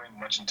doesn't bring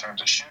much in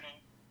terms of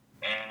shooting,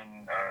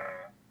 and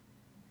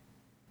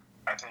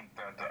I think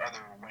the other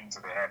wings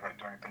that they have,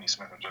 Dorian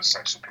Finney-Smith, are just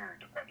superior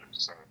defenders.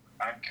 So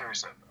I'm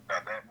curious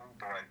about that move.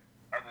 But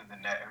other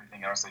than that,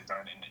 everything else they've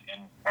done,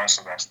 and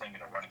also while staying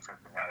in a running for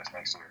Giannis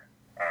next year,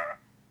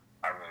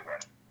 I really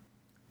like it.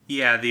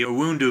 Yeah, the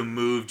Owundu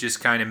move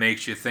just kind of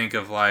makes you think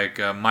of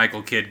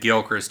Michael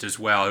Kidd-Gilchrist as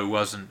well, who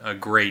wasn't a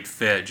great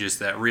fit, just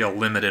that real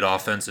limited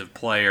offensive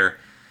player.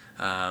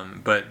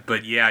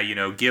 But yeah,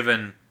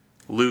 given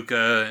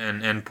Luka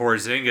and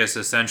Porzingis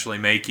essentially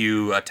make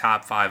you a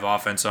top 5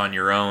 offense on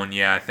your own,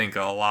 yeah, I think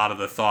a lot of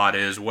the thought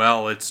is,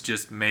 well, let's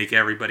just make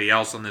everybody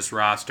else on this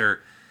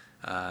roster,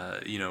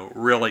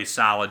 really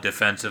solid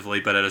defensively.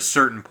 But at a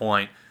certain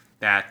point,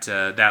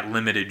 that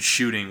limited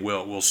shooting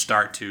will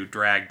start to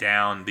drag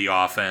down the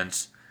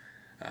offense.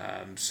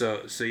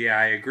 So yeah,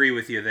 I agree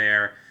with you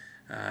there.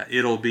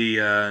 It'll be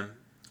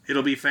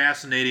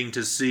fascinating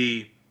to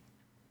see.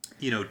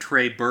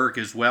 Trey Burke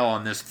as well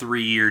on this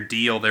 3-year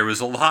deal. There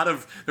was a lot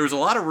of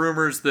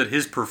rumors that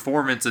his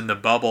performance in the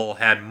bubble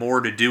had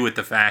more to do with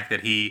the fact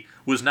that he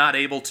was not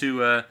able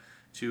to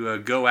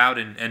go out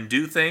and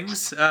do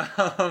things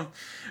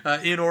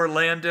in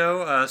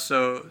Orlando.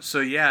 So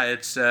yeah,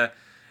 it's a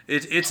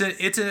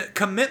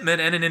commitment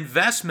and an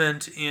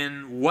investment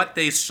in what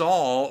they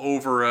saw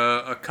over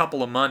a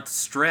couple of months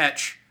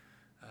stretch.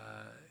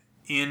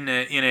 In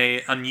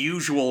a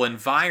unusual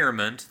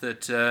environment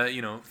that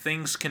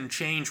things can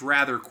change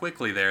rather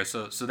quickly there,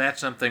 so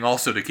that's something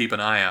also to keep an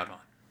eye out on.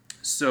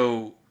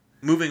 So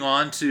moving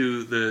on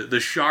to the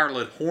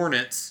Charlotte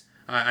Hornets,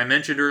 I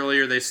mentioned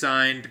earlier they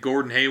signed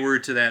Gordon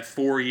Hayward to that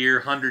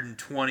 4-year,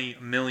 $120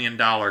 million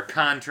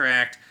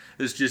contract.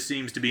 This just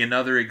seems to be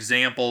another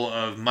example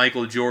of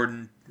Michael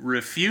Jordan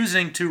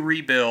refusing to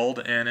rebuild,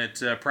 and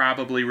it's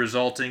probably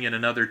resulting in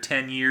another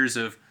 10 years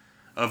of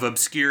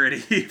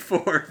obscurity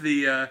for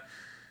the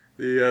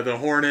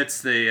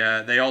Hornets.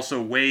 They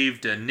also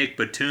waived Nick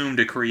Batum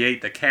to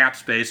create the cap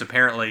space.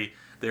 Apparently,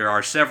 there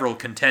are several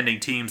contending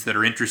teams that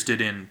are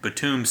interested in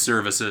Batum's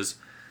services.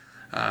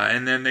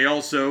 And then they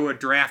also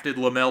drafted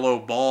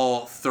LaMelo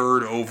Ball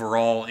 3rd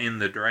overall in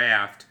the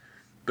draft.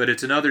 But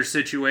it's another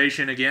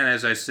situation, again,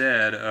 as I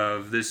said,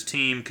 of this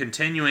team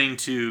continuing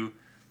to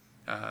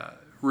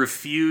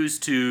refuse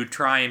to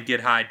try and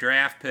get high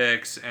draft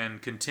picks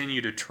and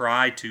continue to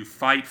try to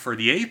fight for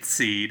the 8th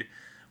seed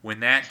when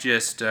that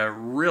just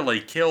really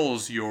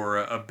kills your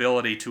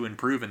ability to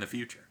improve in the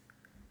future.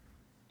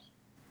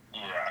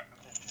 Yeah.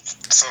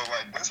 So,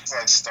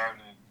 this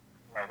started,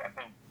 I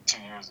think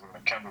 2 years ago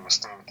when Kemba was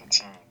still with the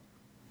team.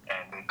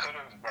 And they could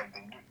have, I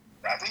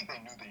think they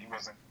knew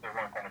that they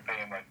weren't going to pay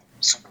him, the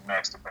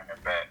Supermax to bring him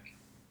back.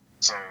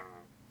 So,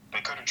 they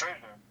could have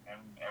traded him and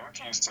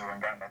refused to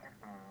and gotten nothing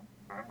from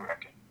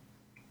Milwaukee.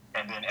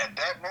 And then at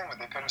that moment,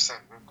 they could have said,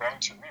 we're going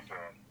to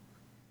rebuild.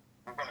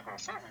 We're going to go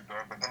full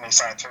rebuild, but then they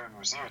signed Terry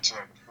Rozier to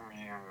a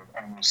 4-year,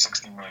 almost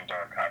 $60 million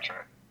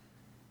contract.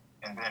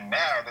 And then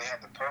now they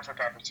have the perfect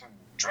opportunity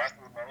to draft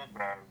LaMelo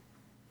Ball,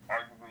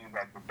 arguably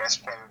the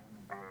best player in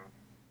the world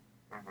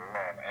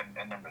overall,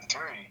 at number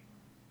 3,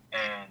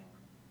 and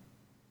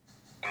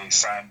they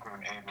signed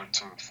Gordon Hayward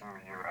to a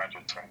 4-year,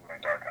 $120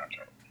 million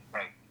contract.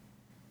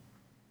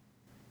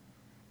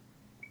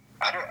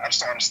 I just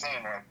don't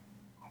understand,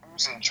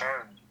 who's in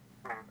charge?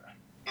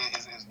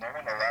 Is no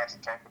one allowed to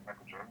talk to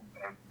Michael Jordan,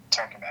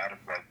 talk him out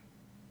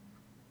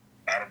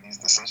of these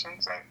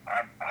decisions?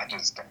 I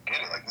just don't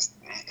get it. This,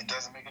 it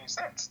doesn't make any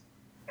sense.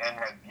 And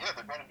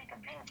they're going to be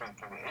competing for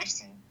the 8th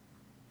seed,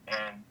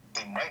 and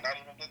they might not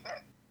even get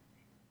that.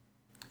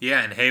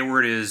 Yeah, and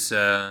Hayward is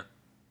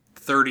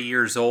 30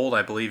 years old.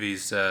 I believe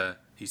he's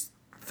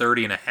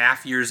 30 and a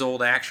half years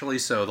old actually.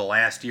 So the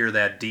last year of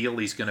that deal,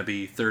 he's going to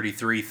be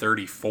 33,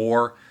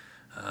 34.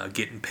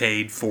 Getting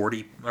paid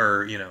 $40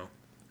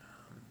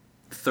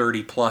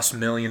 plus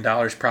million,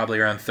 probably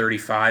around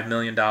 $35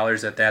 million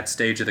at that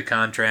stage of the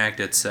contract.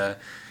 It's an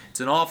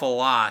awful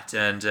lot.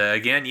 And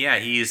again, yeah,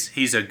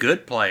 he's a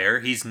good player.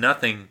 He's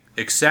nothing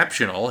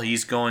exceptional.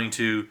 He's going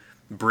to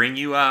bring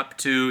you up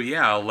to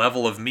a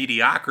level of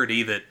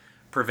mediocrity that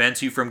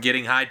prevents you from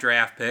getting high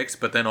draft picks,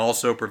 but then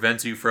also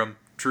prevents you from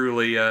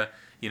truly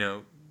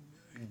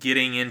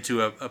getting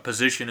into a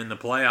position in the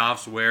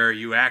playoffs where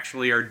you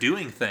actually are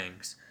doing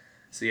things.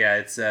 So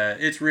yeah,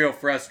 it's real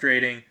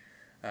frustrating,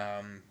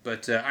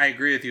 but I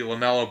agree with you.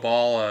 LaMelo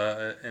Ball,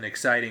 an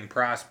exciting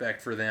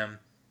prospect for them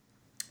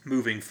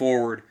moving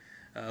forward.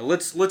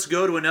 Let's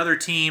go to another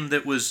team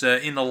that was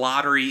in the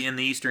lottery in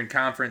the Eastern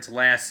Conference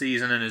last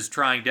season and is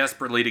trying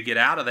desperately to get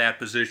out of that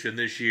position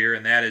this year,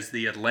 and that is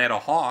the Atlanta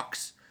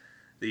Hawks.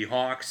 The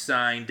Hawks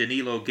signed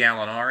Danilo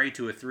Gallinari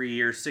to a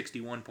 3-year,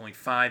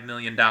 $61.5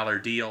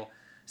 million deal.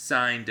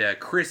 Signed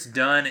Chris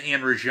Dunn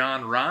and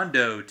Rajon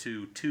Rondo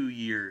to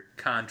 2-year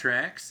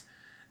contracts.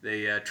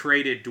 They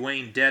traded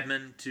Dwayne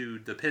Dedmon to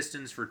the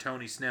Pistons for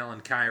Tony Snell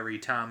and Kyrie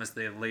Thomas.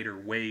 They have later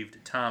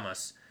waived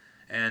Thomas.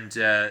 And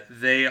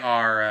they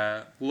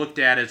are looked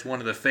at as one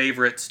of the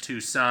favorites to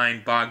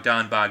sign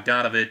Bogdan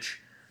Bogdanović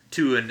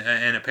to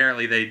and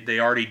apparently they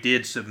already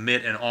did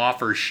submit an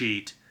offer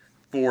sheet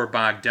for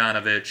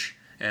Bogdanović.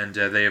 And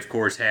they, of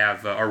course,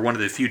 are one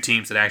of the few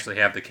teams that actually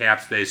have the cap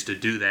space to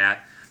do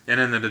that. And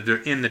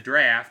in the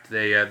draft,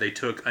 they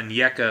took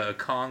Onyeka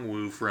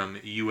Okongwu from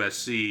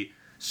USC,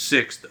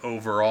 6th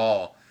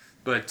overall.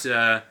 But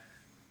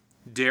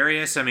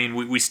Darius,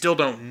 we still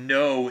don't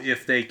know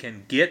if they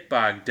can get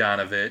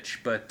Bogdanović,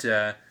 but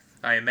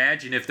I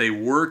imagine if they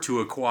were to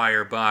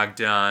acquire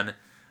Bogdan,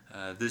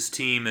 this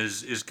team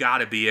is got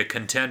to be a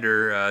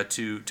contender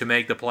to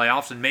make the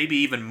playoffs, and maybe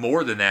even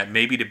more than that,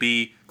 maybe to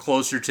be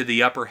closer to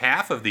the upper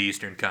half of the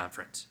Eastern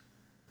Conference.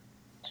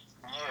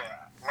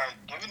 Yeah,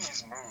 given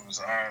these moves,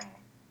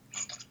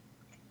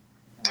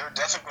 they're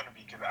definitely going to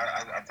be.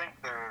 I think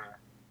they're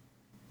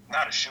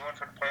not a shoo-in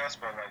for the playoffs,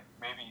 but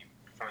maybe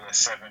for the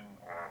 7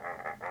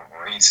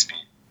 or 8 seed,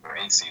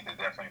 they're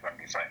definitely going to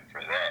be fighting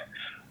for that.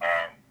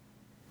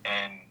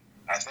 And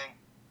I think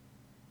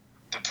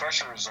the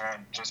pressure is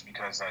on just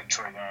because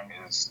Trae Young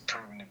is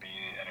proven to be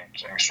an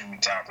extremely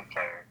talented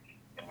player,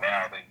 and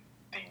now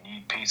they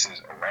need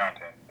pieces around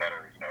him that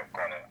are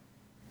going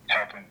to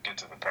help him get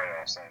to the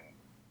playoffs and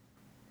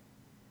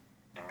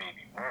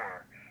maybe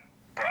more.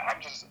 But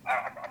I'm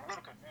a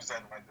little confused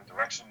at the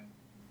direction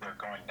they're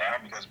going now,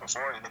 because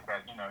before it looked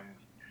like you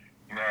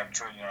have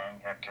Trae Young,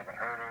 you have Kevin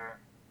Huerter,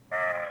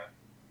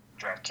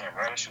 draft Cam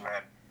Reddish, who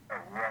had a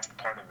rough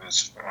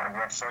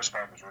first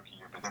part of his rookie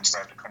year, but then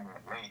started to come in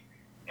late,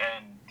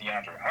 and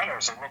DeAndre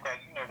Hunter. So it looked like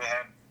they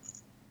had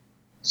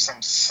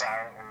some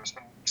solid or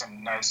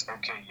some nice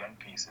young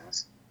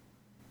pieces,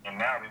 and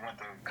now they went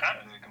the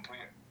complete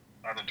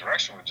other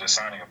direction with just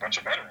signing a bunch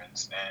of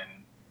veterans,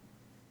 and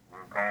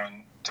we're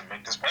going to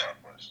make this playoff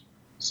push.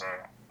 So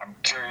I'm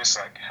curious,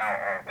 how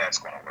all that's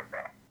going to work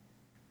out.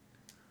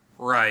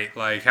 Right,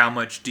 how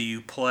much do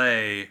you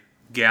play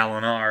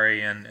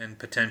Gallinari and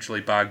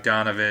potentially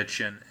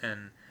Bogdanović,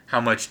 and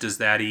how much does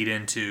that eat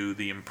into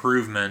the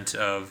improvement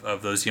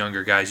of those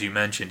younger guys you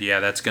mentioned? Yeah,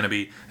 that's going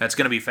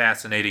to be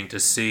fascinating to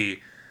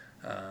see.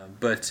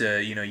 But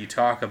you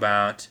talk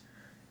about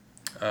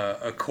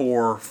a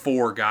core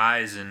 4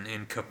 guys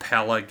in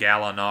Capella,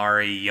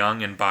 Gallinari,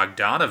 Young, and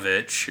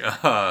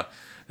Bogdanović.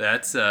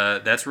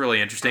 That's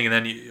really interesting. And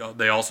then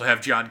they also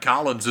have John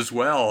Collins as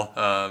well.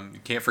 You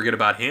can't forget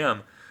about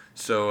him.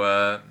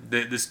 So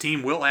this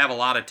team will have a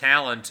lot of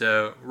talent.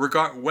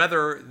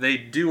 Whether they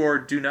do or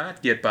do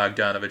not get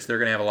Bogdanovich, they're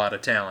going to have a lot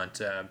of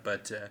talent.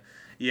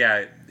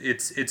 Yeah,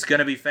 it's going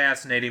to be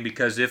fascinating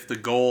because if the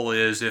goal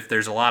is, if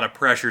there's a lot of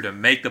pressure to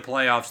make the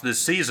playoffs this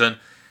season,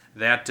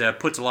 that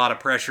puts a lot of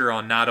pressure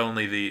on not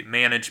only the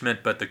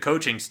management but the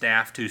coaching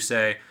staff to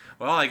say,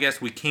 well, I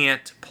guess we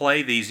can't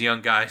play these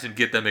young guys and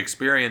get them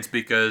experience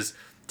because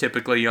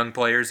typically young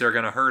players are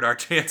going to hurt our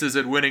chances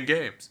at winning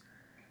games.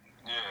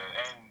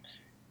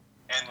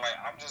 And like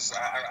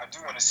I do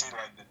want to see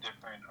like the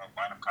different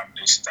lineup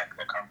combinations that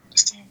come from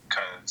this team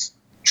because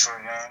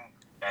Trae Young,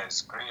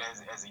 as great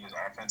as he is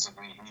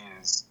offensively, he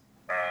is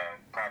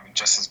probably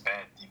just as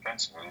bad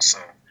defensively. So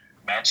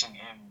matching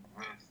him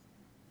with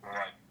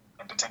like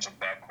a potential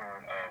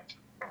backcourt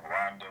of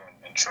Rondo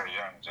and Trae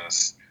Young,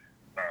 just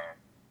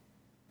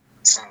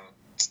it's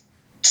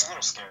a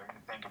little scary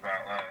to think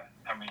about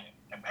how many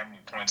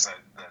points that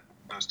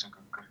those two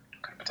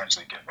could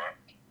potentially give up.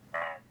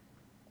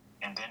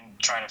 And then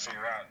trying to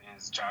figure out,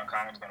 is John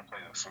Collins going to play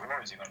the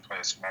 4? Is he going to play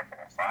a small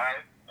ball 5?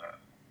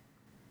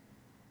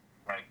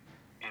 Are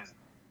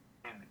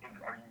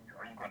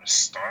you going to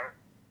start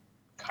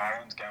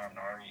Collins,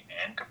 Gallinari,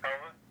 and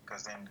Capella?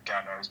 Because then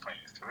Gallinari's playing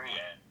the 3,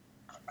 and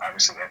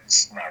obviously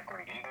that's not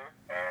great either.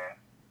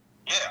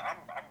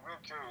 I'm real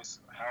curious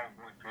how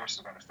Lloyd Pierce is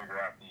going to figure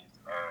out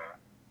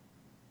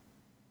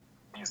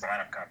these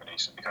lineup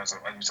combinations because,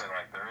 like you said,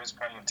 like there is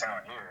plenty of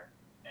talent here,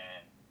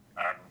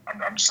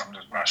 and I'm just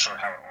not sure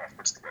how it all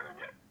fits together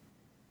yet.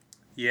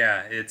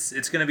 Yeah, it's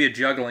going to be a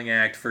juggling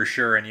act for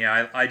sure, and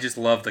yeah, I just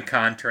love the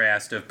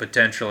contrast of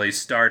potentially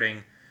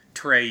starting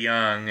Trae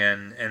Young,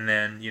 and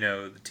then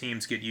the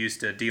teams get used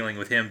to dealing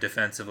with him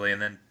defensively,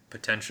 and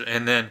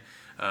then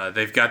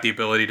they've got the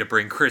ability to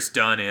bring Chris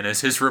Dunn in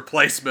as his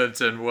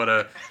replacement, and what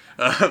a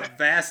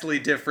vastly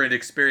different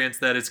experience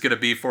that it's going to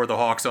be for the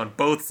Hawks on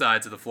both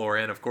sides of the floor,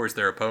 and of course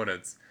their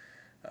opponents.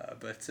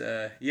 At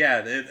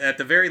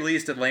the very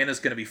least, Atlanta's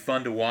going to be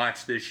fun to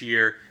watch this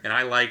year, and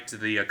I liked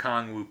the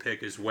Okongwu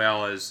pick as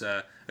well as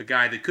a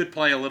guy that could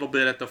play a little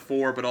bit at the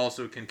 4, but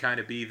also can kind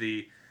of be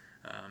the,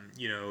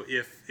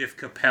 if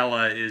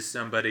Capella is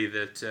somebody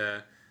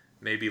that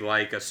maybe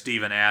like a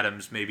Steven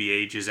Adams maybe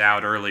ages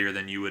out earlier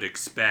than you would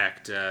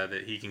expect,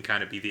 that he can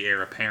kind of be the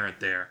heir apparent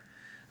there.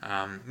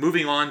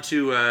 Moving on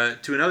to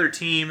another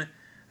team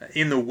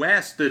in the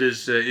West that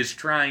is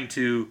trying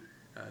to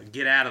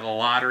get out of the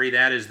lottery.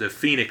 That is the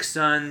Phoenix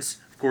Suns.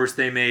 Of course,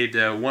 they made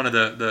one of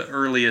the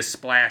earliest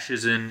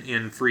splashes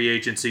in free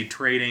agency,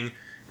 trading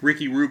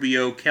Ricky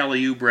Rubio,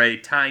 Kelly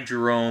Oubre, Ty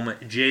Jerome,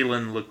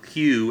 Jalen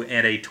LeCue,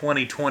 and a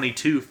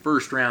 2022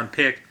 first-round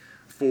pick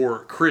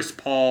for Chris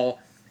Paul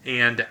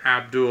and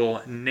Abdul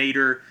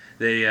Nader.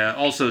 They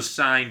also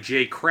signed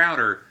Jay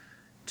Crowder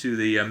to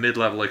the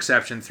mid-level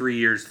exception, 3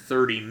 years,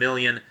 $30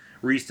 million.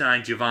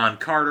 Re-signed Javon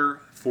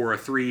Carter for a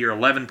 3-year,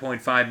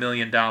 $11.5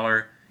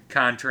 million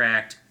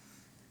contract.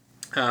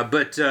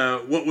 But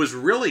what was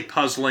really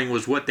puzzling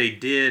was what they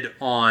did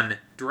on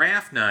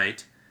draft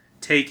night,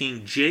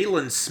 taking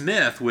Jalen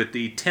Smith with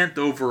the 10th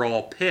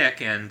overall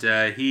pick, and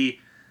he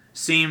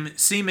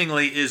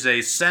seemingly is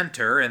a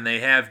center, and they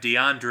have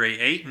DeAndre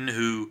Ayton,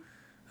 who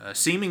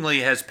seemingly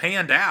has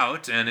panned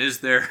out and is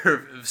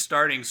their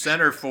starting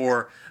center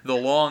for the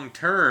long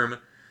term.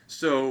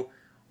 So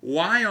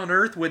why on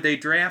earth would they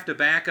draft a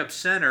backup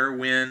center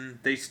when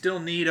they still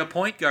need a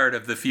point guard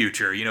of the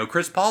future?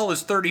 Chris Paul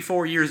is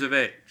 34 years of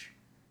age.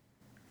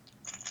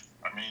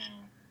 I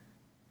mean,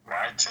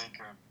 why take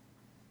a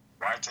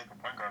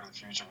point guard of the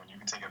future when you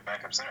can take a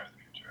backup center of the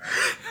future?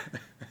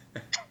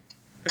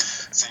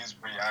 Seems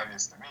pretty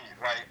obvious to me.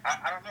 Like,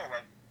 I don't know,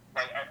 like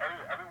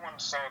everyone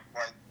saw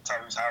like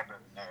Tyrese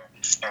Halliburton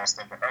and stuff,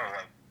 but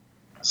like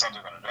the Suns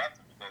are going to draft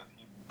him because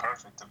he'd be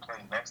perfect to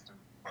play next to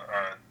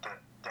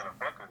Devin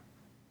Booker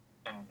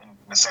in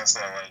the sense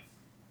that like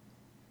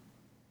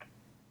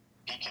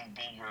he can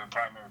be your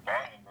primary ball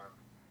handler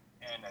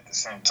and at the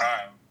same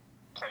time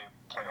play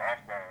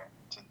off ball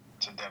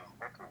to Devin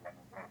Booker when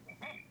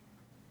needed.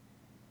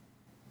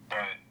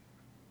 But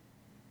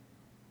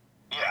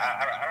yeah,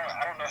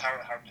 I don't know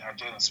how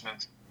Jalen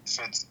Smith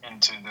fits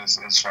into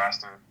this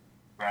roster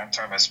long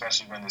term,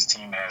 especially when this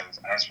team has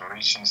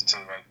aspirations to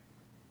like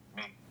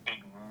make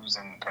big moves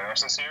in the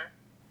playoffs this year.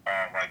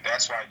 Like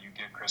that's why you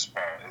get Chris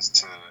Paul, is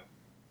to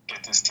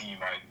get this team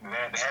like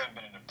they haven't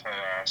been in the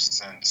playoffs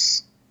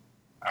since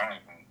I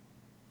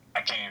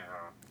can't even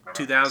remember.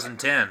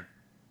 2010.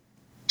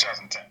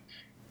 2010,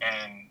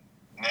 and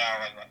now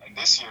like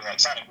this year, like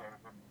signing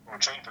or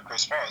trading for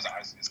Chris Paul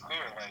is clear.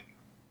 Like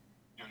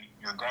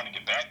you're going to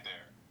get back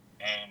there,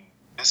 and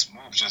this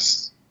move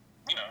just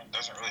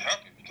doesn't really help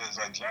you because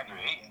like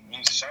DeAndre Ayton,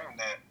 he's shown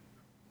that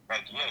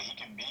like he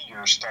can be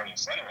your starting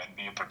center and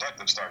be a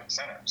productive starting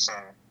center. So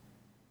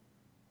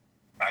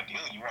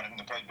ideally, you want him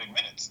to play big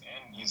minutes,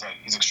 and he's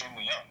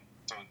extremely young.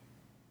 So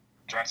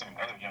drafting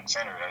another young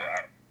center,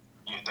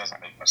 it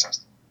doesn't make much sense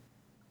to me.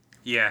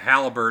 Yeah,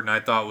 Halliburton I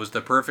thought was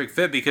the perfect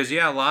fit because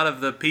a lot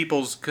of the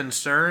people's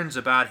concerns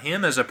about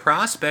him as a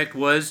prospect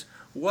was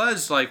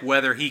like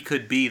whether he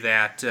could be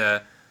that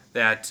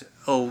that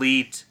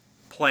elite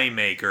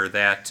playmaker,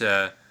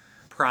 that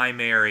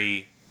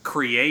primary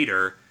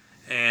creator,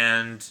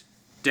 and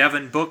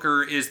Devin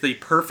Booker is the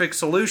perfect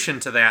solution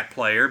to that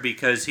player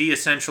because he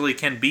essentially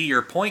can be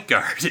your point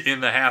guard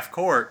in the half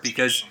court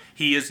because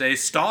he is a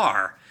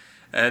star.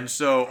 And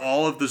so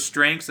all of the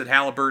strengths that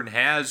Halliburton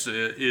has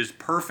is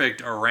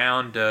perfect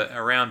around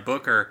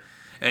Booker.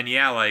 And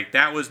yeah, like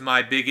that was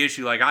my big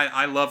issue. Like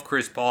I love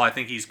Chris Paul. I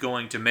think he's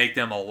going to make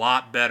them a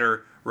lot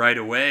better right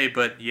away.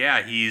 But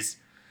yeah, he's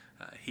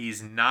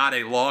not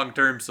a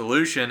long-term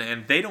solution,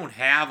 and they don't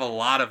have a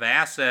lot of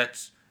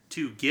assets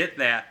to get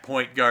that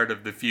point guard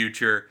of the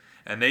future.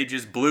 And they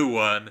just blew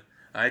one,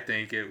 I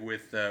think,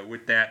 with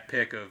that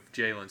pick of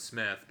Jalen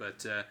Smith.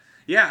 But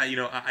yeah, you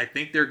know, I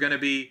think they're going to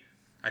be.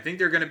 I think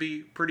they're going to be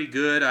pretty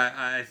good.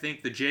 I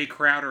think the Jay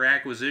Crowder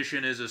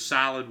acquisition is a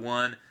solid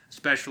one,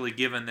 especially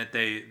given that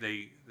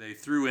they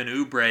threw in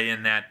Oubre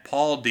in that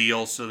Paul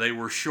deal, so they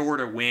were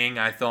short a wing,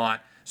 I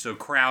thought. So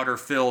Crowder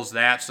fills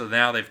that, so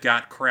now they've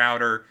got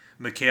Crowder,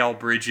 Mikal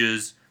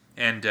Bridges,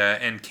 and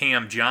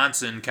Cam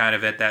Johnson kind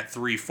of at that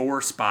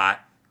 3-4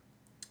 spot.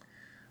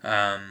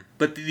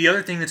 But the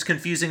other thing that's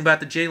confusing about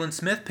the Jalen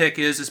Smith pick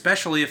is,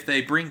 especially if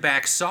they bring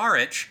back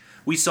Saric,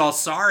 we saw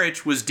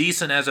Saric was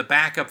decent as a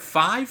backup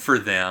 5 for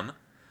them.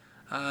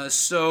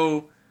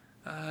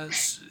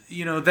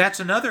 You know, that's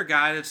another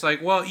guy that's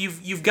like, well,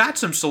 you've got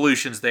some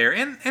solutions there.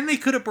 And they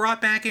could have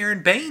brought back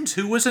Aaron Baines,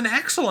 who was an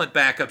excellent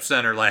backup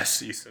center last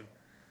season.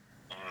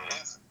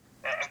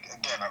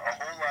 Again, a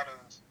whole lot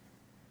of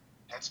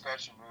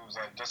head-scratching moves.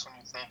 Like, just when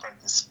you think, like,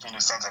 the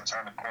Phoenix Suns have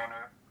turned the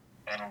corner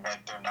and,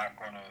 like, they're not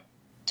going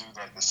to do,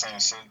 like, the same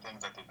silly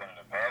things that they've done in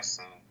the past,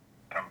 they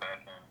come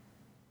back and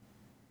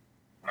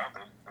no,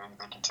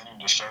 they continue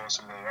to show us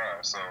who they are.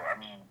 So, I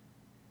mean,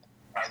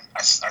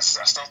 I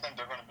still think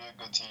they're going to be a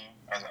good team.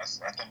 I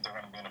think they're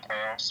going to be in the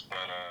playoffs, but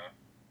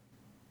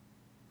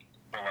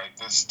like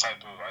this type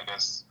of, I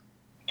guess,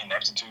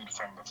 ineptitude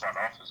from the front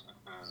office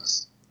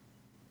is,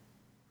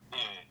 yeah,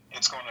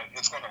 it's going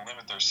to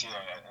limit their ceiling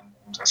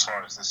as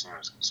far as this year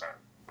is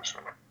concerned, for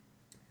sure.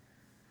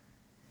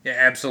 Yeah,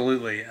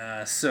 absolutely.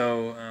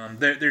 So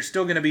they're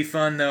still going to be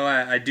fun, though.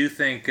 I do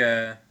think.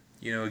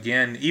 You know,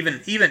 again, even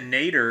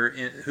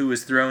Nader, who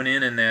was thrown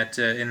in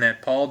that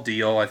Paul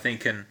deal, I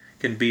think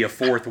can be a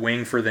fourth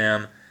wing for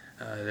them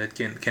that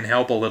can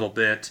help a little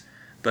bit.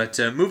 But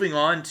moving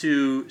on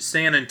to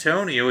San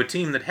Antonio, a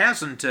team that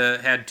hasn't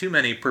had too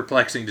many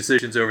perplexing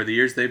decisions over the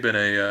years. They've been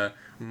a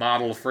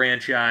model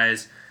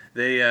franchise.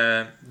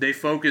 They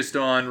focused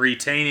on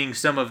retaining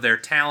some of their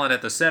talent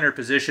at the center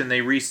position.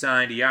 They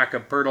re-signed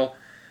Jakob Poeltl,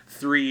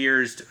 3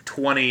 years,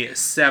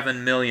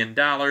 $27 million.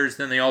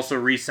 Then they also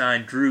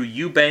re-signed Drew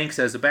Eubanks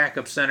as a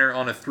backup center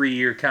on a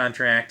 3-year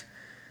contract.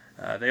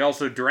 They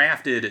also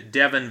drafted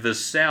Devin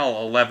Vassell,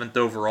 11th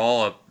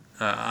overall,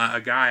 a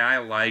guy I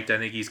liked. I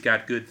think he's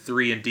got good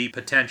 3-and-D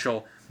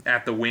potential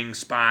at the wing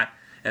spot.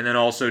 And then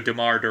also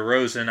DeMar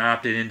DeRozan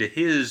opted into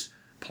his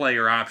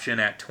player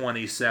option at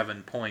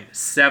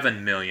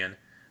 $27.7 million.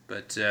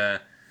 But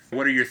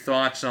what are your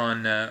thoughts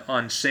on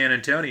San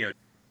Antonio?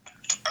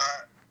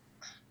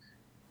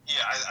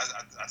 Yeah,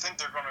 I think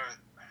they're gonna.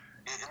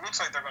 It looks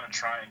like they're gonna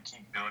try and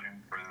keep building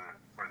for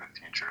the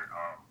future.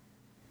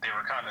 They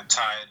were kind of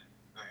tied.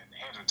 The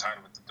hands were tied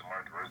with the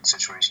DeMar DeRozan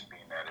situation,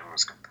 being that it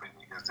was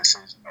completely his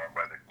decision on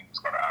whether he was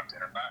going to opt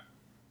in or not,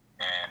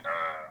 and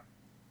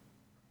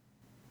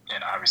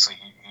obviously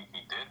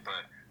he did.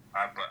 But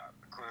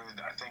clearly,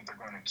 I think they're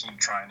going to keep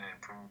trying to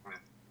improve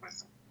with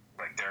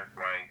like Derek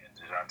White and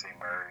DeJounte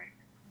Murray,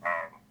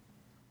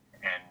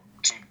 and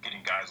keep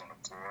getting guys on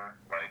the floor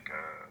like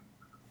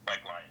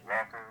Lonnie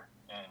Walker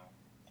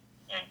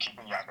and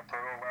keeping Jakob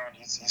Poeltl around.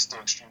 He's still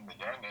extremely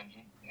young, and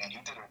he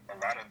did a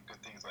lot of good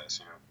things last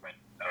year when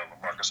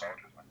LaMarcus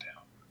Aldridge went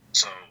down.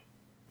 So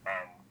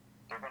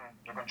they're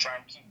gonna try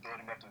and keep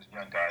building up those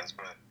young guys,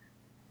 but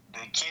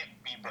they can't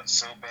be but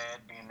so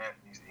bad, being that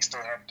they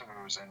still have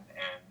DeRozan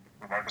and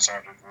LaMarcus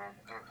Aldridge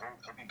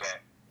he'll be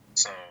back.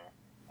 So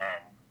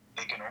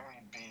they can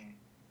only be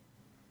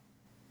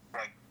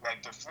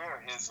like their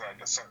floor is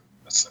like a certain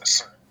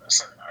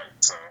height.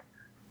 So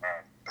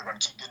they're going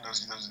to keep getting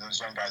those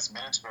young guys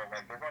minutes, but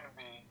like they're going to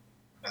be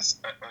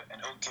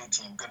an okay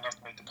team, good enough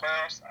to make the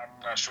playoffs.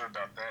 I'm not sure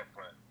about that,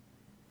 but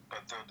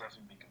they'll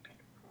definitely be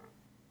competing for it.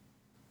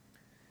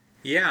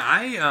 Yeah,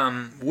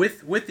 I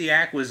with the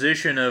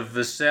acquisition of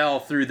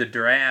Vassell through the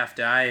draft,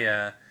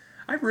 I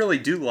really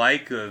do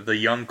like the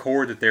young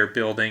core that they're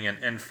building,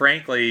 and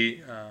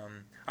frankly,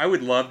 I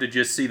would love to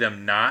just see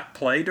them not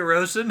play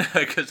DeRozan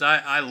because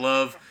I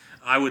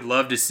would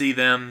love to see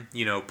them,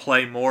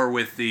 play more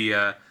with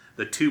the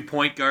 2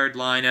 point guard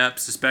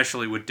lineups,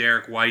 especially with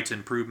Derek White's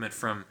improvement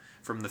from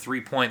the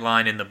 3-point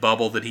line in the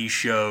bubble that he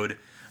showed.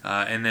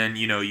 And then,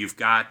 you've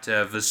got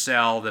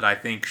Vassell that I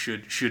think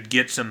should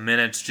get some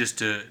minutes just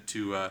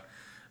to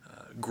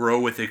grow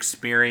with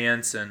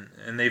experience,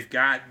 and they've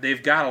got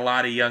a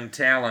lot of young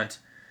talent.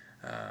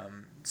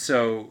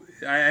 So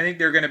I think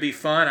they're going to be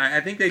fun.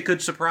 I think they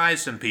could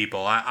surprise some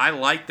people. I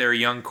like their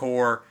young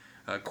core.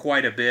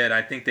 quite a bit.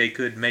 I think they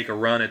could make a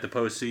run at the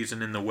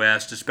postseason in the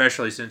West,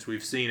 especially since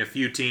we've seen a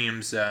few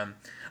teams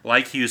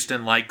like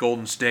Houston, like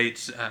Golden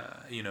State,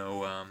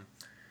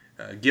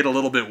 get a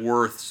little bit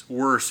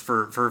worse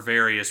for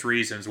various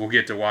reasons. We'll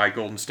get to why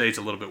Golden State's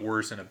a little bit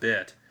worse in a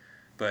bit.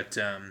 But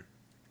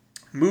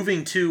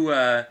moving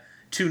to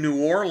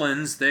New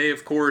Orleans, they,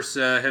 of course,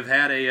 have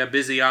had a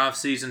busy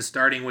offseason,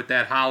 starting with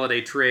that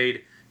holiday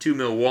trade to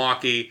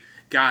Milwaukee.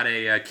 Got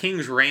a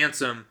king's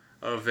ransom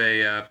of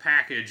a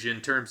package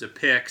in terms of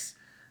picks.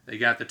 They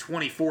got the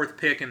 24th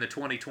pick in the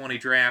 2020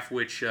 draft,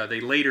 which they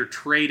later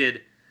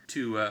traded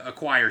to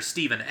acquire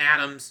Steven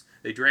Adams.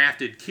 They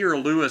drafted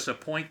Kira Lewis, a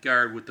point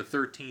guard, with the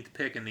 13th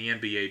pick in the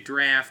NBA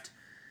draft.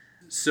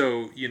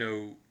 So,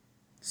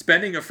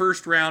 spending a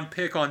first-round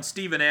pick on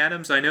Steven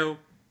Adams, I know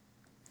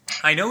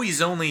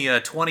he's only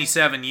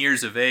 27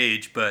 years of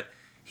age, but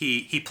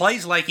he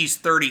plays like he's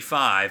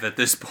 35 at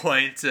this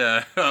point.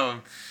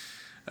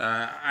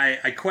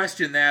 I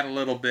question that a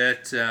little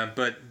bit,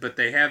 but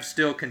they have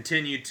still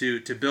continued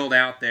to build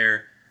out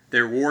their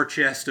war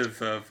chest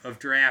of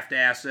draft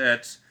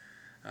assets.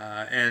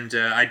 And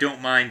I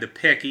don't mind the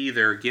pick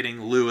either,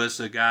 getting Lewis,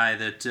 a guy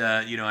that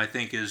I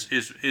think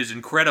is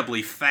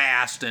incredibly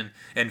fast and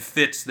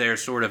fits their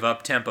sort of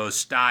up-tempo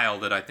style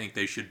that I think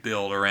they should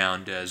build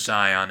around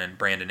Zion and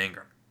Brandon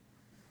Ingram.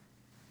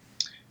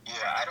 Yeah,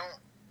 I don't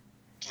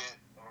get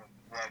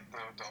like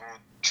the whole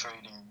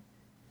trading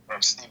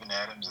of Steven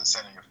Adams and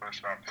sending a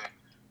first-round pick.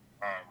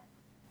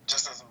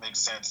 Just doesn't make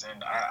sense,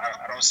 and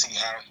I don't see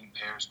how he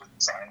pairs with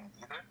Zion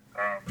either.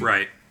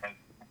 Right.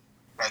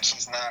 Like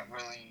he's not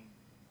really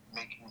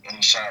making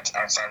any shots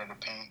outside of the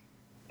paint,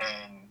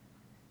 and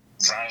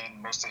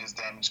Zion, most of his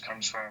damage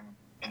comes from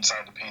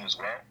inside the paint as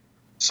well.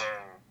 So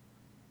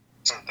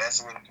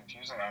that's a little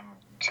confusing. I'm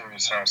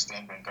curious how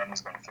Stan Van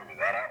Gundy's going to figure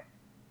that out.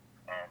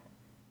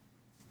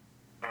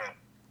 But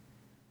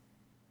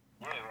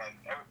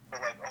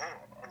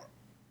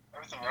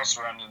everything else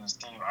surrounding this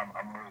team,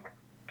 I'm really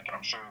liking.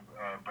 I'm sure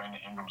Brandon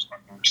Ingram's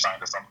going to be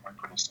signed at some point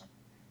pretty soon,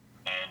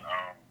 and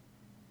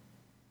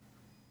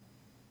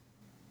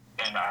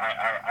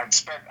I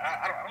expect.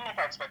 I don't know if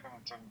I expect them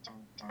to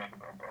make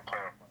a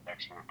playoff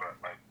next year, but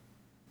like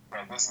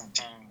this is a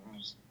team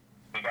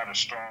they got a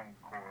strong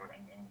core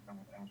and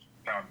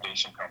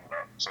foundation coming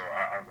up. So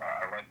I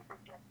like the good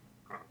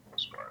for the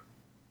most part.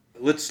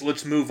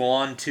 Let's move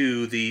on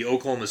to the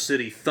Oklahoma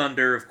City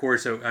Thunder. Of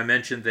course, I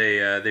mentioned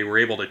they were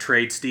able to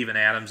trade Steven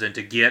Adams and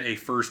to get a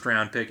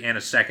first-round pick and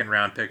a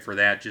second-round pick for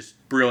that. Just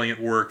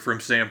brilliant work from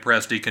Sam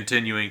Presti,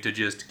 continuing to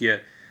just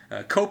get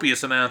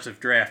copious amounts of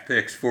draft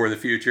picks for the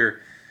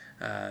future.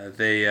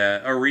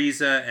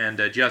 Ariza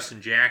and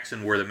Justin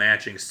Jackson were the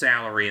matching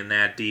salary in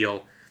that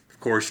deal.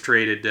 Of course,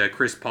 traded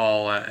Chris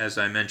Paul, as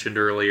I mentioned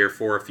earlier,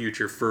 for a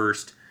future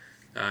first,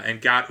 and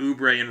got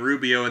Oubre and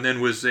Rubio, and then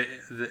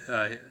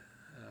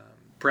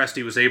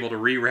Presti was able to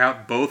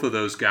reroute both of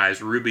those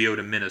guys, Rubio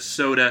to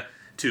Minnesota,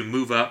 to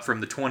move up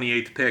from the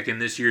 28th pick in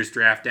this year's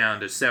draft down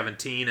to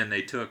 17, and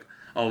they took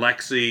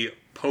Alexei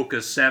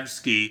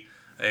Pokasevsky,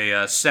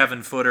 a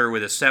 7-footer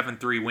with a 7'3"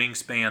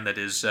 wingspan that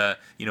is,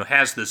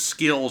 has the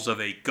skills of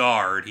a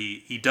guard.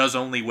 He does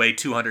only weigh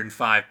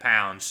 205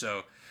 pounds,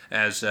 so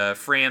as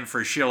Fran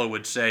Fraschilla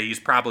would say, he's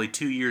probably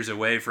 2 years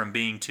away from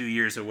being 2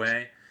 years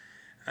away.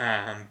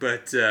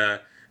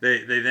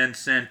 They then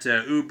sent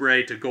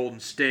Oubre to Golden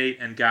State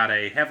and got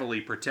a heavily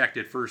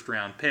protected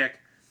first-round pick.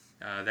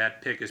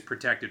 That pick is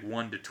protected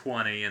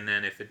 1-20, and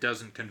then if it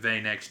doesn't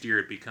convey next year,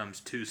 it becomes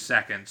 2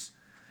 seconds.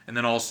 And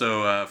then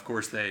also, of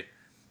course, they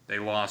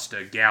lost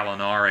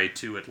Gallinari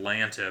to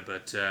Atlanta,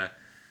 but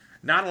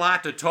not a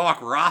lot to talk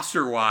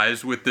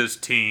roster-wise with this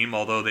team,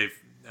 although they've,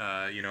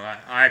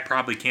 I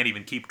probably can't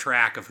even keep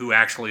track of who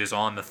actually is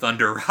on the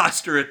Thunder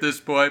roster at this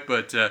point,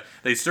 but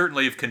they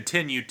certainly have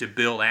continued to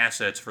build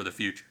assets for the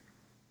future.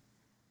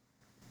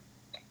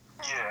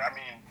 Yeah, I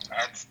mean,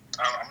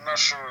 I'm not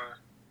sure.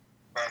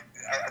 Like,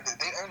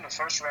 they own the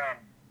first round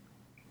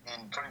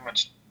in pretty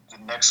much the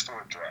next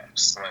 4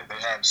 drafts. Like, they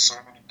have so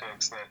many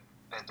picks that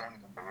don't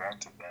even belong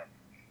to them.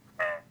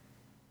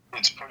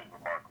 It's pretty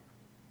remarkable.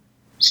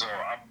 So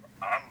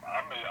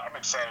I'm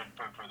excited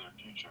for their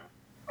future.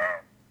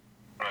 But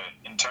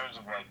in terms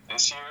of like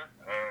this year,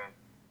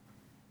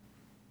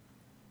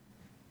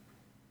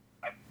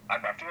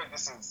 I feel like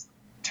this is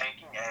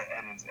tanking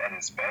at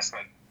its best,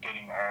 like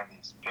getting all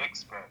these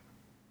picks, but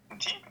the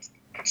team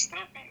could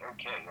still be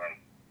okay. Like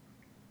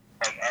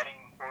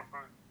adding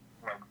Horford,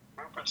 like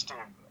Horford's still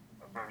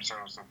a very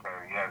serviceable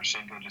player. You have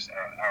Shai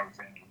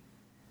Gilgeous-Alexander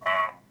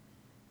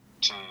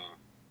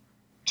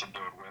to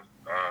build with.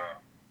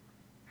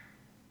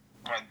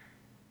 Like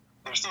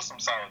there's still some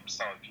solid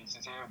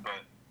pieces here,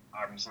 but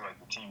obviously like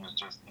the team is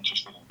just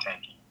interested in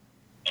tanking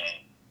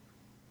and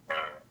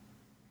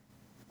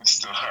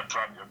still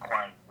probably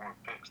acquiring more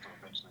picks to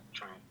eventually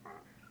trade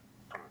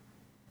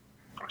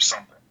for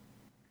something.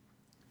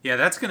 Yeah,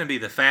 that's going to be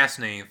the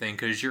fascinating thing,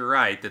 because you're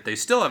right that they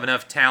still have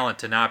enough talent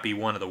to not be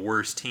one of the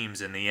worst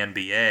teams in the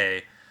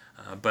NBA,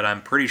 but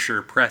I'm pretty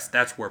sure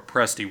that's where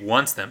Presti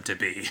wants them to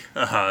be,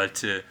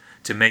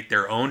 to make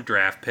their own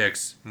draft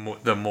picks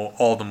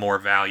all the more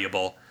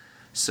valuable.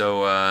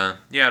 So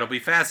it'll be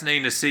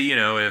fascinating to see,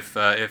 if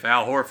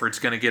Al Horford's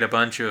going to get a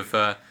bunch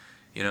of,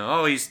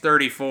 he's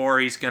 34,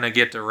 he's going to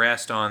get to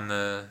rest on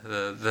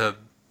the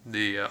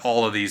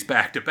all of these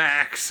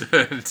back-to-backs,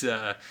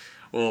 and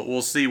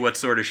we'll see what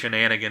sort of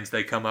shenanigans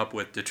they come up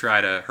with to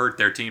try to hurt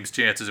their team's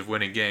chances of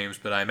winning games.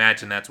 But I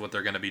imagine that's what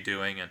they're going to be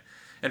doing,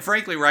 and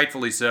frankly,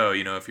 rightfully so.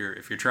 If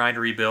you're trying to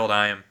rebuild,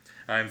 I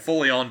am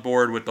fully on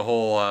board with the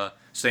whole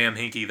Sam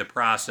Hinkie, the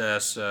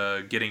process,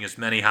 getting as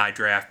many high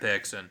draft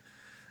picks and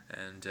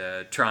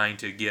trying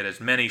to get as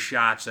many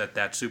shots at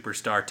that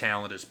superstar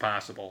talent as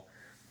possible.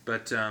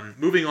 But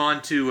moving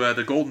on to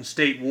the Golden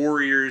State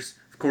Warriors,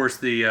 of course,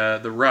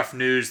 the rough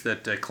news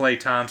that Klay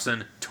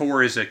Thompson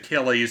tore his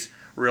Achilles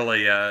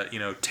really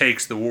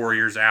takes the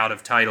Warriors out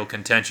of title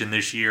contention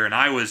this year. And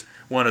I was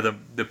one of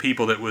the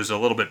people that was a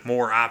little bit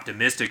more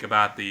optimistic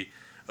about the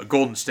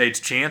Golden State's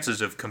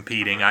chances of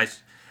competing.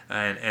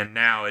 And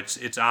now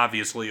it's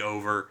obviously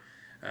over.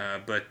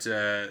 But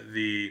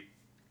the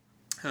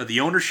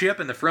ownership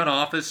and the front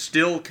office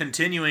still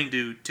continuing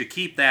to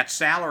keep that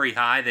salary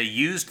high. They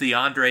used the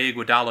Andre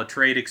Iguodala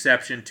trade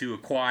exception to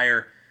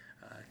acquire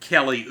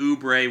Kelly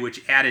Oubre,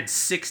 which added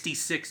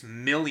 $66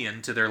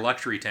 million to their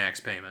luxury tax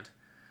payment.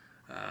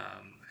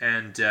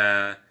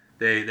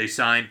 They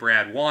signed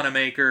Brad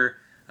Wanamaker,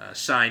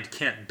 signed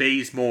Kent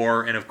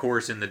Bazemore, and of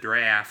course in the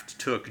draft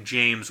took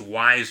James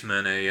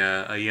Wiseman,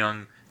 a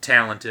young,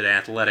 talented,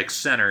 athletic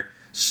center,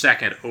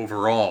 second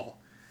overall.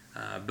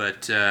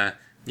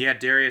 Yeah,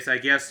 Darius, I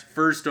guess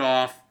first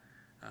off,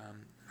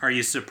 are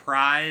you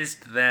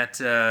surprised that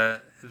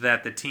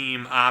the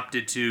team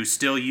opted to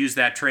still use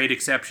that trade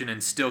exception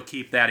and still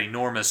keep that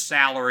enormous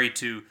salary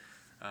to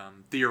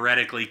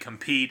theoretically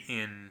compete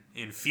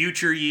in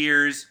future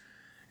years?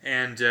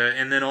 And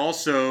then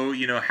also,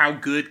 how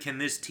good can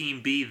this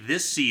team be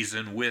this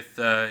season with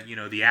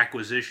the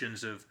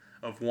acquisitions of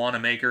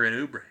Wanamaker and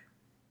Oubre?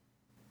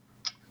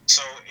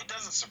 So it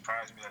doesn't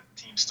surprise me that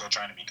the team's still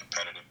trying to be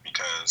competitive,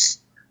 because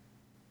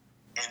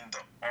in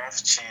the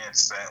off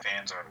chance that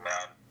fans are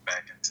allowed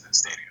back into the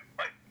stadium,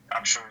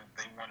 I'm sure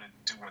they want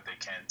to do what they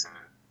can to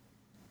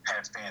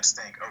have fans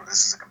think, oh,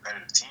 this is a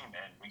competitive team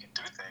and we can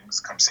do things,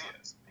 come see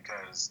us.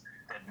 Because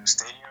that new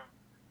stadium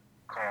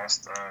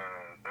cost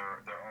their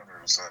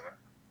owners a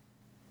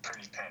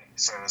pretty penny.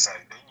 So it's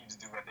like they need to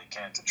do what they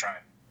can to try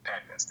and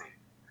pack that stadium,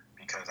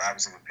 because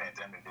obviously the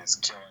pandemic is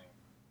killing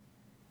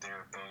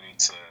their ability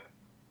to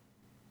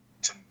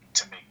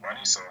make money.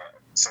 So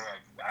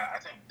I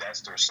think that's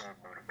their sole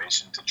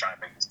motivation, to try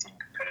and make this team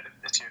competitive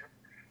this year.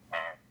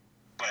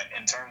 But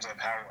in terms of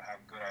how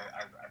good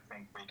I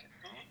think they can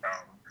be,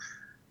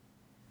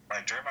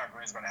 Draymond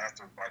Green's going to have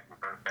to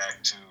revert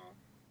back to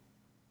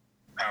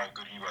how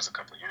good he was a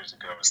couple of years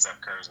ago, and Steph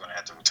Curry's going to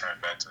have to return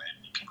back to the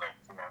MVP level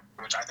form,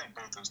 which I think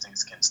both those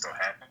things can still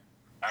happen.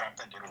 I don't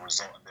think it'll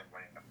result in them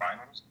winning the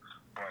finals,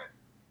 but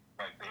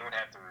they would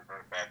have to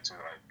revert back to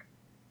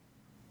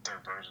their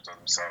versions of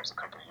themselves a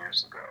couple of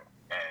years ago,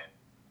 and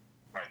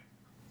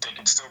they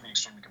can still be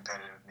extremely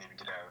competitive, maybe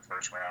get out of the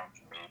first round,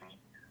 maybe,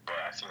 but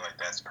I feel like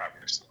that's probably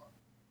their ceiling.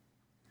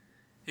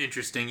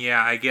 Interesting.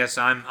 Yeah, I guess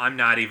I'm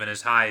not even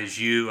as high as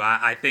you.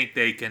 I think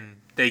they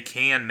can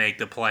make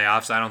the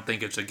playoffs. I don't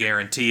think it's a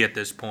guarantee at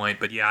this point,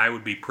 but yeah, I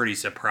would be pretty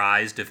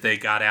surprised if they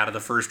got out of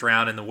the first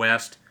round in the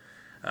West.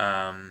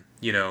 The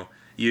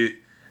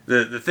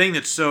thing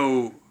that's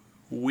so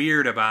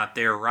weird about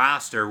their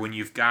roster, when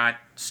you've got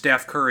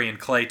Steph Curry and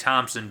Klay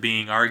Thompson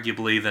being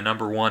arguably the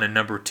number 1 and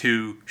number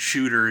 2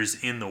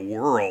 shooters in the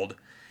world,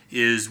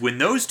 is when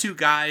those two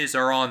guys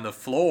are on the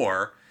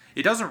floor,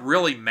 it doesn't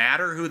really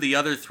matter who the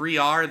other 3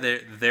 are.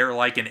 They're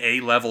like an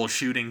A-level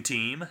shooting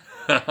team.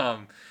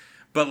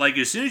 But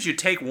as soon as you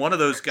take one of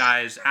those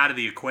guys out of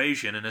the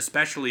equation, and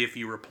especially if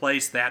you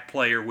replace that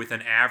player with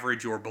an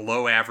average or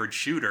below average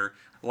shooter,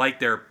 like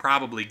they're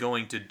probably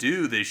going to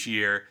do this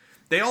year,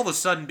 they all of a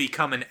sudden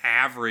become an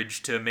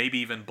average to maybe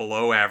even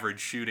below average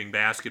shooting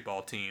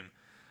basketball team.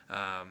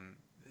 I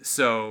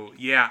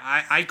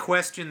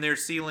question their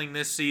ceiling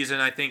this season.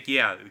 I think,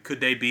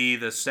 could they be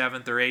the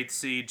 7th or 8th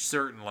seed?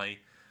 Certainly,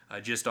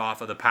 just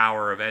off of the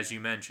power of, as you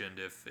mentioned,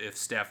 if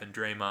Steph and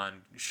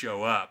Draymond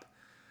show up.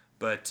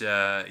 But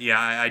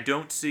I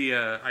don't see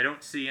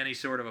any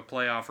sort of a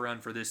playoff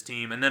run for this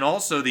team. And then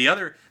also the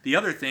other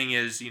thing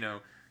is,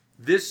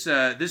 this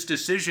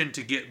decision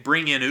to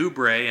bring in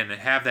Oubre and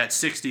have that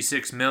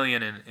 $66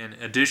 million in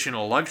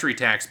additional luxury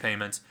tax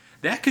payments,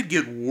 that could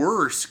get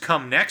worse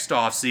come next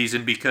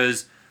offseason,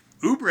 because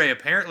Oubre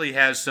apparently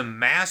has some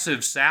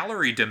massive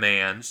salary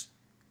demands.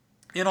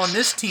 And on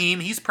this team,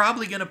 he's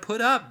probably going to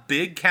put up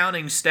big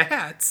counting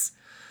stats.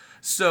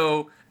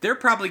 So they're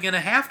probably going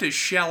to have to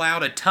shell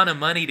out a ton of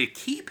money to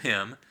keep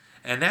him,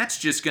 and that's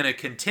just going to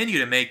continue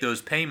to make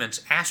those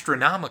payments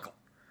astronomical.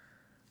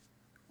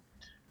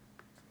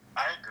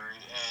 I agree,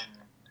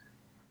 and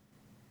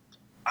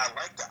I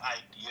like the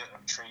idea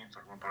of trading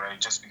for Oubre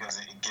just because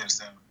it gives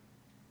them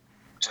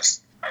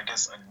just, I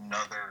guess,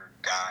 another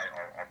guy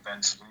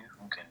offensively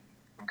who can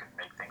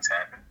make things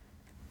happen.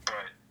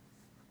 But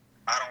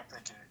I don't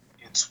think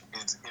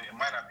it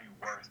might not be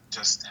worth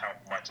just how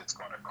much it's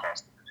going to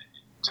cost them.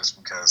 Just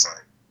because,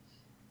 like,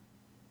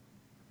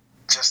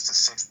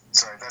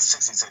 that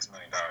 $66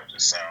 million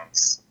just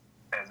sounds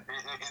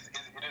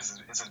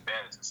it's as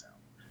bad as it sounds.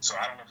 So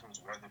I don't know if it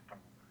was worth it from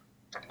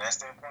that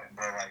standpoint,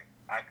 but like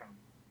I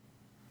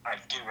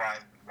get why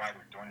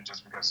they're doing it,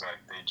 just because like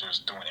they're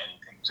just doing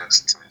anything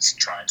just to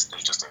try and stay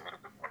just a little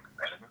bit more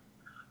competitive.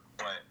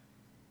 But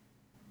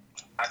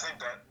I think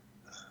that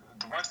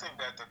the one thing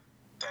that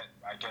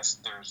I guess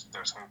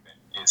there's hope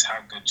in is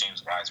how good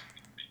James Wiseman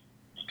can be,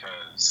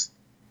 because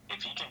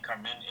if he can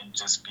come in and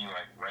just be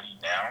like ready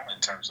now in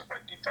terms of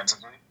like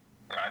defensively,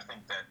 then I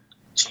think that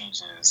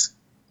changes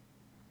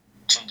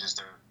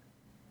their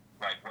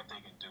like what they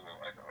can do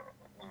like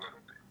a little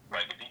bit.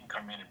 Like if he can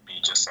come in and be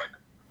just like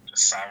a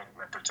solid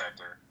rim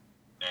protector,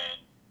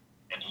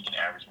 and he can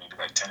average maybe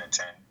like 10 and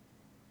 10,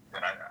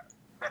 then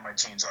that might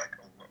change like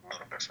a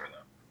little bit for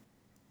them.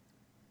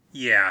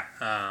 Yeah,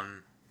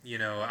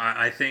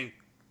 I think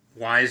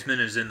Wiseman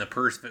is in the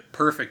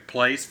perfect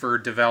place for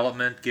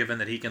development, given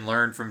that he can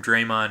learn from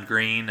Draymond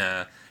Green.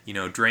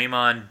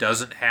 Draymond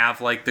doesn't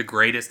have like the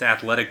greatest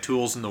athletic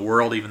tools in the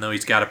world, even though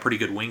he's got a pretty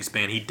good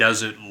wingspan. He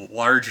does it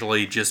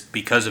largely just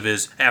because of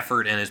his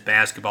effort and his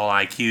basketball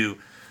IQ.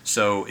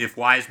 So if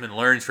Wiseman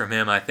learns from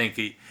him, I think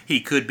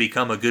he could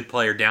become a good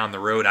player down the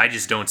road. I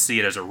just don't see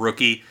it as a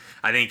rookie.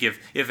 I think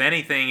if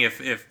anything,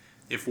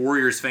 if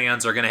Warriors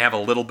fans are going to have a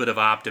little bit of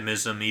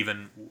optimism,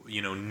 even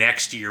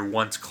next year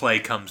once Clay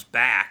comes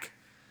back,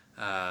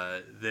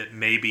 that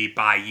maybe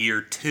by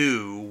year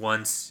 2,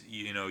 once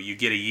you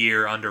get a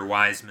year under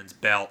Wiseman's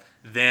belt,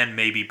 then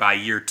maybe by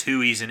year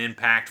 2 he's an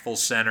impactful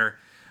center.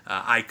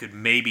 I could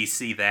maybe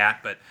see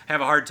that, but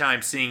have a hard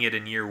time seeing it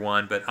in year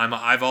 1. But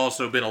I've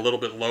also been a little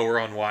bit lower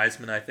on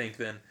Wiseman, I think,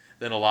 than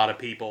a lot of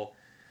people.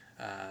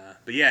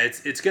 But yeah,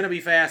 it's going to be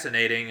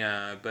fascinating.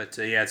 But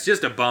it's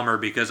just a bummer,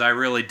 because I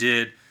really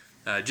did,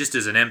 just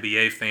as an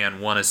NBA fan,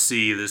 want to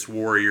see this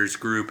Warriors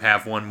group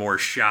have one more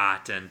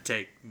shot and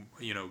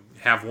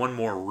have one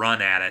more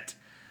run at it.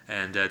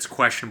 And it's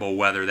questionable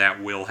whether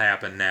that will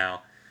happen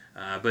now.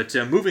 But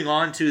moving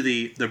on to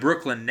the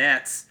Brooklyn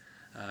Nets,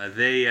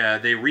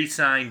 they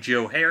re-signed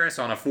Joe Harris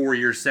on a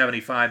 4-year,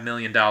 $75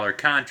 million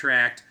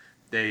contract.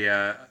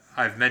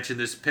 I've mentioned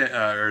this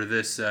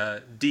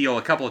deal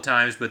a couple of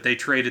times, but they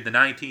traded the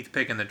 19th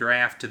pick in the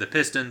draft to the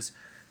Pistons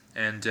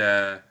and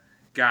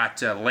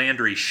got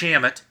Landry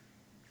Shamet.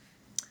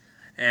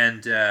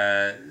 And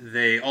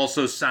they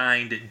also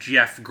signed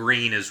Jeff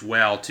Green as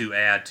well to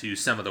add to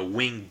some of the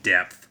wing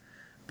depth.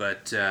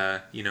 But,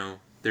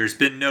 there's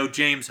been no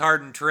James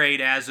Harden trade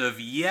as of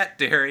yet,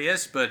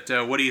 Darius. But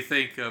what do you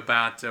think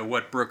about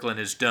what Brooklyn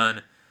has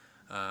done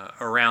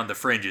around the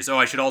fringes? Oh,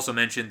 I should also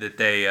mention that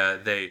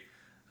they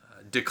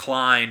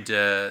declined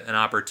an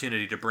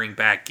opportunity to bring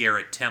back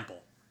Garrett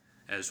Temple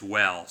as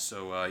well.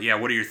 So,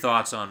 what are your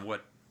thoughts on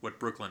what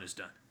Brooklyn has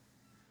done?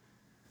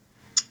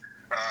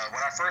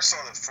 When I first saw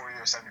the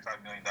 4-year,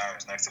 $75 million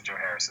next to Joe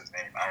Harris's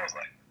name, I was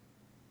like,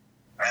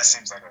 that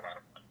seems like a lot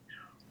of money.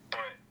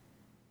 But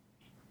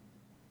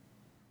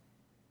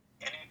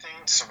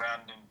anything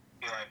surrounding,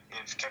 like,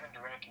 if Kevin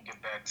Durant can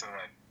get back to,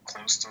 like,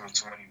 close to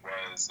what he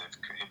was,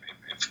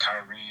 if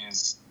Kyrie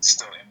is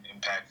still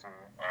impactful,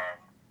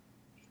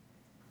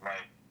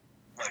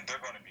 like they're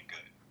going to be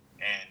good.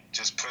 And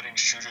just putting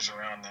shooters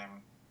around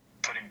them,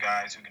 putting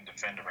guys who can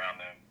defend around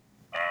them,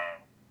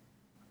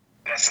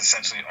 that's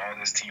essentially all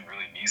this team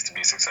really needs to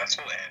be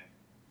successful. And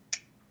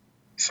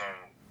so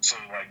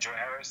like Joe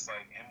Harris,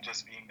 like him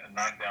just being a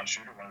knockdown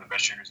shooter, one of the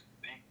best shooters in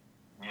the league,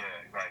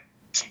 like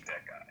keep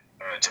that guy.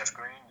 Jeff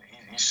Green,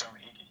 he's shown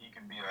he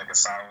can be like a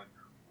solid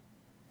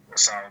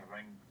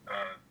wing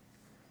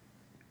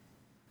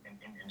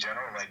in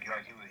general. Like he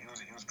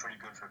was pretty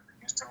good for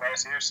Houston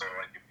last year. So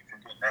like if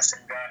you're getting that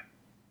same guy,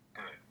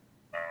 good.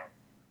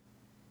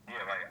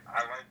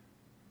 I like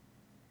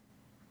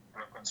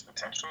Brooklyn's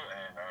potential,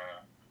 and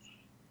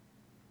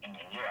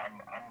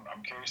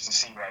I'm curious to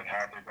see like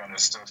how they're going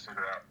to still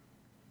figure out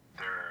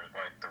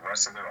the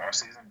rest of their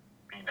offseason,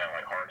 being that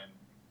like Harden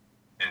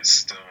is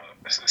still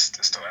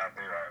out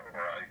there,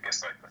 or I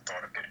guess like the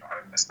thought of getting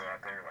Harden is still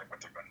out there, like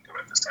what they're going to do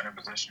at the center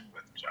position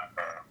with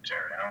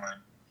Jared Allen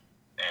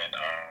and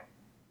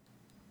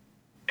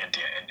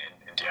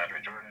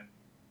DeAndre Jordan.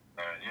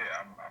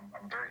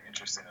 I'm very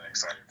interested and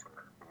excited for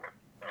what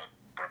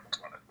Brooklyn's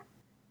going to do.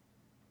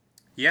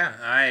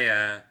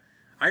 Yeah,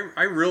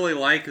 I really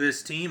like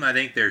this team. I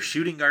think their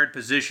shooting guard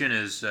position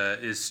is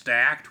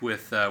stacked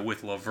with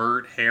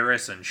LeVert,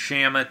 Harris, and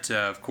Shamet.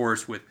 Of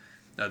course, with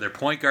their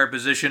point guard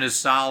position is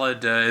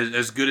solid,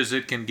 as good as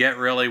it can get,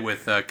 really,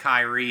 with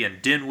Kyrie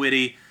and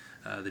Dinwiddie.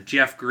 The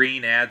Jeff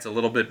Green adds a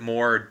little bit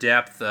more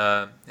depth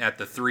at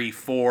the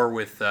 3-4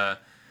 with,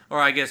 or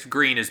I guess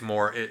Green is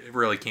more. It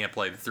really can't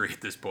play the 3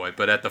 at this point,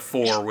 but at the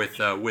 4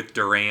 with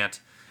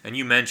Durant. And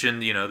you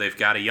mentioned, they've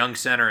got a young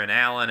center in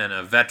Allen and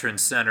a veteran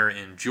center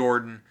in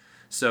Jordan.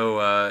 So,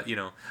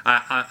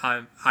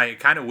 I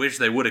kind of wish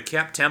they would have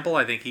kept Temple.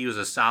 I think he was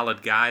a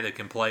solid guy that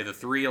can play the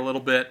 3 a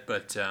little bit.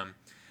 But,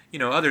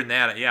 other than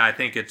that, yeah, I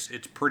think it's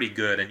pretty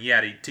good. And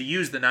yeah, to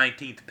use the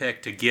 19th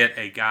pick to get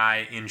a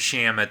guy in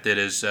Shamet that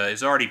is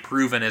already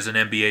proven as an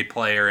NBA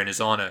player and is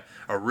on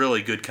a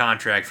really good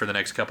contract for the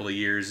next couple of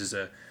years is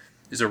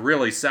a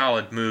really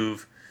solid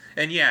move.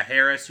 And yeah,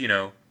 Harris,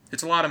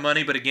 it's a lot of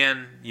money, but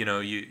again,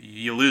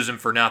 you lose him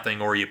for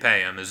nothing or you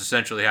pay him is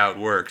essentially how it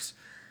works.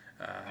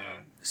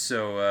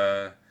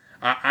 So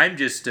I'm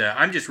just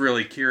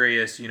really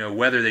curious,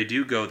 whether they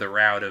do go the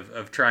route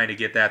of trying to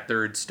get that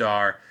third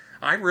star.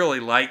 I really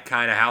like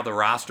kind of how the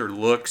roster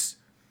looks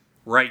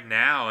right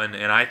now, and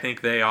I think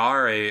they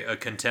are a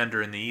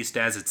contender in the East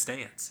as it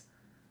stands.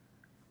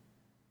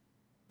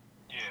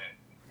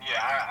 Yeah,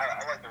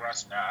 I like the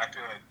roster now. I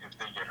feel like if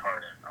they get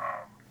Harden,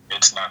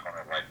 it's not going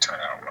to turn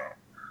out well.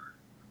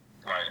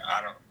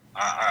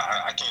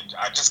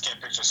 I just can't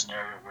picture a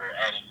scenario where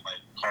adding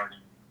Harden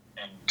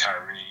and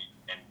Kyrie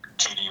and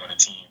KD on a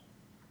team.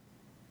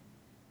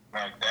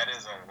 That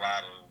is a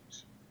lot of.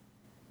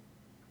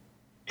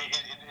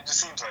 It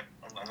just seems like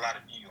a lot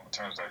of ego in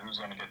terms of who's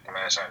going to get the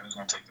last shot, who's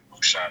going to take the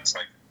most shots,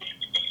 game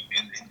to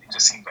game. It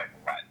just seems like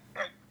a lot.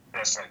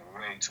 That's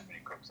way too many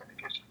cooks in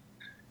the kitchen.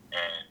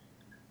 And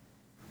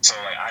so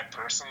I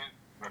personally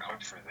would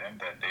hope for them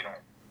that they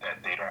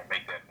don't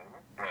make that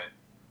move. But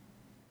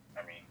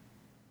I mean,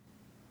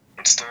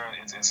 it's still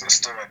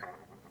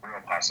a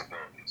real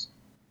possibilities.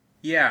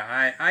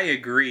 Yeah, I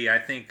agree. I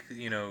think,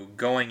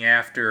 going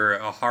after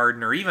a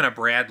Harden or even a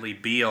Bradley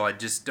Beal, I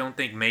just don't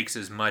think makes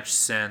as much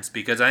sense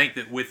because I think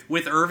that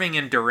with Irving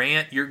and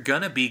Durant, you're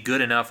going to be good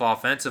enough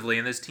offensively,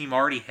 and this team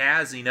already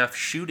has enough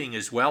shooting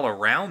as well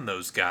around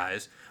those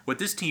guys. What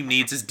this team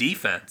needs is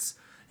defense,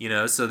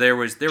 so there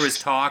was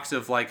talks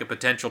of a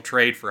potential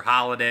trade for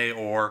Holiday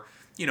or,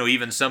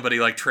 even somebody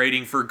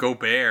trading for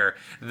Gobert.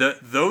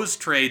 Those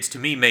trades to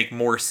me make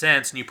more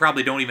sense, and you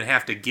probably don't even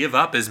have to give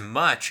up as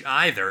much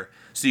either.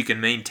 So you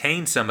can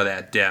maintain some of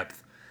that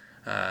depth.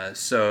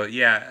 So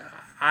yeah,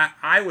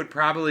 I would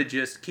probably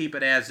just keep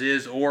it as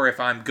is, or if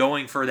I'm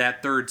going for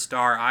that third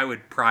star, I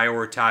would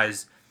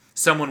prioritize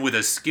someone with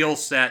a skill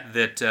set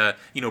that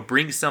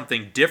brings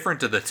something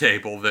different to the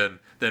table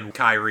than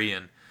Kyrie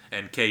and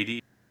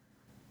KD.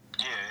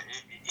 Yeah,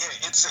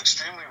 it's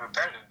extremely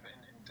repetitive,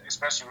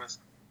 especially with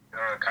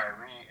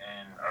Kyrie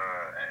and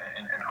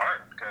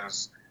Harden,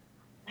 because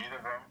neither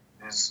of them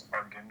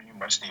are giving you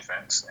much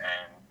defense,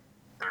 and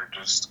they're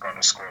just going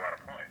to score a lot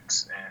of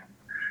points. And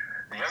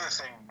the other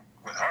thing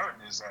with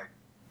Harden is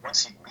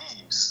once he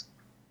leaves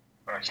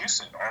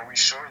Houston, are we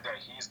sure that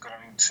he's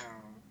going to,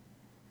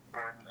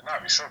 or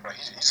not be sure, but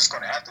he's just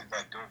going to have to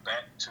go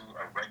back to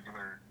a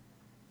regular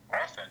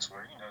offense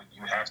where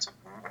you have to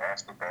move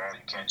off the ball.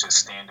 You can't just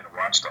stand and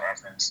watch the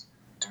offense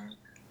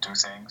do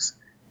things,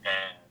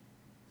 and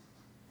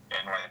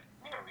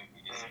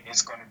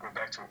it's going to go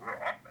back to a real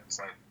offense.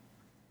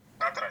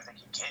 Not that I think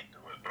he can't do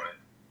it, but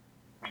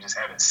we just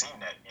haven't seen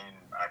that in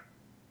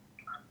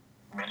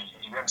many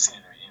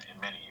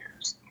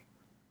years.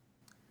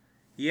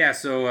 Yeah,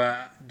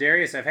 so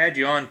Darius, I've had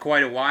you on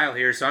quite a while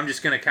here, so I'm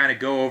just going to kind of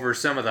go over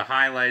some of the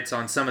highlights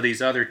on some of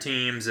these other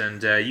teams,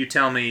 and you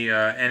tell me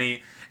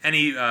any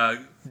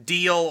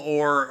deal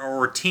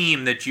or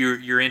team that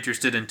you're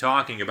interested in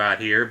talking about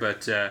here.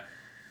 But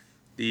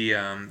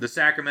the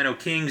Sacramento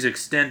Kings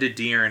extended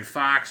De'Aaron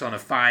Fox on a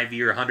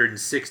 5-year,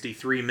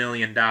 $163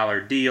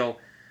 million deal.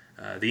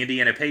 The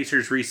Indiana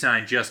Pacers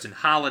re-signed Justin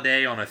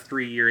Holiday on a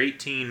 3-year,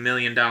 $18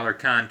 million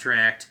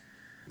contract.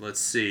 Let's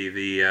see,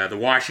 the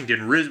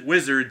Washington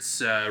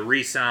Wizards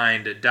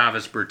re-signed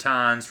Davis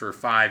Bertans for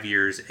 5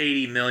 years,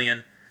 $80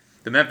 million.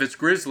 The Memphis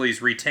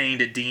Grizzlies retained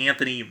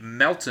DeAnthony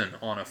Melton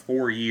on a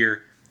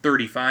 4-year,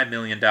 $35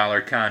 million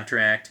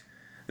contract.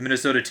 The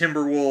Minnesota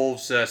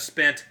Timberwolves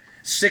spent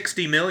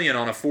 $60 million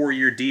on a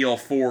 4-year deal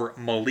for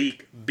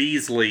Malik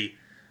Beasley.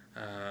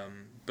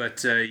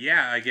 But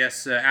I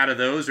guess out of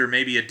those, or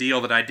maybe a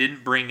deal that I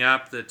didn't bring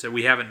up that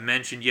we haven't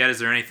mentioned yet, is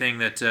there anything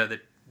that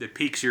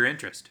piques your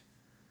interest?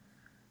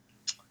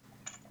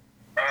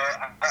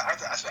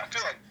 I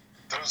feel like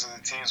those are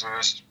the teams where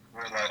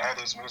all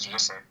those moves are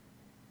just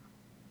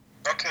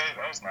okay,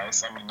 that was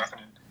nice. I mean,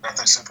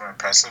 nothing super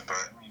impressive,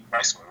 but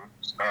nice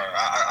moves.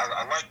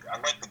 I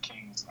like the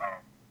Kings,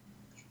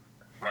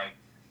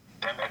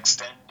 them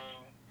extending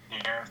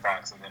De'Aaron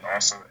Fox and then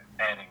also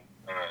adding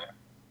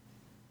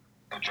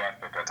the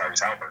draft pick of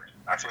Tyrese Halliburton.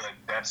 I feel like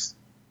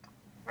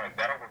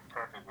that'll work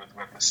perfect with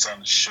what the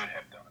Suns should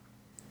have done.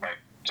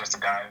 Just a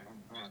guy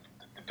who has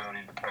the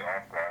ability to play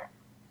off ball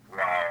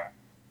while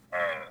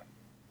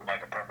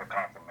a perfect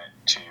complement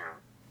to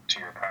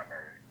your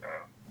primary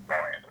ball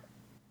handler.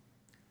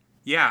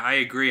 Yeah, I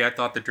agree. I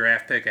thought the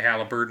draft pick of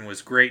Halliburton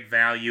was great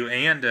value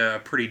and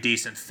a pretty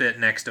decent fit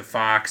next to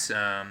Fox.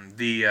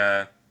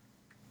 The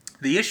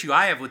issue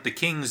I have with the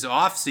Kings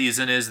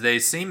offseason is they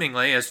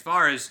seemingly, as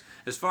far as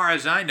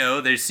I know,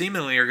 they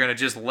seemingly are going to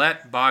just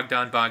let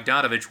Bogdan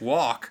Bogdanović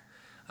walk.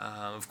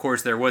 Of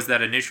course, there was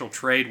that initial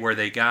trade where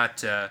they got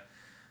Dante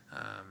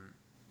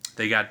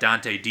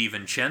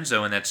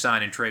DiVincenzo in that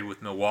sign and trade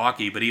with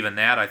Milwaukee, but even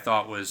that I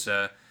thought was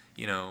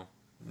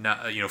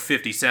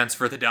 50 cents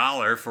for the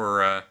dollar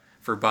for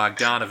for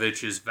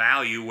Bogdanovich's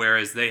value,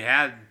 whereas they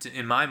had,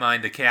 in my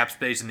mind, the cap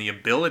space and the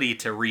ability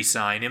to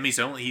re-sign him.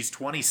 He's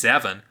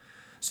 27,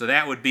 so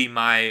that would be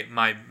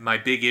my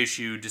big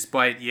issue.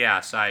 Despite,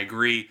 yes, I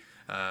agree,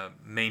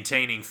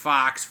 maintaining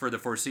Fox for the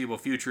foreseeable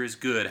future is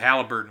good.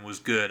 Halliburton was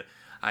good.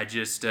 I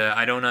just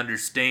I don't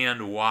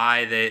understand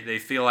why they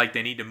feel like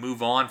they need to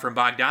move on from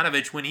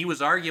Bogdanovich when he was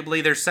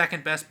arguably their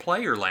second best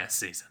player last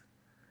season.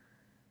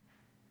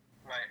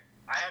 Right.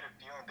 I had a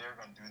feeling they were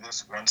going to do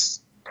this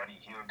once Buddy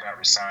Hield got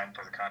re-signed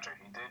for the contract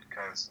he did,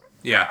 because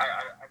it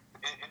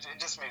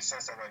just made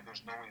sense that like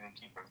there's no way they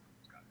keep both of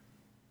these guys,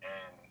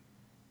 and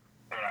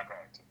they're not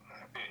going to.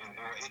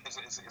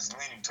 It's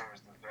leaning towards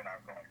they're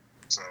not going to.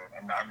 So,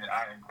 and I mean,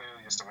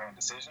 clearly it's the wrong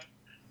decision,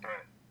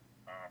 but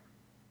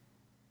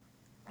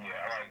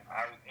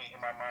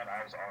in my mind,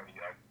 I was already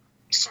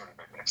sort of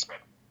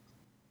expecting.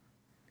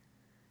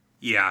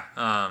 Yeah,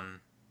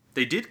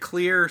 they did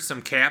clear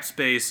some cap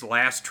space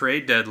last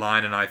trade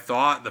deadline, and I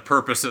thought the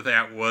purpose of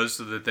that was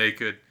so that they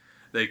could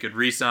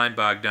re-sign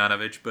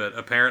Bogdanovich, but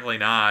apparently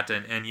not.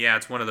 And yeah,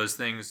 it's one of those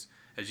things,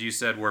 as you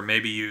said, where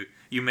maybe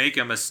you make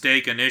a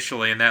mistake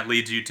initially, and that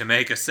leads you to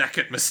make a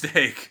second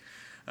mistake.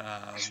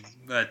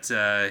 But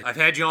I've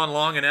had you on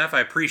long enough.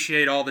 I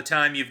appreciate all the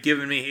time you've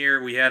given me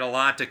here. We had a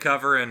lot to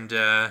cover, and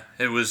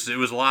it was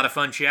a lot of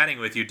fun chatting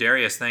with you,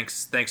 Darius.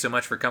 Thanks so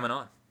much for coming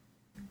on.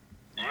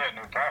 Yeah,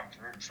 no problem.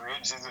 Free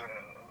agency is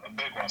a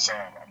big one, so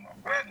I'm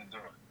glad to do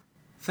it.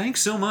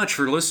 Thanks so much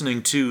for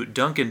listening to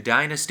Duncan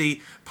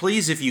Dynasty.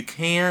 Please, if you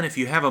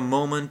have a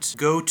moment,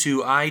 go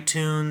to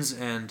iTunes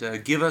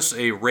and give us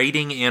a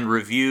rating and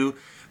review,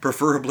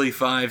 preferably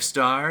 5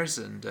 stars.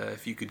 And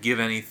if you could give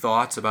any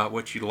thoughts about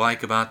what you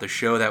like about the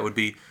show, that would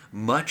be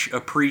much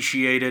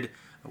appreciated.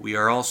 We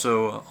are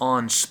also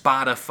on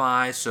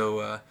Spotify,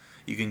 so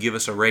you can give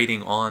us a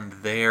rating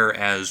on there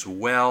as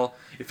well.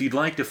 If you'd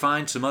like to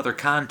find some other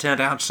content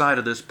outside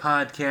of this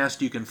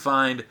podcast, you can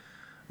find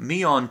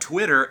me on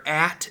Twitter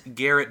at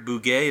Garrett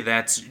Bugay.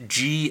 That's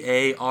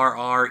GarrettBugay.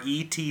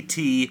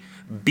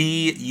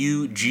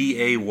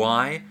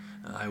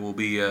 I will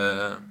be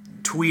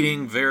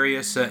tweeting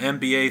various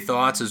NBA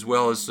thoughts, as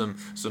well as some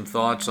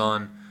thoughts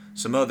on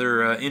some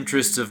other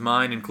interests of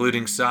mine,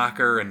 including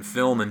soccer and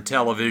film and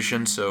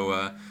television.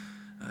 So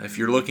if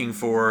you're looking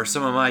for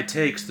some of my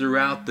takes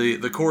throughout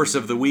the course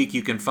of the week,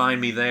 you can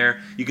find me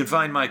there. You can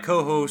find my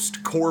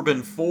co-host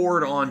Corbin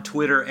Ford on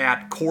Twitter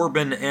at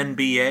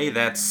CorbinNBA.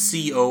 That's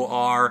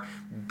CORBANNBA.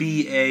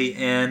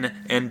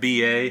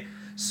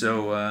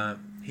 So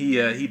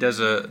he does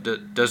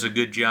a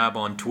good job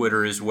on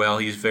Twitter as well.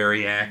 He's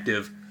very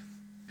active.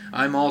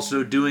 I'm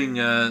also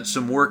doing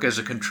some work as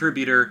a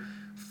contributor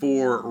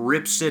for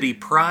Rip City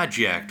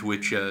Project,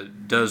 which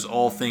does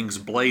all things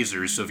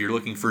Blazers. So if you're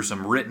looking for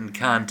some written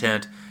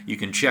content, you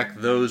can check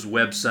those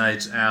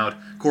websites out.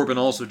 Corbin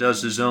also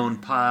does his own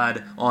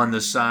pod on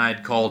the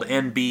side called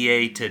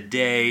NBA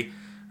Today.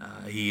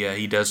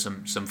 He does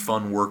some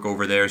fun work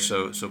over there,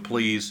 so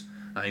please,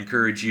 I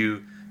encourage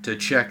you to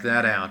check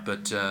that out.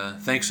 But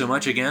thanks so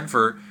much again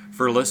for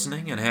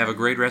listening, and have a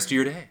great rest of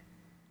your day.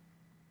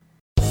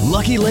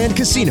 Lucky Land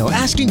Casino,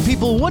 asking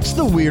people, what's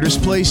the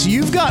weirdest place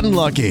you've gotten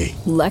lucky?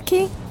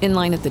 Lucky? In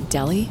line at the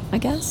deli, I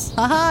guess?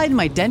 Aha, in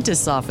my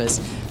dentist's office.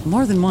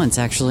 More than once,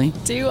 actually.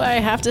 Do I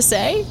have to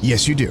say?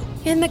 Yes, you do.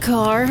 In the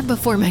car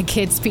before my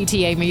kids'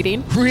 PTA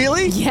meeting.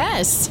 Really?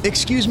 Yes.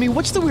 Excuse me,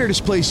 what's the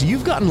weirdest place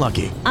you've gotten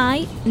lucky?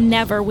 I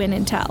never win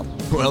and tell.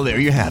 Well, there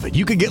you have it.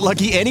 You can get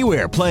lucky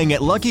anywhere, playing at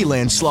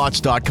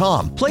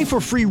LuckyLandSlots.com. Play for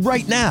free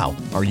right now.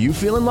 Are you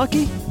feeling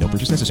lucky? No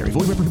purchase necessary.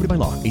 Void where prohibited by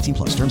law.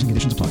 18+. Terms and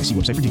conditions apply. See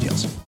website for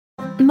details.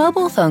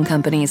 Mobile phone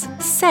companies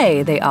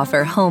say they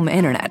offer home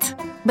internet.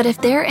 But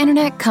if their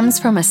internet comes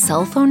from a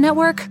cell phone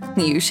network,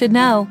 you should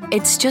know.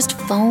 It's just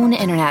phone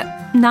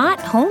internet, not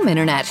home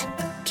internet.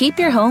 Keep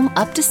your home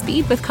up to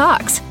speed with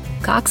Cox.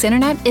 Cox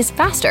internet is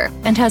faster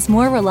and has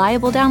more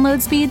reliable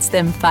download speeds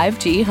than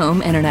 5G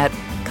home internet.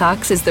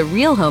 Cox is the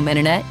real home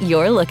internet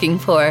you're looking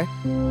for.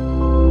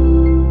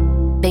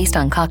 Based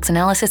on Cox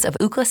analysis of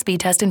Ookla speed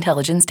test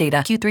intelligence data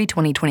Q3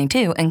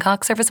 2022 and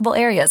Cox serviceable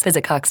areas,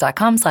 visit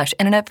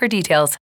cox.com/internet for details.